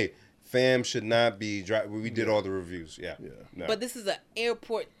 stars. Hey, fam should not be driving. We did all the reviews. Yeah. No. But this is an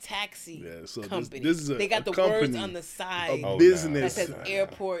airport taxi so company. this is they got the words on the side a business that says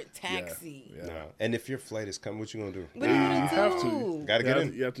airport taxi. Yeah. No. And if your flight is coming, what you gonna do? What are you gonna You have do? to. Gotta get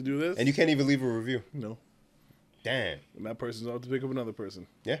in. You have to do this. And you can't even leave a review. No. Damn. And that person's off to pick up another person.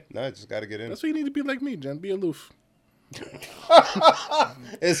 Yeah, no, I just got to get in. That's why you need to be like me, Jen. Be aloof.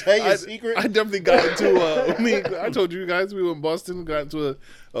 Is that your secret? I definitely got into I told you guys we were in Boston, got into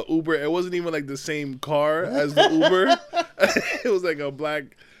a Uber. It wasn't even like the same car as the Uber. It was like a black,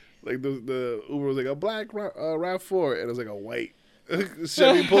 like the Uber was like a black RAV4, and it was like a white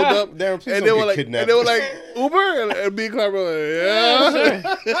Chevy pulled up. Darren, please and don't they were get like, kidnapped. and they were like Uber, and me and Clark were like,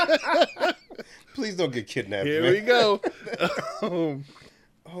 yeah. Please don't get kidnapped. Here man. we go. Oh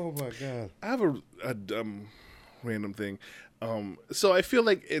my god. I have a random thing. So I feel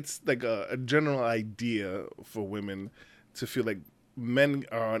like it's like a general idea for women to feel like men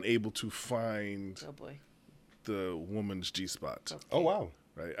are unable to find Oh boy. the woman's G spot. Oh wow.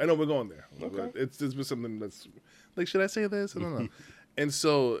 Right? I know we're going there. Okay. But it's been something that's like, should I say this? I don't know. And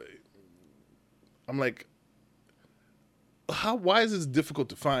so I'm like, why is this difficult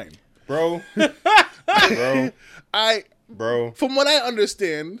to find? Bro. Bro. From what I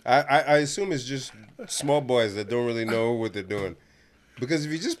understand, I assume it's just small boys that don't really know what they're doing. Because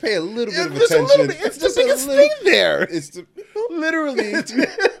if you just pay a little bit of just a attention, little bit, it's the biggest thing there. It's the Literally,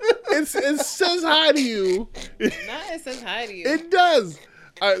 it says hi to you. Nah, it says hi to you. It does.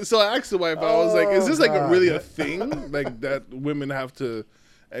 So I asked the wife, I was like, is this like God. really a thing? Like that women have to,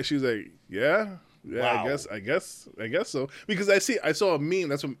 and she's like, yeah, Wow. I guess so. Because I saw a meme,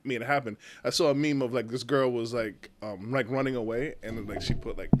 that's what made it happen. I saw a meme of like this girl was like running away, and then like she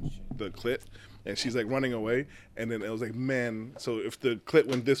put like the clit, and she's like running away, and then it was like men, so if the clit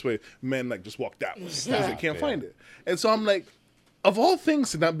went this way, men like just walked out because they can't find it. And so I'm like, of all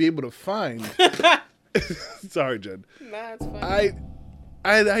things to not be able to find, sorry, Jen. Nah, it's fine.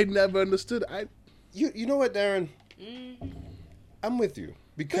 I never understood. You know what, Darren? I'm with you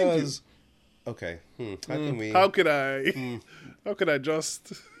because okay, how can we? How could I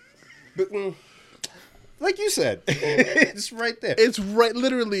just? But, like you said, it's right there. It's right,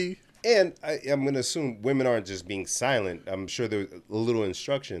 literally. And I'm going to assume women aren't just being silent. I'm sure there's a little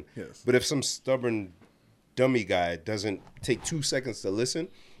instruction. Yes. But if some stubborn dummy guy doesn't take 2 seconds to listen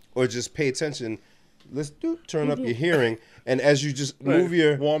or just pay attention, turn up your hearing. And as you just move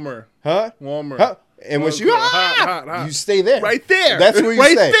your... warmer. Warmer. And when she... hot. You stay there. Right there. That's where you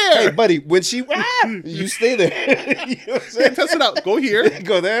Right stay. there. Hey, buddy, when she... you stay there. You know what I'm saying? Test it out. Go here,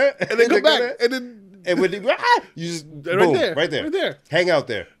 Go there. and then come go back, there. and then And when you just Right boom, there. right there, Right there. Hang out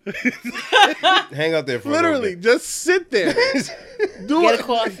there, hang out there for literally a little just sit there. Do Get it. a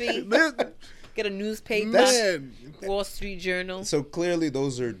coffee. Man, Get a newspaper. man, Wall Street Journal. bit. So clearly,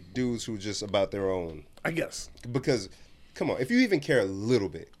 those are dudes who are just about their own. I guess. Because, come on, if you even care a little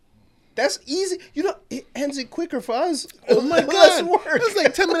bit, that's easy. You know, it ends it quicker for us. Oh my Less god, work. it's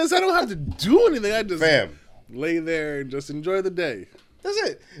like 10 minutes. I don't have to do anything. I just Fam. lay there and just enjoy the day. That's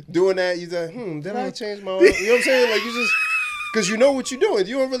it. Doing that, you say, did I change my oil? You know what I'm saying? Like, you just, because you know what you're doing.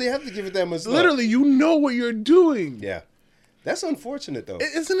 You don't really have to give it that much thought. Literally, you know what you're doing. Yeah. That's unfortunate, though.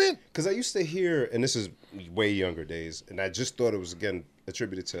 Isn't it? Because I used to hear, and this is way younger days, and I just thought it was, again,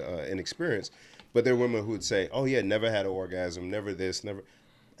 attributed to inexperience, but there were women who would say, oh, yeah, never had an orgasm, never this, never.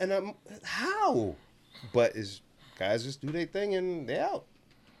 And I'm, how? But guys just do their thing and they're out.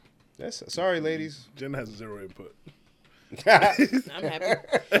 Sorry, ladies. Jen has zero input. I'm happy.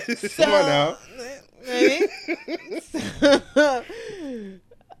 Come on now.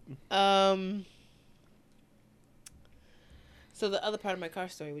 So the other part of my car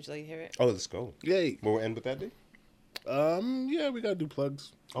story, would you like to hear it? Oh, let's go. Yay. We'll end with that day? Yeah, we gotta do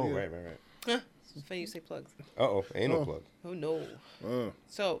plugs. Oh, Yeah. right. Huh? It's funny you say plugs. Uh-oh, ain't no Oh. plug. Oh no.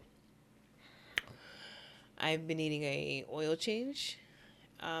 So I've been needing a oil change.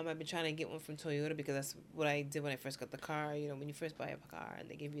 I've been trying to get one from Toyota because that's what I did when I first got the car. You know, when you first buy a car and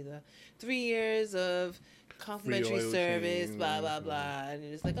they give you the 3 years of complimentary oil service, change. blah, blah, blah. And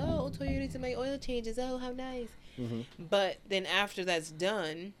it's like, oh, Toyota did my oil changes. Oh, how nice. Mm-hmm. But then after that's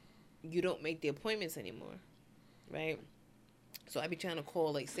done, you don't make the appointments anymore, right? So I be trying to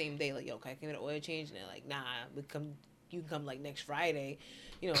call like same day, like, yo, can I get an oil change? And they're like, nah, you can come like next Friday,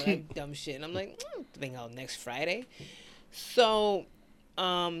 you know, that dumb shit. And I'm like, think out next Friday. So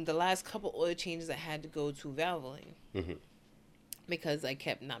the last couple oil changes I had to go to Valvoline because I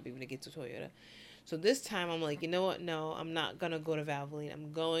kept not being able to get to Toyota. So this time I'm like, you know what? No, I'm not going to go to Valvoline.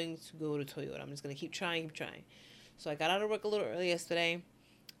 I'm going to go to Toyota. I'm just going to keep trying. So I got out of work a little early yesterday,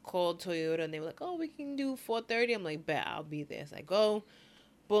 called Toyota, and they were like, oh, we can do 4:30. I'm like, bet, I'll be there. So I go,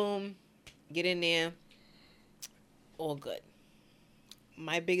 boom, get in there, all good.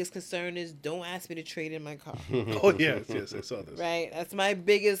 my biggest concern is don't ask me to trade in my car. Oh yes, I saw this. Right? That's my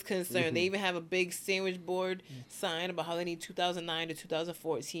biggest concern. They even have a big sandwich board sign about how they need 2009 to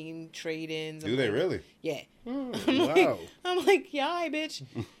 2014 trade-ins. Do they really? Yeah. Wow. I'm like, yeah, bitch.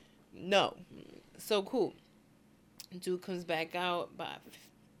 No. So cool. Dude comes back out about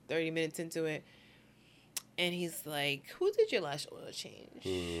 30 minutes into it. And he's like, who did your last oil change?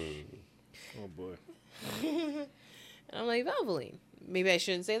 Oh boy. And I'm like, Valvoline. Maybe I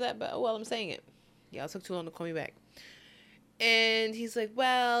shouldn't say that, but well, I'm saying it. Y'all took too long to call me back. And he's like,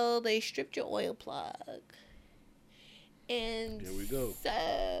 well, they stripped your oil plug. And here we go.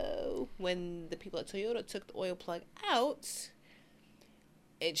 So when the people at Toyota took the oil plug out,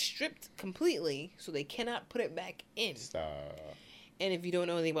 it stripped completely, so they cannot put it back in. Stop. And if you don't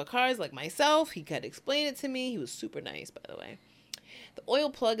know anything about cars, like myself, he could explain it to me. He was super nice, by the way. The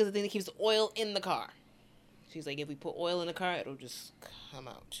oil plug is the thing that keeps the oil in the car. She's like, if we put oil in the car, it'll just come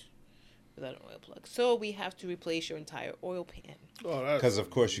out without an oil plug. So we have to replace your entire oil pan. Oh, Because of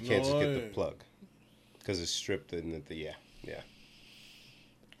course you can't just get the plug. Because it's stripped in the yeah.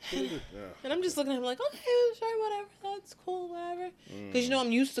 And I'm just looking at him like, okay, sure, whatever, that's cool, whatever. Because,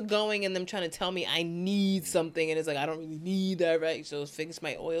 I'm used to going and them trying to tell me I need something, and it's like, I don't really need that, right? So fix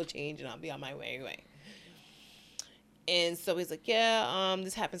my oil change, and I'll be on my way anyway. And so he's like, yeah,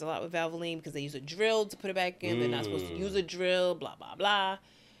 this happens a lot with Valvoline because they use a drill to put it back in. They're not supposed to use a drill, blah, blah, blah.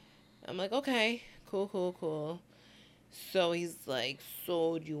 I'm like, okay, cool. So he's like,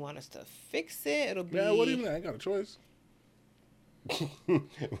 so do you want us to fix it? It'll be... Yeah, what do you mean? I ain't got a choice.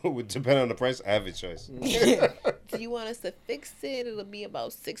 Would depend on the price. I have a choice. Do you want us to fix it? It'll be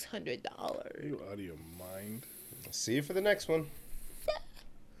about $600. Are you out of your mind? See you for the next one.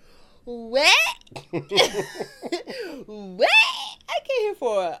 What? What? I came here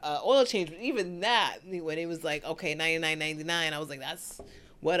for an oil change, but even that, when it was like, okay, $99.99, I was like, that's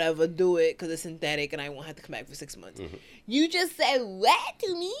whatever, do it, because it's synthetic and I won't have to come back for 6 months. You just said what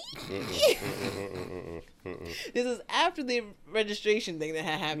to me? This is after the registration thing that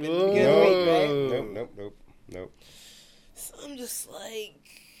had happened at the beginning of the week, right? Nope. So I'm just like,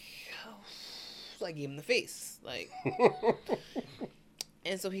 so I gave him the face, like.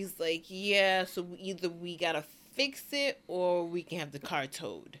 And so he's like, yeah, so either we gotta fix it or we can have the car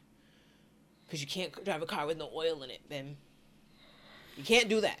towed. Because you can't drive a car with no oil in it, then. You can't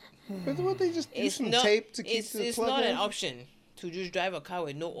do that. But what, they just use some not, tape to keep the plug It's not in? an option to just drive a car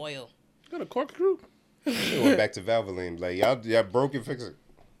with no oil. You got a corkscrew? They went back to Valvoline. Like, y'all broke it, fix it.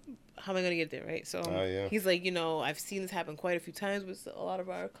 How am I going to get there, right? So yeah. He's like, I've seen this happen quite a few times with a lot of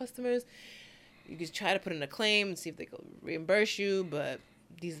our customers. You can try to put in a claim and see if they can reimburse you, but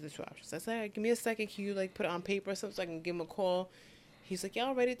these are the two options. I said, all right, give me a second. Can you, put it on paper or something so I can give him a call? He's like, yeah,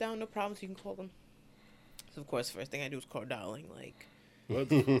 I'll write it down. No problem. So you can call them. So, of course, the first thing I do is call Darling, What?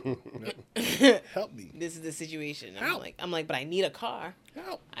 Help me. this is the situation. Help. I'm like, but I need a car.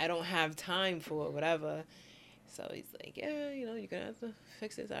 Help. I don't have time for it, whatever. So he's like, yeah, you're going to have to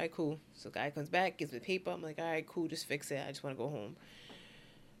fix this. All right, cool. So guy comes back, gives me the paper. I'm like, all right, cool, just fix it. I just want to go home.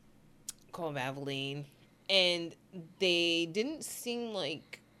 Call Valvoline. And they didn't seem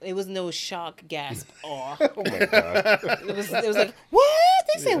like, it was no shock, gasp, awe. Oh, my God. It was like, what?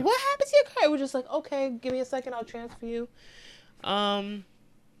 They said, what happened to your car? We're just like, okay, give me a second, I'll transfer you. And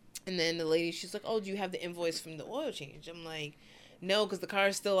then the lady, she's like, oh, do you have the invoice from the oil change? I'm like, no, because the car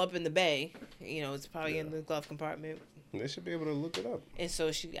is still up in the bay. It's probably in the glove compartment. They should be able to look it up. And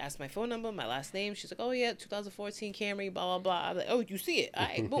so she asked my phone number, my last name. She's like, oh, yeah, 2014 Camry, blah, blah, blah. I'm like, oh, you see it. All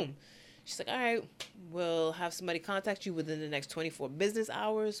right, boom. She's like, all right, we'll have somebody contact you within the next 24 business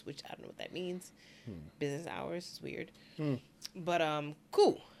hours, which I don't know what that means. Business hours is weird. But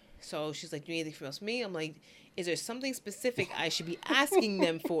cool. So she's like, do you need anything else from me? I'm like, is there something specific I should be asking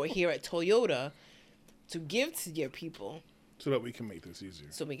them for here at Toyota to give to your people? So that we can make this easier.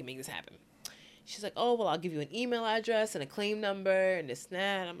 So we can make this happen. She's like, oh, well, I'll give you an email address and a claim number and this and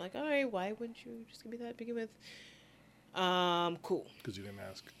that. I'm like, all right, why wouldn't you just give me that to begin with? Cool. Because you didn't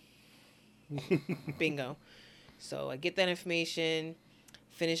ask. Bingo. So I get that information,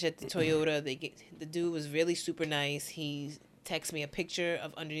 finish at the Toyota. The dude was really super nice. He texted me a picture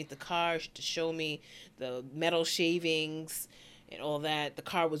of underneath the car to show me the metal shavings and all that. The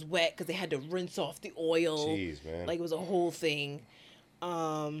car was wet because they had to rinse off the oil. Jeez, man. Like, it was a whole thing.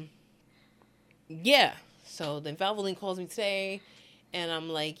 Yeah. So then Valvoline calls me today, and I'm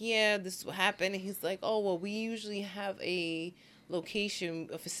like, yeah, this is what happened. And he's like, oh, well, we usually have a location,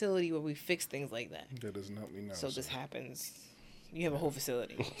 a facility where we fix things like that. That doesn't help me now. So this happens. You have a whole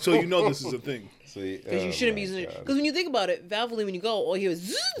facility. So you know this is a thing. Because you shouldn't be using it. Because when you think about it, Valvoline, when you go, all you hear is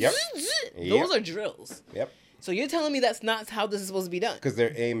zzz, Yep. zzz, zzz. Yep. Those are drills. Yep. So you're telling me that's not how this is supposed to be done? Because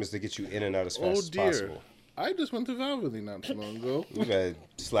their aim is to get you in and out as fast as possible. I just went to Valvoline not too long ago. You gotta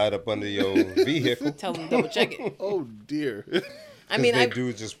slide up under your vehicle. Tell them to double check it. Oh dear. I mean, they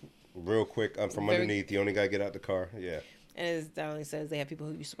do just real quick from underneath. You only gotta get out the car. Yeah. And as Darlene says, they have people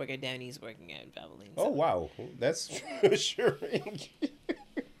who used to work at Downey's working at Valvoline. Oh wow, that's reassuring.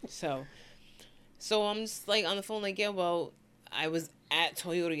 So I'm just like on the phone, like, yeah, well, I was at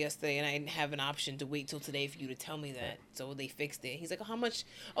Toyota yesterday and I didn't have an option to wait till today for you to tell me that. So they fixed it. He's like, oh, how much?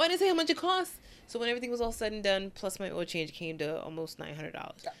 Oh, I didn't say how much it cost. So when everything was all said and done, plus my oil change, came to almost $900.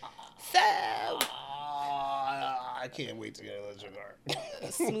 So I can't wait to get an electric car.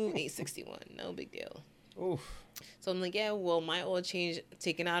 smooth 861, no big deal. Oof. So I'm like, yeah, well, my oil change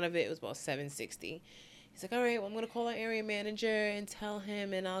taken out of it was about $760. He's like, all right, well, I'm gonna call our area manager and tell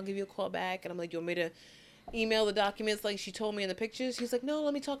him, and I'll give you a call back. And I'm like, you want me to email the documents like she told me in the pictures? He's like, no,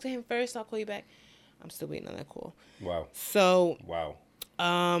 let me talk to him first. I'll call you back. I'm still waiting on that call. Wow. So Wow.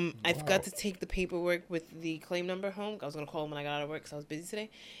 I forgot to take the paperwork with the claim number home. I was gonna call him when I got out of work because I was busy today,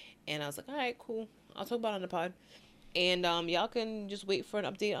 and I was like, all right, cool. I'll talk about it on the pod, and y'all can just wait for an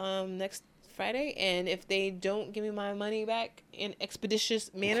update next Friday. And if they don't give me my money back in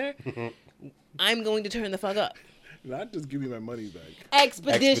expeditious manner, I'm going to turn the fuck up. Not just give me my money back.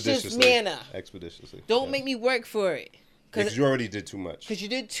 Expeditious manner. Expeditiously. Don't make me work for it. Because you already did too much. Because you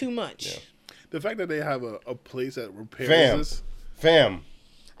did too much. Yeah. The fact that they have a place that repairs this. Fam.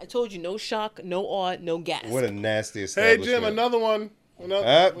 I told you, no shock, no awe, no gas. What a nasty Hey, establishment. Jim, another one. Send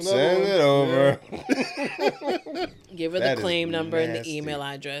it over. Yeah. Give her That the is claim number and the nasty. email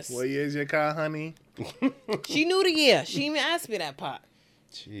address. What year's your car, honey? She knew the year. She even asked me that part.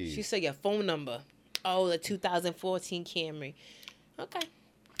 Jeez. She said your phone number. Oh, the 2014 Camry. Okay.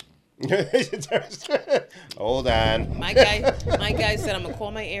 Hold on. My guy said I'm gonna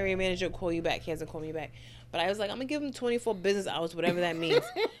call my area manager, call you back. He hasn't called me back. But I was like, I'm gonna give him 24 business hours, whatever that means.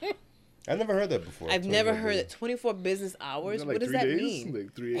 I never heard that before. I've never heard that 24 business hours. Like what does 3 that days? mean?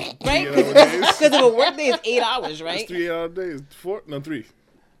 Like 3 Right? 3 hour days. Because if a work day is 8 hours, right? It's 3 8 hour days. 4? No, 3.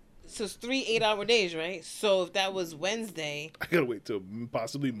 So it's 3 8-hour days, right? So if that was Wednesday, I gotta wait till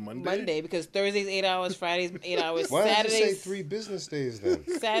possibly Monday. because Thursday's 8 hours, Friday's 8 hours, Why don't you say Saturday's 3 business days then?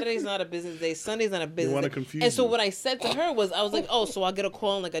 Saturday's not a business day. Sunday's not a business wanna day. confuse And so me. what I said to her was, I was like, oh, so I'll get a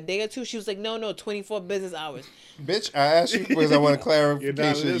call in like a day or two? She was like, no, 24 business hours. Bitch, I asked you because I want a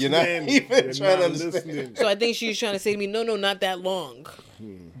clarification. You're not even You're trying to not understand. listening. So I think she's trying to say to me, no, not that long.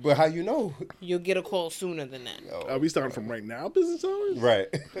 But how you know? You'll get a call sooner than that. Are we starting from right now, business hours? Right.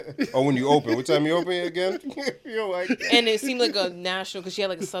 Oh, when you open. What time you open again? You're like... And it seemed like a national, because she had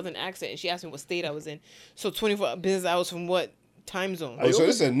like a southern accent, and she asked me what state I was in. So 24 business hours from what time zone? Oh, so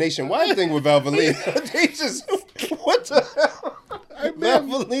this is a nationwide thing with Valvoline. They just... What the hell?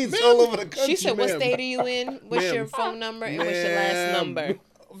 Valvoline's all over the country. She said, what ma'am. state are you in? What's Ma'am. your phone number? And what's your last Ma'am. number?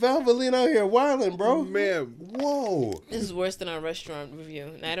 Valvoline out here wilding, bro. Ma'am. Whoa. This is worse than our restaurant review.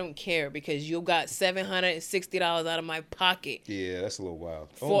 And I don't care because you got $760 out of my pocket Yeah, that's a little wild.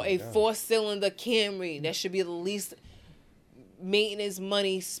 for a 4-cylinder Camry. That should be the least maintenance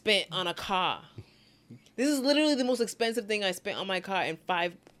money spent on a car. This is literally the most expensive thing I spent on my car in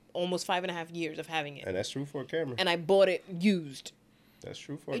almost 5.5 years of having it. And that's true for a camera. And I bought it used. That's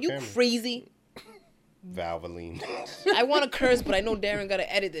true for Are a you camera. crazy? Valvoline. I want to curse, but I know Darren got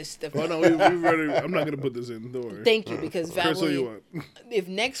to edit this stuff. Oh no, we already, I'm not gonna put this in. Don't worry. Thank you, because Curse all you Valvoline, want. if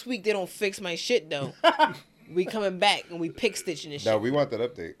next week they don't fix my shit, though, we coming back and we pick stitching this shit. No, we want that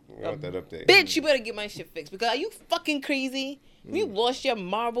update. We want that update. Bitch, you better get my shit fixed, because are you fucking crazy? You lost your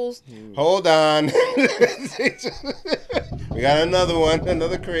marbles. Hold on. We got another one.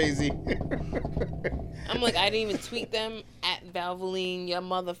 Another crazy. I'm like, I didn't even tweet them at Valvoline, your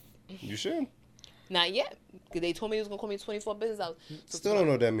mother. You should. Not yet, because they told me it was going to call me 24 business hours. So Still don't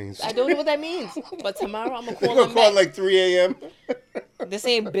know what that means. I don't know what that means. But tomorrow I'm going to You call gonna them call back. at like 3 a.m.? This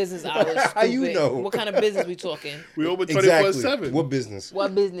ain't business hours. How you stupid. know? What kind of business we talking? We open Exactly. 24/7. What business?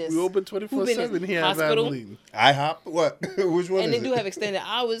 What business? We open Who 24/7 business? here at Hospital? Valvoline. IHOP? What? Which one And is they do it? have extended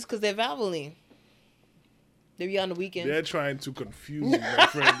hours because they're Valvoline. They be on the weekend. They're trying to confuse you, my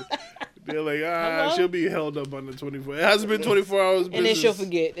friend. They're like, Hello? she'll be held up under 24. It hasn't been 24 hours. And then she'll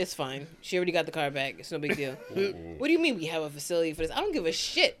forget. It's fine. She already got the car back. It's no big deal. What do you mean we have a facility for this? I don't give a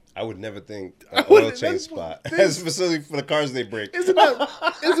shit. I would never think an oil change that's- spot has a facility for the cars they break. Isn't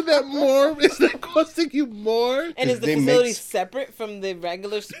that more? Is that costing you more? And is the they facility make- separate from the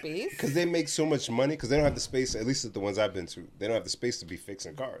regular space? Because they make so much money, because they don't have the space, at least at the ones I've been to, they don't have the space to be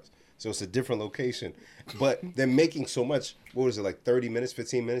fixing cars. So it's a different location. But they're making so much, what was it, like 30 minutes,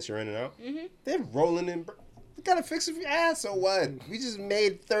 15 minutes, you're in and out? Mm-hmm. They're rolling in. You got to fix it for your ass, so what? We just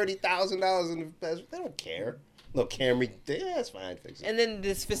made $30,000 in the past. They don't care. Little Camry. Yeah, that's fine. Fix it. And then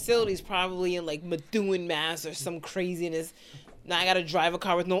this facility's probably in like Methuen, Mass, or some craziness. Now I gotta drive a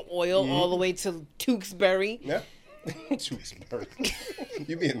car with no oil all the way to Tewksbury. Yeah. Tewksbury.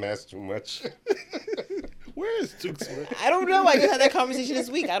 You be in Mass too much. Where is Tewksbury? I don't know. I just had that conversation this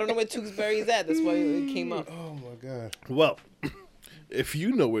week. I don't know where Tewksbury is at. That's why it came up. Oh my God. Well, if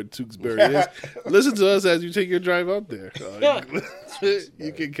you know where Tewksbury is, listen to us as you take your drive out there.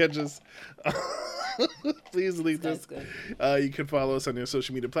 You can catch us. Please leave this. You can follow us on your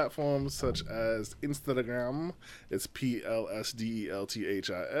social media platforms such as Instagram. It's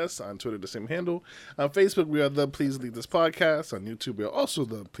PLSDELTHIS. On Twitter, the same handle. On Facebook, we are the Please Leave This Podcast. On YouTube, we are also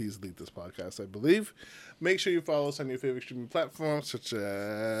the Please Leave This Podcast, I believe. Make sure you follow us on your favorite streaming platforms such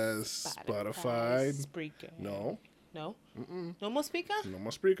as Spotify. Spreaker. No. No? No more speaker? No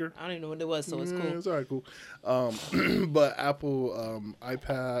more Spreaker. I don't even know what it was, so it's cool. It's all right, cool. But Apple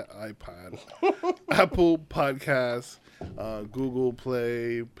iPad, Apple Podcasts, Google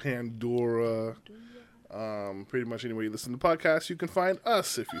Play, Pandora, pretty much anywhere you listen to podcasts, you can find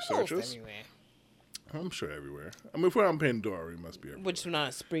us if you search us. Everywhere. I'm sure everywhere. I mean, if we're on Pandora, we must be everywhere. Which is not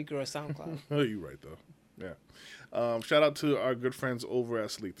a Spreaker or SoundCloud. Oh, you're right, though. Yeah. Shout out to our good friends over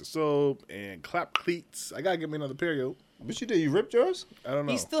at Sleep the Soap and Clap Cleats. I gotta get me another pair, yo. What you did? You ripped yours? I don't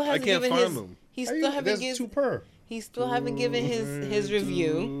know. He still I hasn't can't given find his. them. He still haven't There's given. two per. He still haven't given his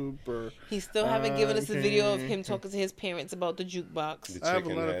review. He still haven't given us a video of him talking to his parents about the jukebox. The I have a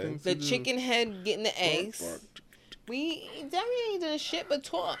chicken lot of head. things The to do. chicken head getting the eggs. Darian ain't doing shit but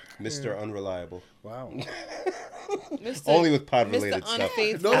talk. Mr. Unreliable. Wow. Mr. Only with pod Mr. related stuff.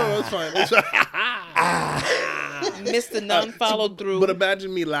 Unfaithful. No, it's fine. It's fine. Mr. Non-followed through. But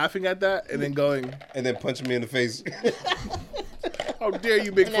imagine me laughing at that and then going, And then punching me in the face. "How dare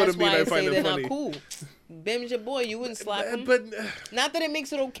you make And fun that's of me?" why And I I say find they're it not funny. cool. Bim's your boy. You wouldn't slap him. But Not that it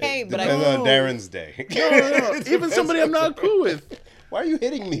makes it okay, but Depends I. on Darren's day. no. Even somebody I'm not cool with, Why are you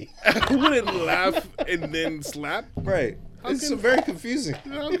hitting me? I wouldn't laugh and then slap. Right. It's so very confusing.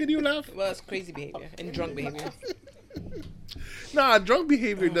 How can you laugh? Well, it's crazy behavior and drunk behavior. Nah, drunk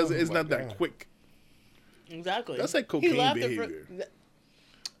behavior doesn't. It's my not that God. quick. Exactly. That's like He cocaine laughed at behavior.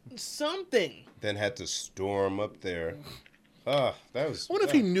 something. Then had to storm up there. Ah, that was. What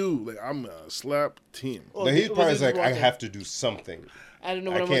if he knew, like, I'm gonna slap Tim? Oh, No, he's was probably just like, I walking. have to do something. I don't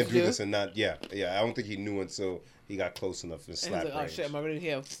know what I I'm can't supposed do to this and not. Yeah. I don't think he knew until he got close enough and And slapped. he's like, oh shit, am I really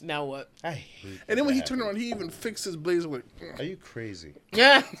here? Now what? I hate. And then when he that turned happens. around, he even fixed his blazer. Like, Are you crazy?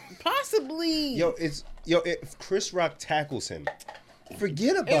 Yeah, possibly. If Chris Rock tackles him,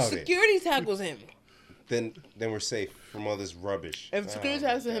 forget if about it. security tackles him, Then we're safe from all this rubbish. if security Oh,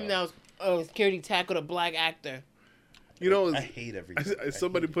 my tackles him God. now, security tackled a black actor. you know, I hate everything.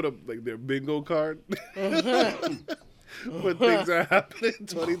 somebody put up like their bingo card. When things are happening in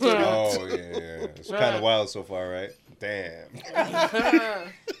 2020. Oh yeah. It's kind of wild so far, right? Damn.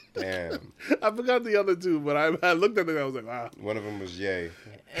 Damn. I forgot the other two, but I looked at it and I was like, wow. One of them was Ye.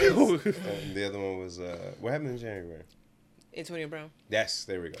 It's And the other one was what happened in January? Antonio Brown. Yes,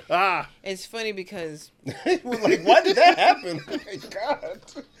 there we go. Ah, It's funny because We're like, why did that happen? Oh my God.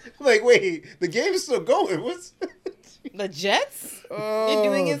 Like, wait, the game is still going. What's the Jets. Oh, You're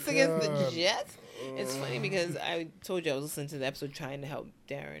doing it against the God. Jets. It's funny because I told you I was listening to the episode trying to help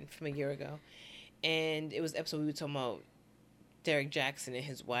Darren from a year ago, and it was the episode we were talking about Derek Jackson and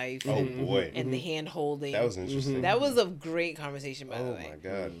his wife. Oh boy. And the hand holding. That was interesting. That was a great conversation, by the Oh way. my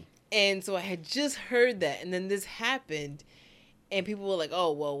God. And so I had just heard that, and then this happened, and people were like,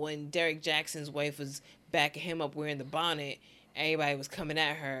 "Oh, well, when Derek Jackson's wife was backing him up wearing the bonnet, everybody was coming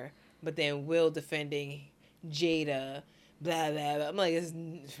at her, but then Will defending Jada, blah blah blah." I'm like,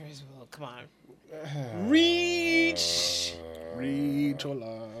 first of all, come on, reach. reach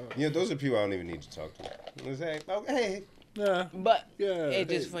hola. Yeah, those are people I don't even need to talk to. It's like, oh, hey. Yeah, But yeah.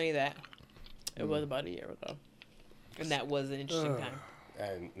 it's just hey. funny that it was about a year ago, and that was an interesting time.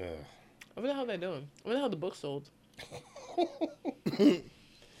 And, I wonder how they're doing. I wonder how the book sold.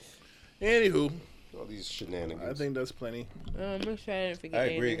 Anywho, all these shenanigans. I think that's plenty. Make sure I didn't forget I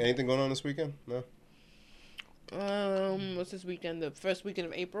agree. anything. Anything going on this weekend? No. What's this weekend? The first weekend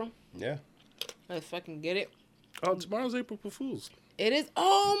of April. Yeah. Let's fucking get it. Oh, tomorrow's April Fool's. It is.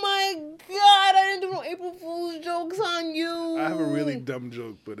 Oh my God! I didn't do no April Fool's jokes on you. I have a really dumb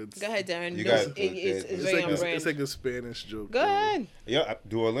joke, but it's Go ahead, Darren. You No, got- it's it's very like on brand. it's like a Spanish joke. Go ahead. Yeah,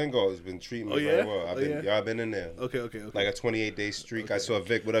 Duolingo has been treating me Oh, very yeah? well. I've Oh, been, yeah? I've been in there. Okay. Like a 28-day streak. I saw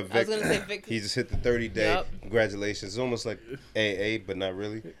Vic. What up, Vic? I was gonna say Vic. He just hit the 30-day. Yup. Congratulations. It's almost like AA, but not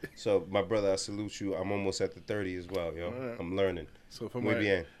really. So, my brother, I salute you. I'm almost at the 30 as well, yo. Alright. I'm learning. So for Muy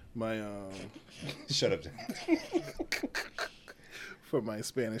bien. my Shut up. for my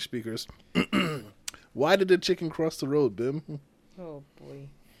Spanish speakers, Why did the chicken cross the road, Bim? Oh boy,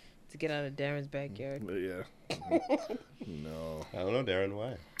 to get out of Darren's backyard. But yeah. No. I don't know, Darren.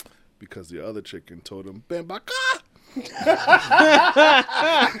 Why? Because the other chicken told him, Bim Baka! Good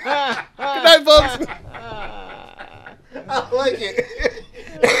night, folks. I like it.